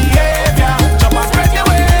festive behavior. Jump and spread the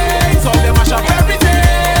way, so they mash up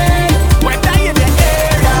everything. When I hear the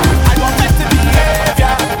area, I want festive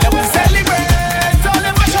behavior. Let we celebrate, so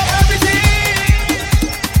they mash up everything.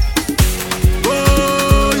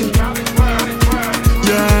 Oh,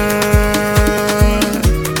 yeah.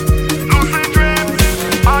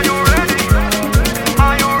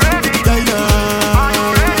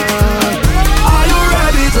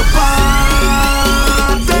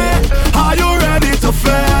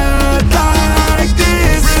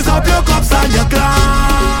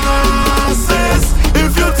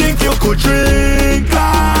 Drink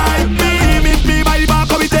like me, meet me by the bar,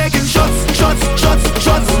 cause we taking shots.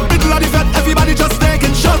 Middle of the fete, everybody just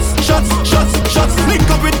taking shots. Link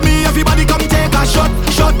up with me, everybody come take a shot.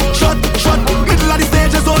 Middle of the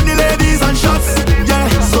stage is only ladies and shots. Yeah,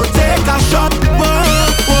 so take a shot.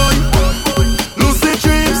 Whoa. Lucid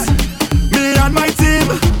dreams, me and my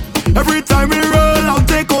team. Every time we roll out,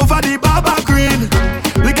 take over the Baba Green.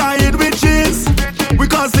 The guy hit with jeans, we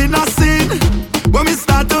causing a scene. When we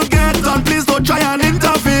start to get on, please don't try and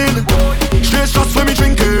intervene. Straight shots when we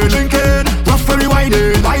drinking. Rough when we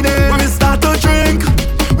whining. When we start to drink,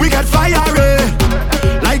 we get fiery.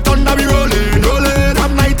 Like thunder we rolling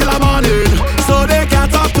from night till the morning. So they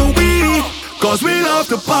can't talk to we, cause we love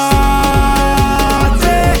to party.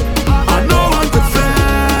 And no one could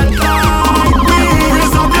fed like we.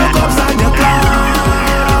 Raise up your cups and your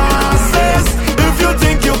glasses if you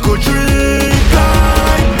think you could drink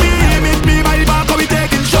like me. Meet me by the bar, cause we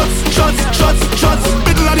taking shots.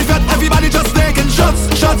 Middle of the fete, everybody just taking shots.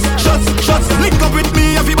 Link up with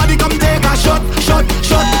me, everybody come take a shot.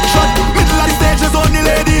 Middle of the stage is only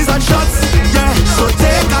ladies and shots. Yeah, so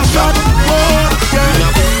take a shot. Oh,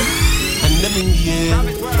 yeah. And them in the air,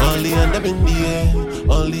 only and them in the air,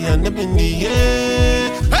 only and them in the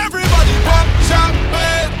air. Everybody pop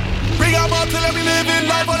champagne. Bring a bottle and we living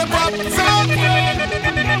life on the pop.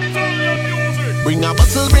 Bring a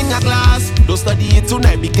bottle, bring a glass. Don't study it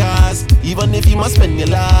tonight because even if you must spend your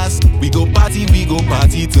last, we go party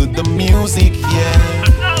to the music,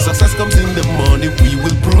 yeah. Success comes in the morning, we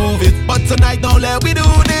will prove it. But tonight, don't let we do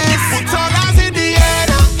this. Put all hands in the air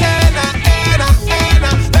now.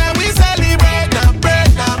 Then we celebrate now. Break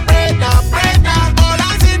now. All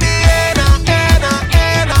hands in the air now.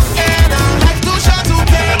 Like two shots to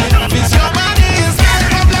play. It's your money inside.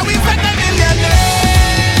 Come let we fed the millionaires.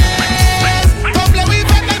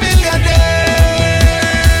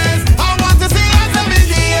 I want to see us in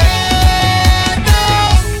the air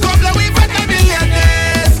now. Come let we fed the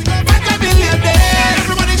millionaires.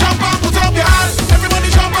 Everybody jump up, put up your hands. Everybody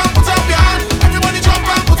jump up, put up your hands. Everybody jump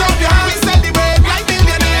up, put up your hands. We celebrate like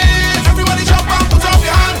millionaires. Everybody jump up, put up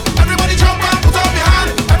your hands. Everybody jump up, put up your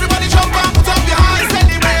hands. Everybody jump up, put up your hands. We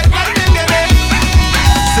celebrate like millionaires.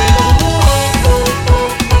 Say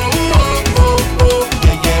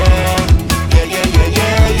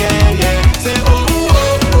yeah. Say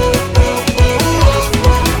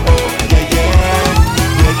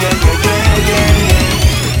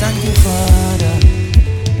Thank you, Father,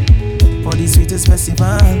 for the sweetest festival.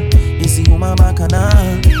 Is the woman bacchanal.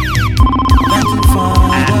 Thank you,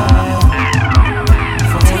 Father,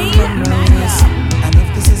 for all the memories. And if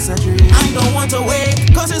this is a dream, I don't want to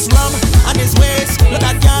wait, cause it's rum and it's waste. Look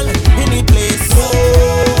at y'all in the place. Whoa.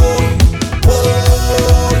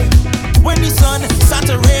 When the sun start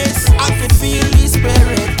to race, I could feel the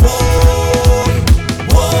spirit. Whoa.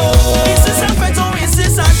 Is this a fact or is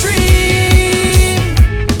this a dream?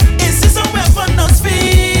 Is this a weapon us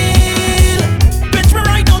feel? Bitch, me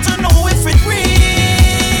right now to know if it's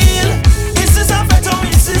real. Is this a fact or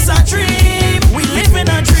is this a dream? We live in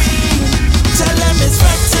a dream. Tell them it's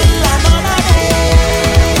fact till another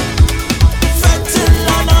day. Fact till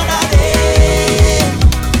another day.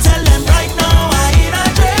 Tell them right now I in a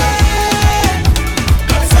dream.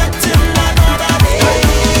 Fact till another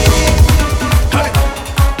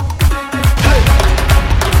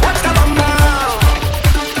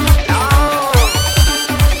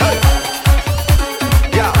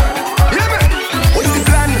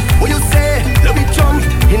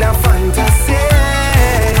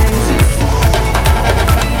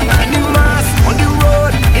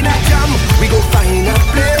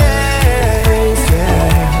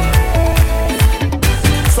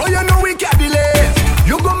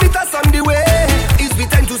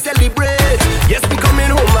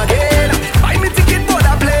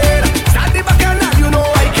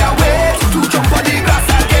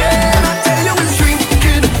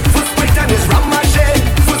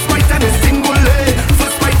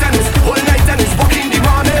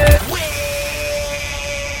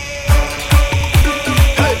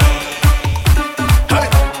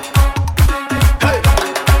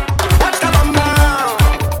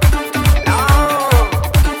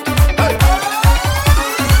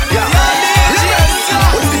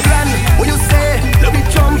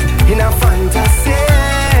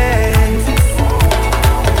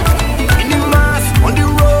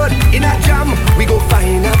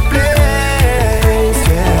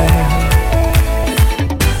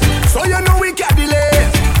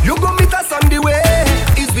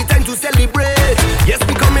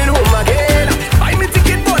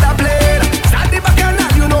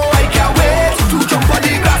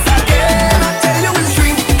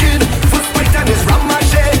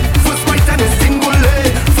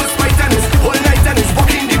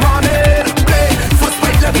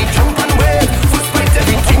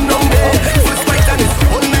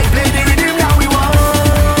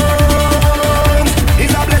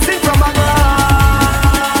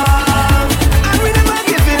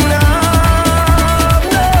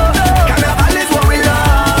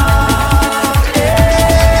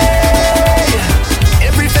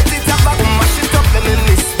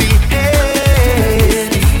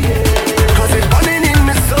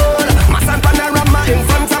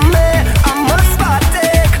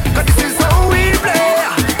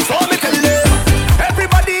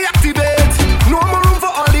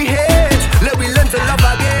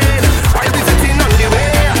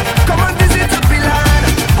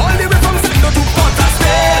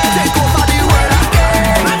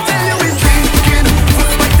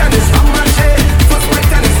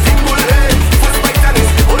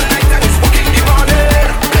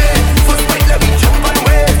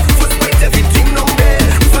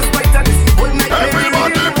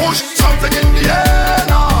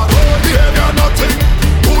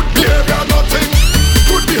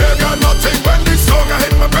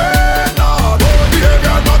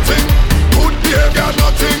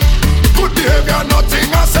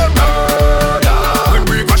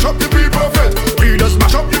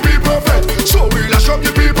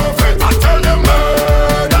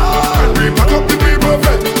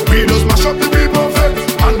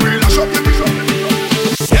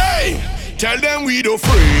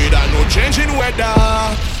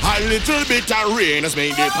little bit of rain has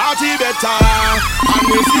made the party better. And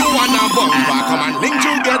if you wanna bumper, come and link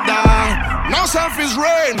together. No surface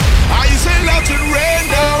rain, I say let it rain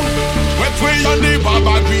down. Wet way on the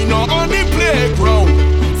baba green or on the playground.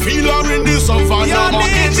 Feel her in the savannah or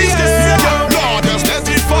in the stadium. Lord, just let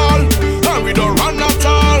it fall, and we don't run at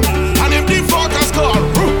all. And if the forecast call,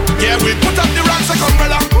 yeah, we put up the rocks like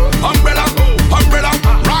umbrella, umbrella, umbrella.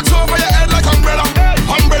 Rocks over your head like umbrella,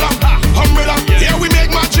 umbrella, umbrella. Yeah, we make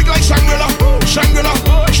magic like Shangri-La, Shangri-La,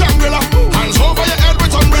 Shangri-La. Hands over your head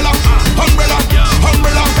with umbrella, umbrella,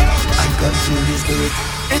 umbrella. I can feel the spirit.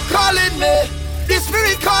 It calling me, the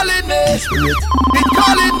spirit calling me. Spirit. It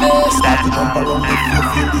calling me. Start to jump around if you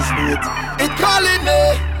feel the spirit. It calling me,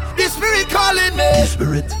 the spirit calling me. The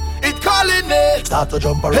spirit. It calling me. Start to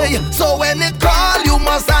jump around. Hey, so when it call, you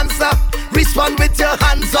must answer. Respond with your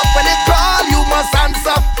hands up. When it call, you must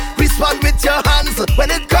answer. Respond with your hands.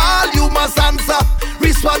 When it call, you must answer.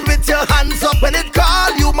 Respond with your hands up. When it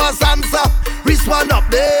call, you must answer. Respond up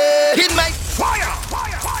there. In my fire,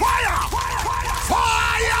 fire, fire, fire,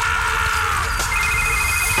 fire.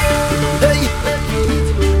 Hey,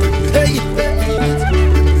 hey,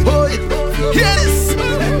 boy, yes.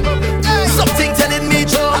 Something telling me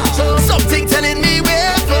Joe. Something telling me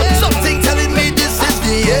where. Something telling me this is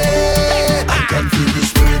the end. I can feel the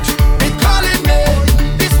spirit. It calling me.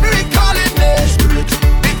 The spirit calling me. Spirit.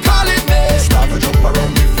 It calling me. Start to jump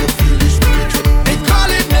around if you feel the spirit. It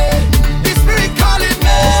calling me. The spirit calling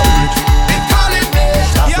me. It calling me.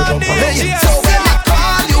 Start to jump around. Hey, so when it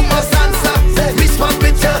call, you must answer. Respond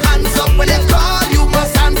with your hands up. When it call, you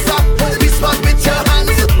must answer. Respond with your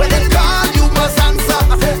hands. When it call, you must answer.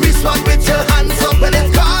 Respond with your hands up. When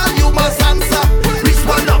it call, you must answer.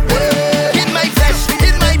 Respond up. In my flesh,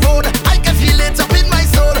 in my bone, I can feel it up in my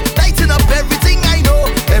soul. Lighting up everything I know.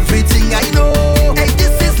 Everything I know. Hey,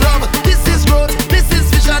 this is love. This is growth. This is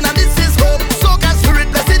vision and this is hope. So God's spirit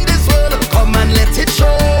bless in this world. Come and let it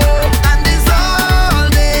show. And it's all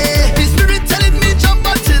day. The spirit telling me jump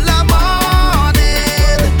until I'm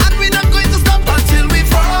morning. And we're not going to stop until we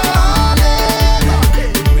falling.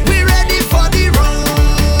 We're ready for the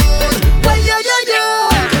road. Well, yeah, yeah,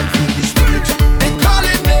 yeah. The spirit. It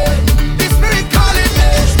calling me. The spirit calling me.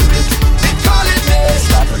 It calling me.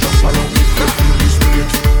 Start to jump around if you feel the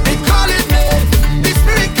spirit. It calling me. The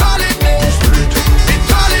spirit calling me. It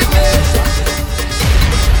calling me.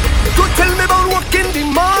 Don't tell me about work in the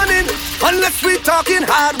morning unless we talking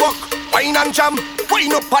hard work. Wine and jam,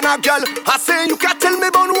 wine up on a girl. I say you can't tell me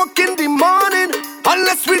about work in the morning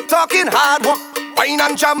unless we talking hard work. Wine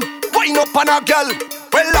and jam, wine up on a girl.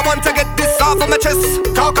 Well, I want to get this off of my chest.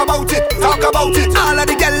 Talk about it, talk about it. All of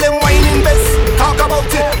the girl them whining best. Talk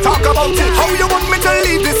about it, talk about it. How you want me to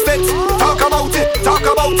leave this fit? Talk about it, talk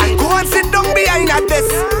about it. Go and sit down behind a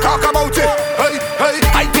desk. Talk about it. Hey, hey.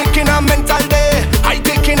 I taking a mental day. I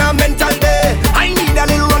taking a mental day. I need a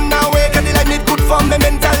little run away, cause the life need good for me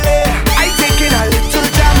mentally. I taking a little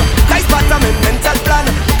jam. Nice part of my mental plan.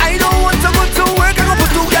 I don't want to go to work, I go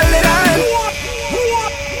put two girl in hand.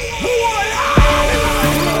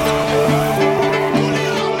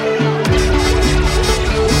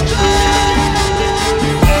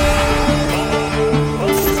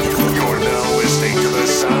 You're now listening to the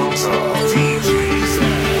sounds of DJs.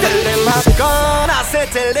 Tell them I'm gone, I said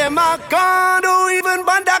tell them I'm gone. Don't even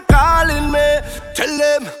bother calling me. Tell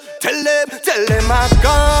them I'm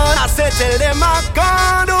gone. I said tell them I'm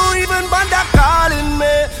gone. Don't even bother calling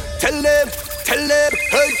me. Tell them,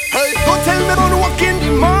 hey, hey. Don't tell me about work in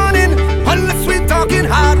the morning unless we talking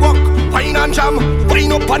hard work. Wine and jam,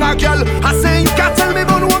 wine up on a girl. I say you can't tell me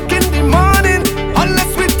about work in the morning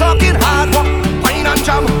unless we talking hard work. Wine and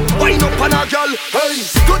jam, wine up on a girl. Hey,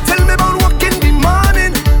 don't tell me about work in the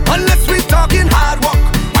morning unless we talking hard work.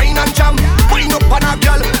 Wine and jam, wine up on a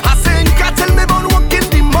girl. I say you can't tell me about work in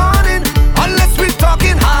the morning unless we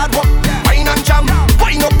talking hard work. Wine and jam,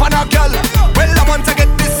 wine up on a girl. Well, I want to get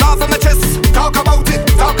this off of my chest. Talk about it,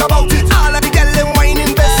 talk about it. All of the girl them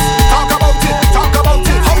whining best. Talk about it, talk about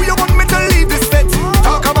it. How you want me to leave this fit?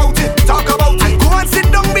 Talk about it, talk about it. Go and sit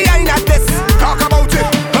down behind a desk. Talk about it.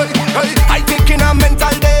 Hey, hey. I taking a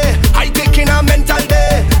mental day. I taking a mental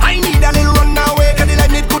day. I need a little run away, cause the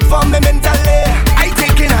life need good for me mentally. I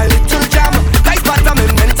taking a little jam. Life part of me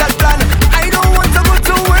mentally.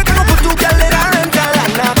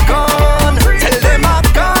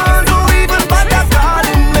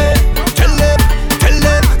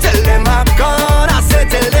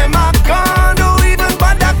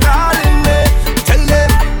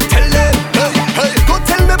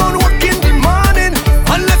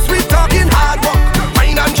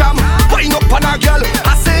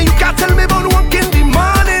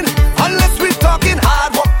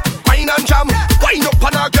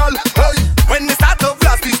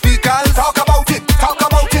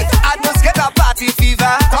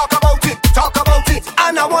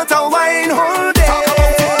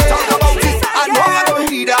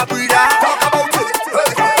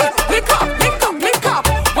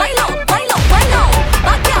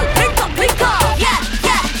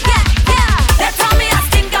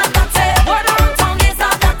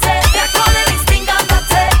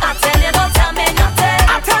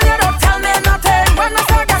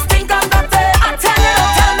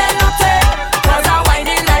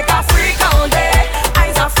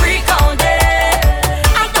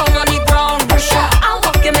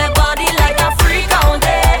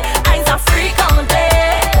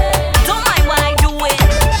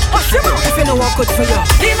 know what good for you.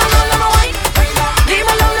 Leave me alone, let me wine. Leave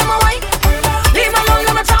me alone, let me wine. Leave me alone,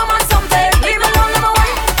 let me charm on something. Leave me alone, let me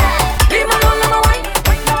wine. Leave me alone, let me wine.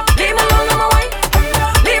 Leave me alone, let me wine.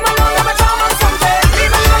 Leave me alone, let me charm on something.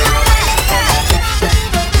 Leave me alone, let me wine.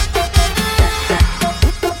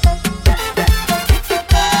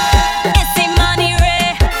 It's the money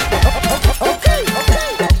ray. Okay.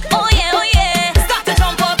 Oh yeah. Start to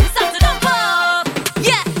jump up.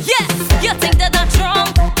 Yeah. You think that I'm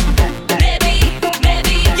drunk? Maybe.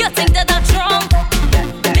 You think that I'm drunk?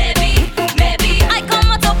 Maybe. I come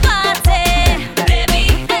out to party. Maybe.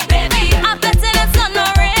 I'm betting it's gonna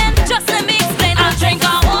rain. Just let me explain. I drink a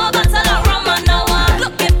whole bottle of rum and now I'm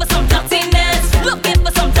looking for some dirtiness. Looking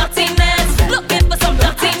for some dirtiness. A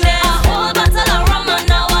whole bottle of rum and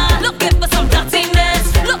now I'm looking for some dirtiness.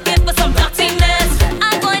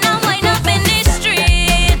 I'm going to wind up in the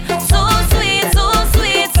street. So sweet.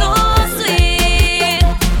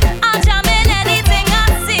 I'm jamming anything I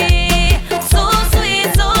see. So sweet.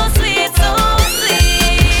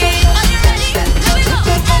 Are you ready? Here we go.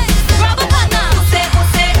 Hey, grab a partner.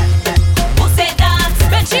 Who say that?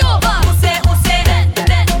 Bend she over. Who say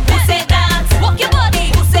that? Walk your body.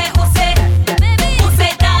 Who say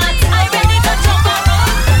that? I ready to jump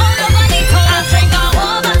around all over the town. I drink a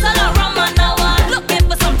whole bottle of rum and now I'm looking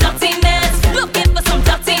for some dirtiness.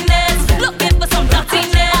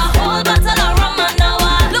 A whole bottle of rum and now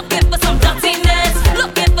I'm looking for some dirtiness.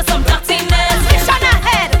 Mission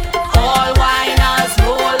ahead. All whiners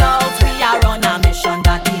roll out. We are on a mission.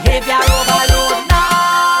 That behavior overload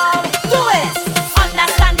now. Do it.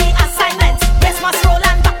 Understand the assignment. Waist must roll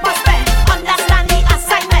and back must bend. Understand the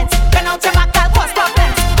assignment. Bend out your back, that cause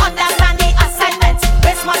problems. Understand the assignment.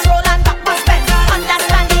 Waist must roll and back must bend.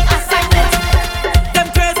 Understand the assignment. Them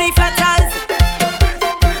crazy fetters.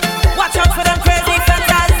 Watch out for them crazy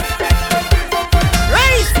fetters.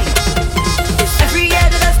 Crazy. It's every year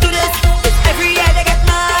that us do this. It's every year they get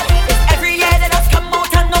mad. It's every year that us come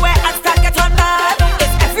out and nowhere and start get on bad.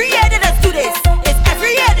 It's every year that us do this. It's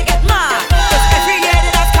every year they get mad. It's every year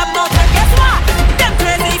that us come out and guess what? Them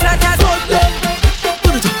crazy fetters.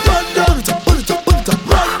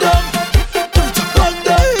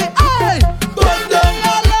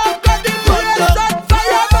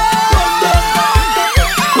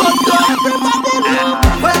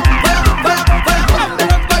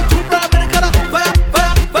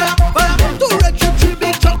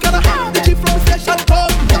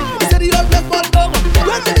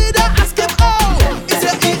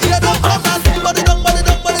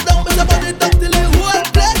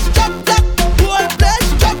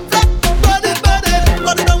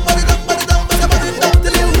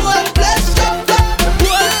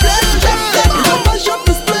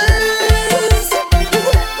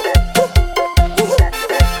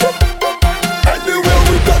 Anywhere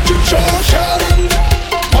we touch it, charge it.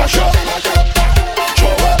 Mash up,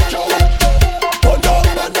 throw it, burn up,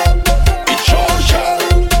 it charge it.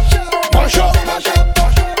 Mash up, throw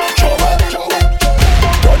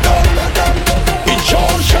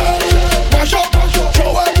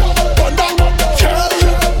it, burn up, it charge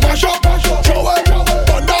it. Mash up, throw it,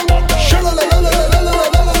 burn up, mash up,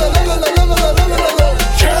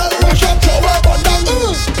 throw it, burn up.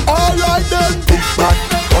 All right then. Big bad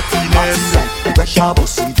dirtiness, pressure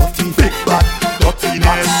bossy dirty. Big bad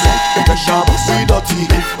dirtiness, pressure bossy dirty.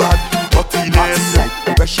 Big bad dirtiness,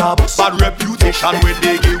 pressure bossy. Bad reputation when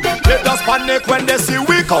they give we. Let us panic when they see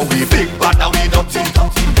we. Cause we big bad and we dirty.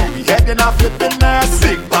 We heading a flipping mess.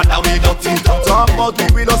 Big bad and we dirty. Talk about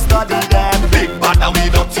we don't study them. Big bad and we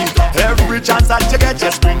dirty. Every chance that you get,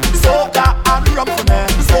 just bring soca and rum for me.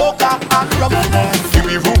 Give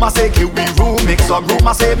me room, I say, give me room. Make some room,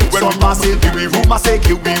 I say, make some room. Give me room, I say,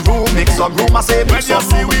 give me room. Make some room, I say, make some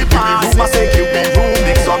room. Give me room, I say, give me room.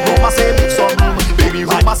 Make some room, I say, make some room. Baby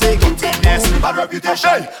room, I say, guiltiness, bad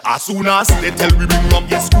reputation. As soon as they tell we bring rum,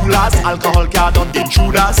 yes, coolers. Alcohol card on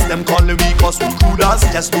intruders. Them calling me cause we crudas.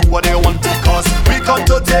 Just do what they want to cause. We come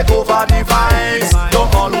to take over the vibes.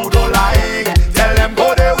 Don't all who don't like. Tell them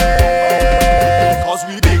go their way. Cause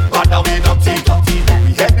we big bad and we dirty.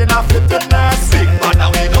 We heading a flipping mess. Big bad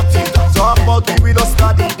and we dirty. Talk about we don't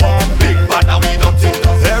study them. Big bad and we dirty.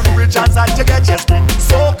 Every chance that you get, just bring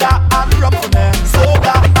soca and rum for me.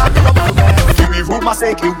 Give me room, I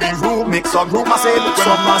say, give me room. Make some room, I say, make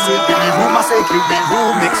some room. Give me room, I say, give me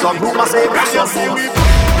room. Make some room, I say, make some room.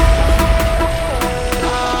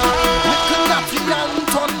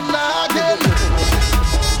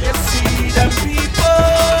 You see them people.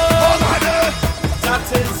 That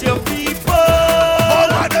is your people.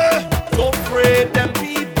 Don't pray them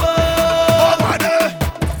people.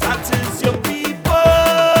 That is your people.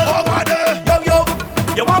 Yo,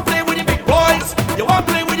 you want to play with the big boy?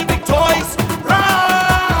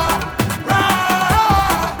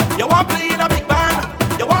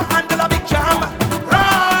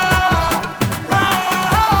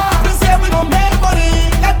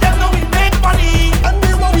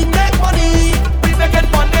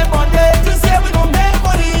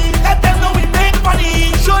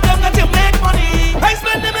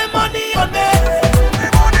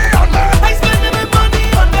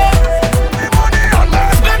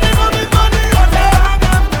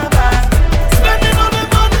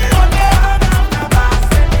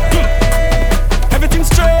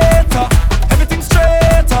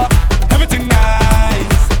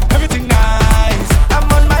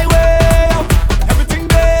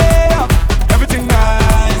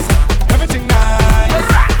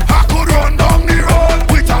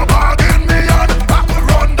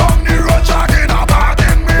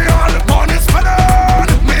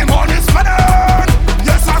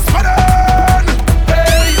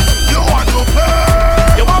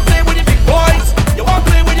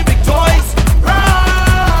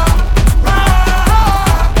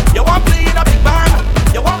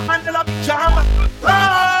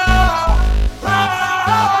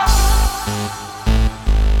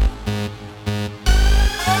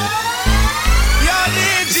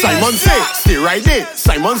 Simon say, stay right there.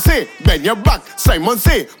 Simon say, bend your back. Simon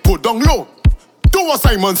say, go down low. Do what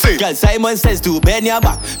Simon say. Girl, Simon says to bend your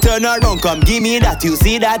back. Turn around, come give me that. You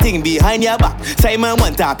see that thing behind your back. Simon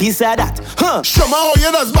want a piece of that. Show me how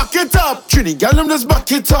you just back it up. Trini, girl, them just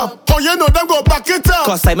back it up. How you know them go back it up?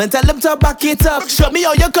 Cause Simon tell them to back it up. Show me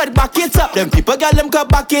how you could back it up. Them people girl them could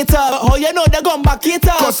back it up. How you know they gon' back it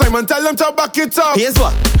up? Cause Simon tell them to back it up. Here's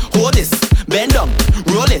what. Hold this. Bend down.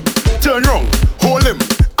 Roll it. Turn round. Hold him.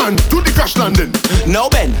 And do the crash landing. Now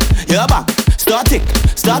bend. Your back. Start tick.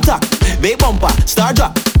 Start tack. Big bumper. Start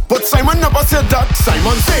drop. But Simon never said that.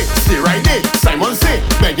 Simon say, stay right there. Simon say,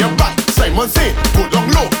 bend your back. Simon say, go down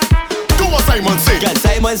low. Do what Simon say. Girl,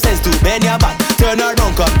 Simon says to bend your back. Turn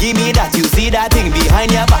around, come give me that. You see that thing behind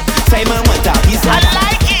your back. Simon want a piece of that. I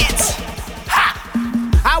like it. Ha.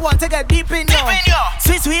 I want to get deep in you.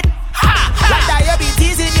 Sweet, sweet. Ha. Like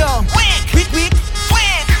diabetes in you. Weak, weak.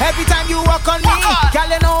 Every time you walk on me, girl,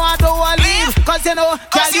 you know I don't want to leave. Cause you know,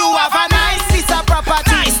 girl, you have a nice piece of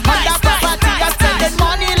property. And that property, you're spending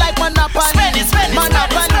money like Monopoly.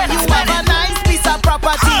 Monopoly, you have a nice piece of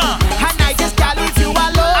property. And I just can't leave you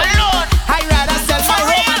alone. I'd rather sell my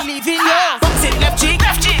home and leave in you. Box it, left cheek,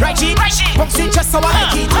 right cheek. Box it just so I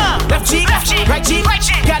like it. Left cheek, right cheek.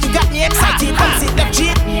 Girl, you got me excited. Box it, left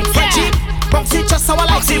cheek, right cheek. Box it just so I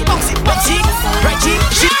like it. Left cheek, right cheek.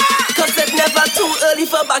 Cause it's never too early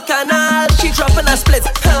for bacchanal. She dropping a split,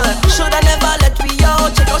 shoulda never let me out.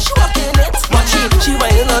 Check how she walking it. Watch it, she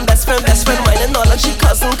whining on best friend whining all on she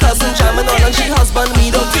cousin, jamming all on she husband. We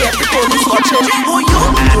don't care if the police watching. Who you?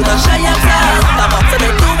 You not shy at all. I'm up to the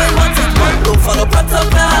doing what it want. Don't follow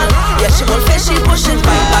protocol. Yeah, she won't face, she push it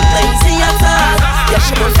right back, not easy at all. Yeah,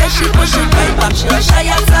 she won't face, she push it right back, she not shy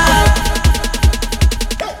at all.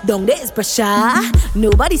 Down there is pressure,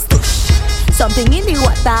 nobody's tush. Something in the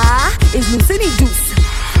water is loose in the juice.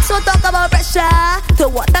 So talk about pressure to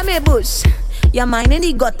water me bush. Your mind in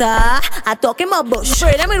the gutter, I talking about bush.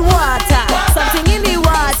 Spray them with water. Something in the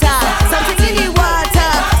water. Something in the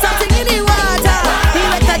water. Something in the water. The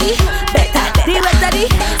wetter the better. The wetter the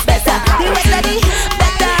better. The wetter the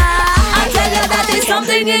better. I tell you that there's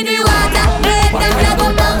something in the water. Make them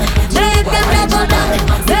level down. Make them level down.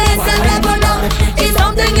 Make them level down. It's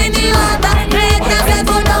something in the water. Make them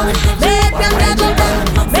level down. Make them level down.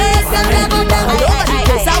 Make them level down. I know the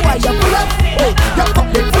place how you pull up. Your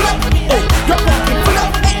pocket full up. Your pocket full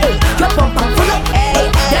up. Your bumper full up.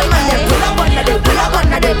 Them man they pull up under they pull up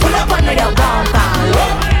under they pull up under their bumper.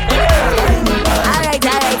 Alright.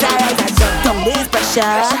 Don't this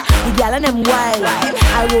pressure. The gal and them wild.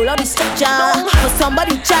 I roll out the structure for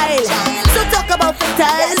somebody child. So talk about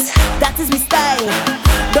filters. That is my style.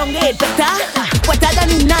 Don't get better. Wetter than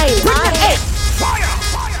the Nile. Fire!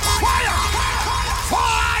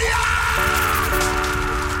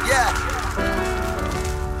 Yeah.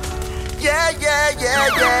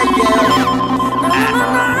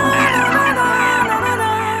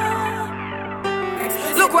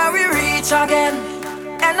 Look where we reach again.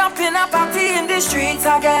 End up in a party in the streets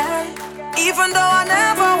again. Even though I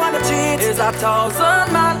never wanna cheat, it's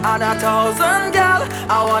 1,000 man and 1,000 gal.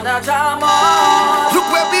 I wanna jam on. Look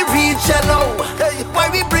where we reach, you know. Why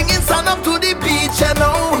we bringing sun up to the beach, you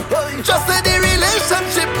know. Just say the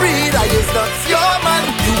relationship breed. I is not your man,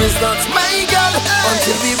 you is not my girl.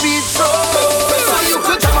 Until we reach home. So you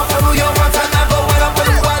could jam up on who you want and I go wind up on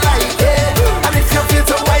who I like it. And if you feel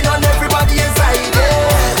to wine on everybody inside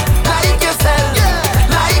it. Like yourself,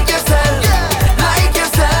 like yourself, like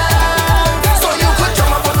yourself. So you could jam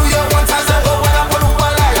up on who you want and I go wind up on who I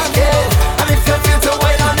like it. And if you feel to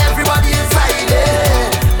wine on everybody inside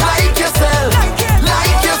it. Like yourself,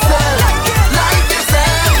 like yourself, like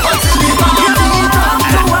yourself. Until we reach home.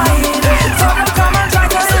 So don't come and try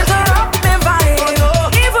to interrupt me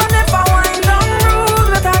vibe. Even if I want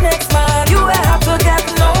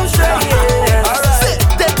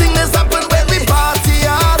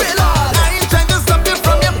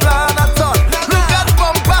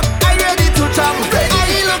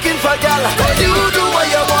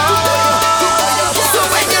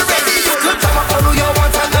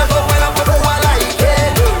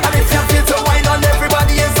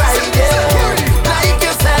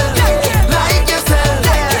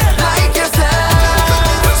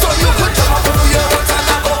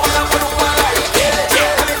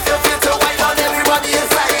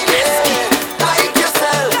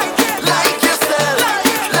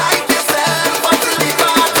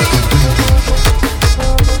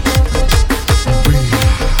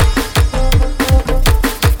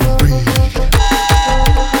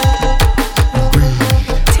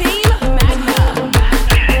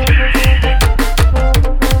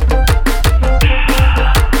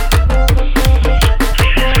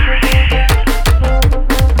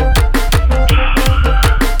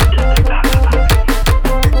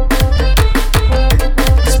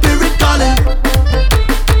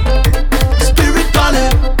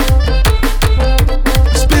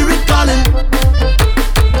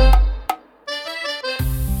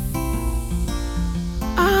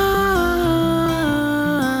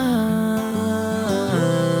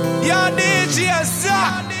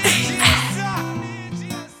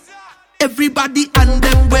Everybody and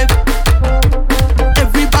them wave.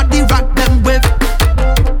 Everybody rock them wave.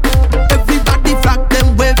 Everybody rock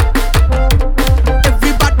them wave.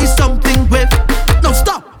 Everybody something wave. No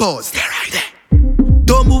stop, pause. Stay right there.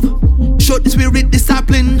 Don't move. Show the spirit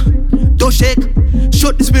discipline. Don't shake.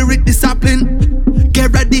 Show the spirit discipline.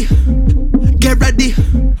 Get ready. Get ready.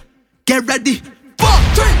 Get ready. 4,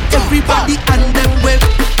 3, 2, everybody 1. And them wave.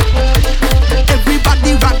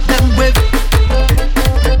 Everybody rock them wave.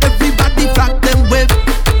 Everybody rock them wave.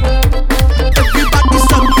 Everybody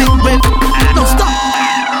something wave. No stop.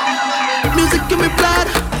 Music in me blood.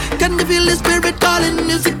 Can you feel the spirit calling?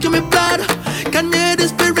 Music in me blood. Can you hear the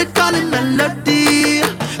spirit calling? Melody.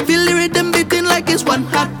 Feel the rhythm beating like it's one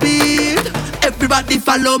heartbeat. Everybody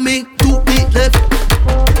follow me. 2 feet left.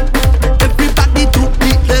 Everybody 2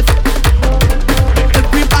 feet left.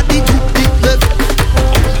 Everybody 2 feet left.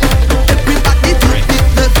 Everybody 2 feet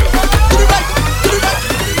left. To the right, to the right.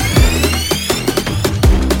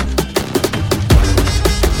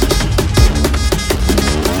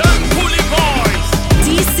 Them Coolie Boys.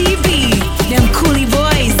 DCB, them Coolie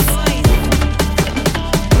Boys.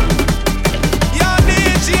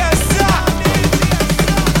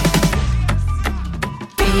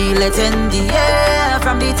 Feel it in the air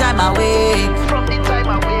from the time I wake.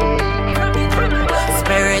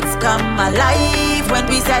 Spirits come alive when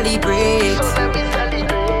we celebrate.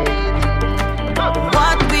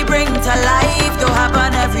 What we bring to life don't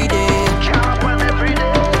happen every day.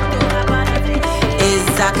 Is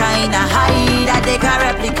a kind of high that they can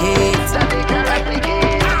replicate.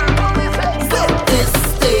 This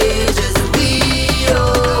stage is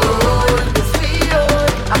real.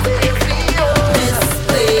 This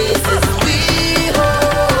place is real.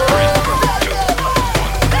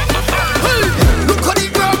 Look how the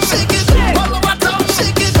ground shake it. All over town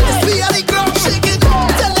shake it. We are the ground shake it.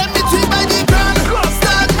 Tell them it's we by the ground.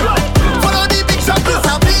 Stand. Follow the big shot. It's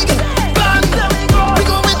a big bang. We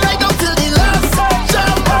going right down till the last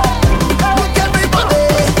jump. Look everybody.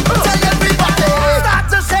 Tell everybody. Start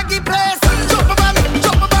to shake the place. Jump about.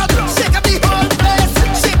 Shake up the whole place.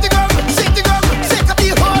 Shake the ground. Shake the ground. Shake up the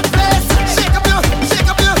whole place. Shake up your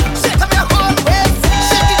whole waist.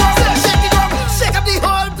 Shake the ground. Shake up the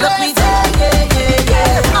whole place. Look me there,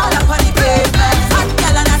 yeah. All up on the pavement. Hot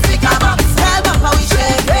girl and a speaker box. Tell them how we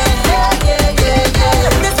shake it. Yeah.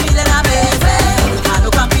 This feeling amazing. And no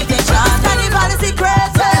competition. Anybody see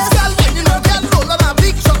crazy? This girl when you know girl roll on a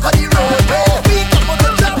big truck on the road. We come on the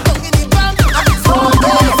jump down in the van and it's all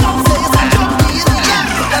day. Some say it's a jump in the air.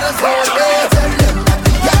 Let us all day. Tell them that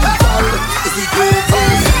the Yankee is the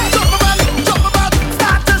greatest. Jump about,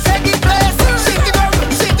 start to shake the place. Shake the ground,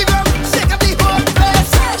 shake up the whole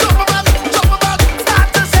place. Jump about, start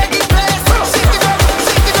to shake the place. Shake the ground.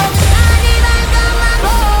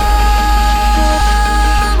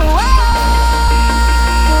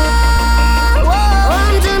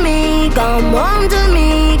 Home to me, come home to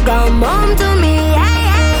me, come home to me. Hey,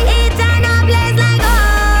 hey, it's an a place like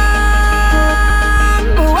home.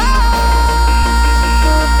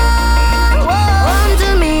 Home to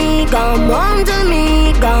me, come home to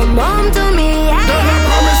me, come home to me. Hey, Then I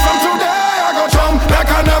promise from today I go jump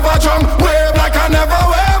like I never jump, wave like I never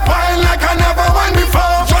wave, wine like I never wine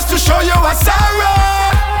before, just to show you a sorrow,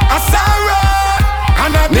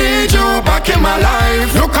 and I need you back in my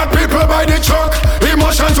life. Look at people by the truck,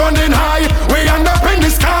 emotions running high, we end up in the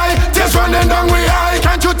sky, tears running down we eye.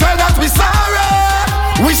 Can't you tell that we sorry,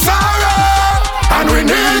 and we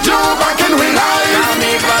need you back in we life. I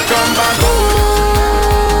need my come back home.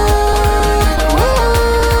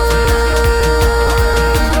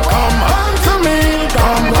 Come home to me,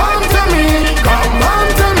 come home to me, come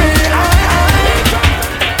home to me.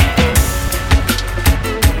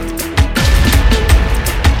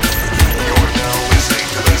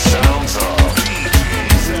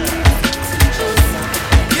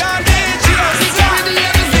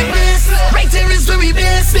 Right there is where we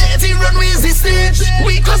base. The runway is the stage.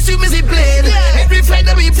 We costume is the blade. Every flight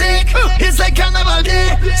that we take, it's like carnival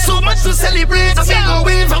day. So much to celebrate. So we go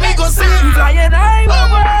wave and we go sing. Flying high for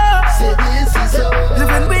war. Say this is all.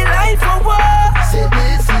 Living with life for war. Say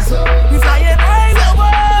this is all. We flying high for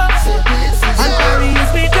war. Say this is all. And Paris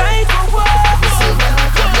we die for war.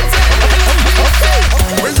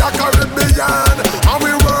 We are Caribbean and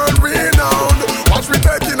we world renowned. Once we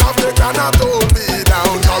taking off, they cannot hold me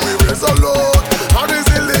down. Cause we resolute and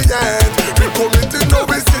resilient. We committed no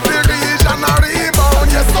we see the region a rebound.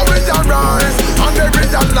 Yes, so we arise and they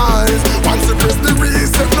realize. Once we press the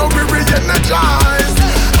reset, now we re-energize.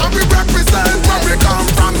 And we represent where we come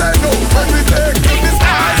from. They know when we take in the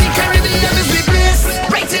sky. The Caribbean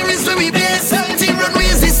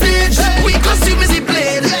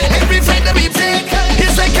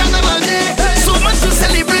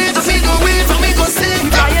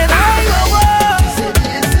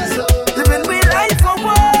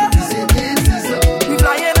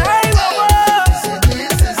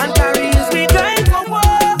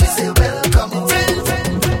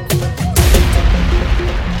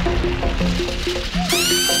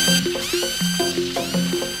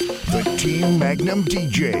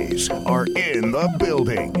DJs are in the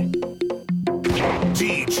building.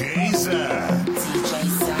 DJ Zach.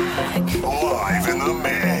 Live in the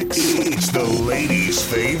mix. It's the ladies'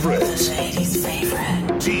 favorite.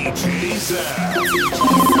 DJ Zach.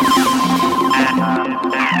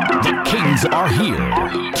 The Kings are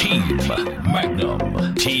here. Team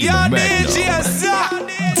Magnum. Team Magnum.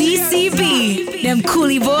 DCB, them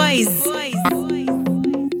coolie boys.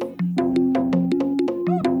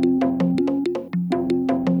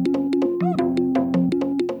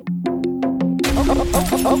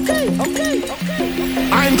 Okay.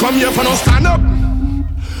 I ain't come here for no stand up.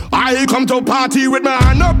 I come to party with my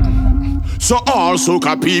hand up. So all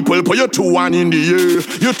soca people, put your 2-1 in the air.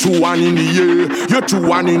 Your 2-1 in the air. Your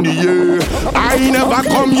 2-1 in the air. I never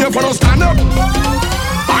come here for no stand up.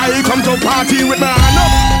 I come to party with my hand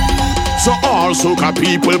up. So all soca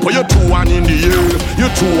people, put your 2-1 in the air. Your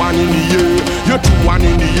 2-1 in the air. Your 2-1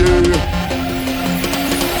 in the air.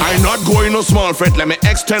 I'm not going no small fret, let me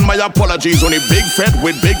extend my apologies. Only big fret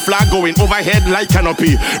with big flag going overhead like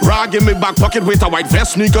canopy. Rag in me back pocket with a white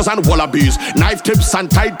vest, sneakers and wallabies. Knife tips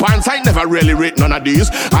and tight pants, I never really rate none of these.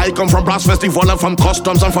 I come from Brass Festival and from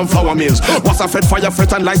customs and from flour mills. Was a fed fire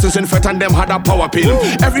fret and licensing fret and them had a power pill.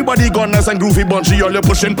 Everybody gunners and groovy bunchy, all you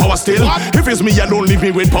pushing power still. If it's me, you don't leave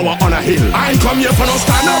me with power on a hill. I ain't come here for no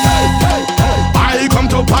stand up. I come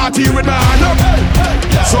to party with my hand up.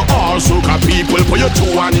 So all soca people, put your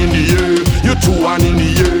 2-1 in the air. Your 2-1 in the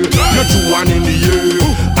air. Your 2-1 in the air.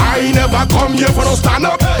 I never come here for no stand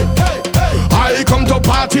up. I come to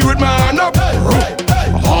party with my hand up.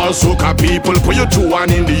 All soca people, put your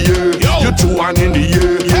 2-1 in the air. Your 2-1 in the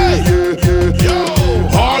air.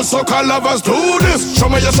 All soca lovers do this. Show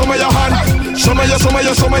me your hand. Show me your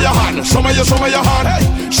hand. Show me your hand. Show me your hand.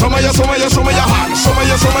 Show me your hand. Show me your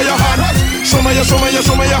hand.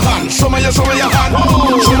 Show me your hand. Show me your hand.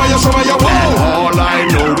 Show me your hand. All I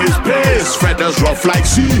know is pace. Feathers rough like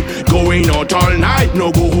sea. Going out all night,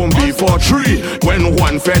 no go home before 3. When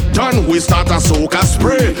one fed done, we start a soca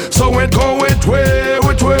spray. So it go with way.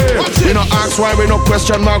 You know, ask why we no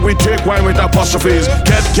question mark, we take wine with apostrophes.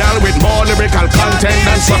 Get gal with more lyrical content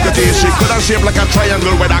than Socrates. She could have shaped like a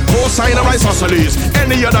triangle with a cosine of isosceles.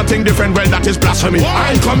 Any other thing different, well, that is blasphemy.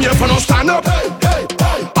 I ain't come here for no stand up.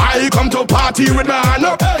 I come to party with my hand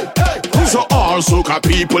up. So all soca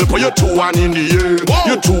people, put your 2-1 in the air.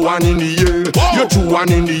 Your 2-1 in the air. Your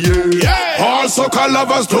 2-1 in the air. All soca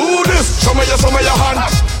lovers do this. Show me your hand.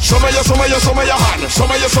 Show me your hand. Show me your hand. Show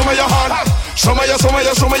me your hand. Show me your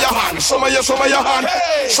hand. Show me your hand.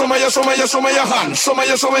 Show me your hand. Show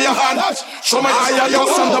me your hand. Show me your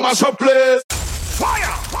Santa Maso place.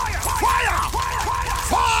 Fire!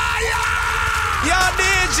 Yo,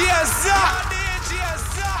 DJ Zach.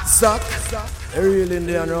 Zach, you really in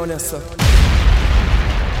there around here, sir.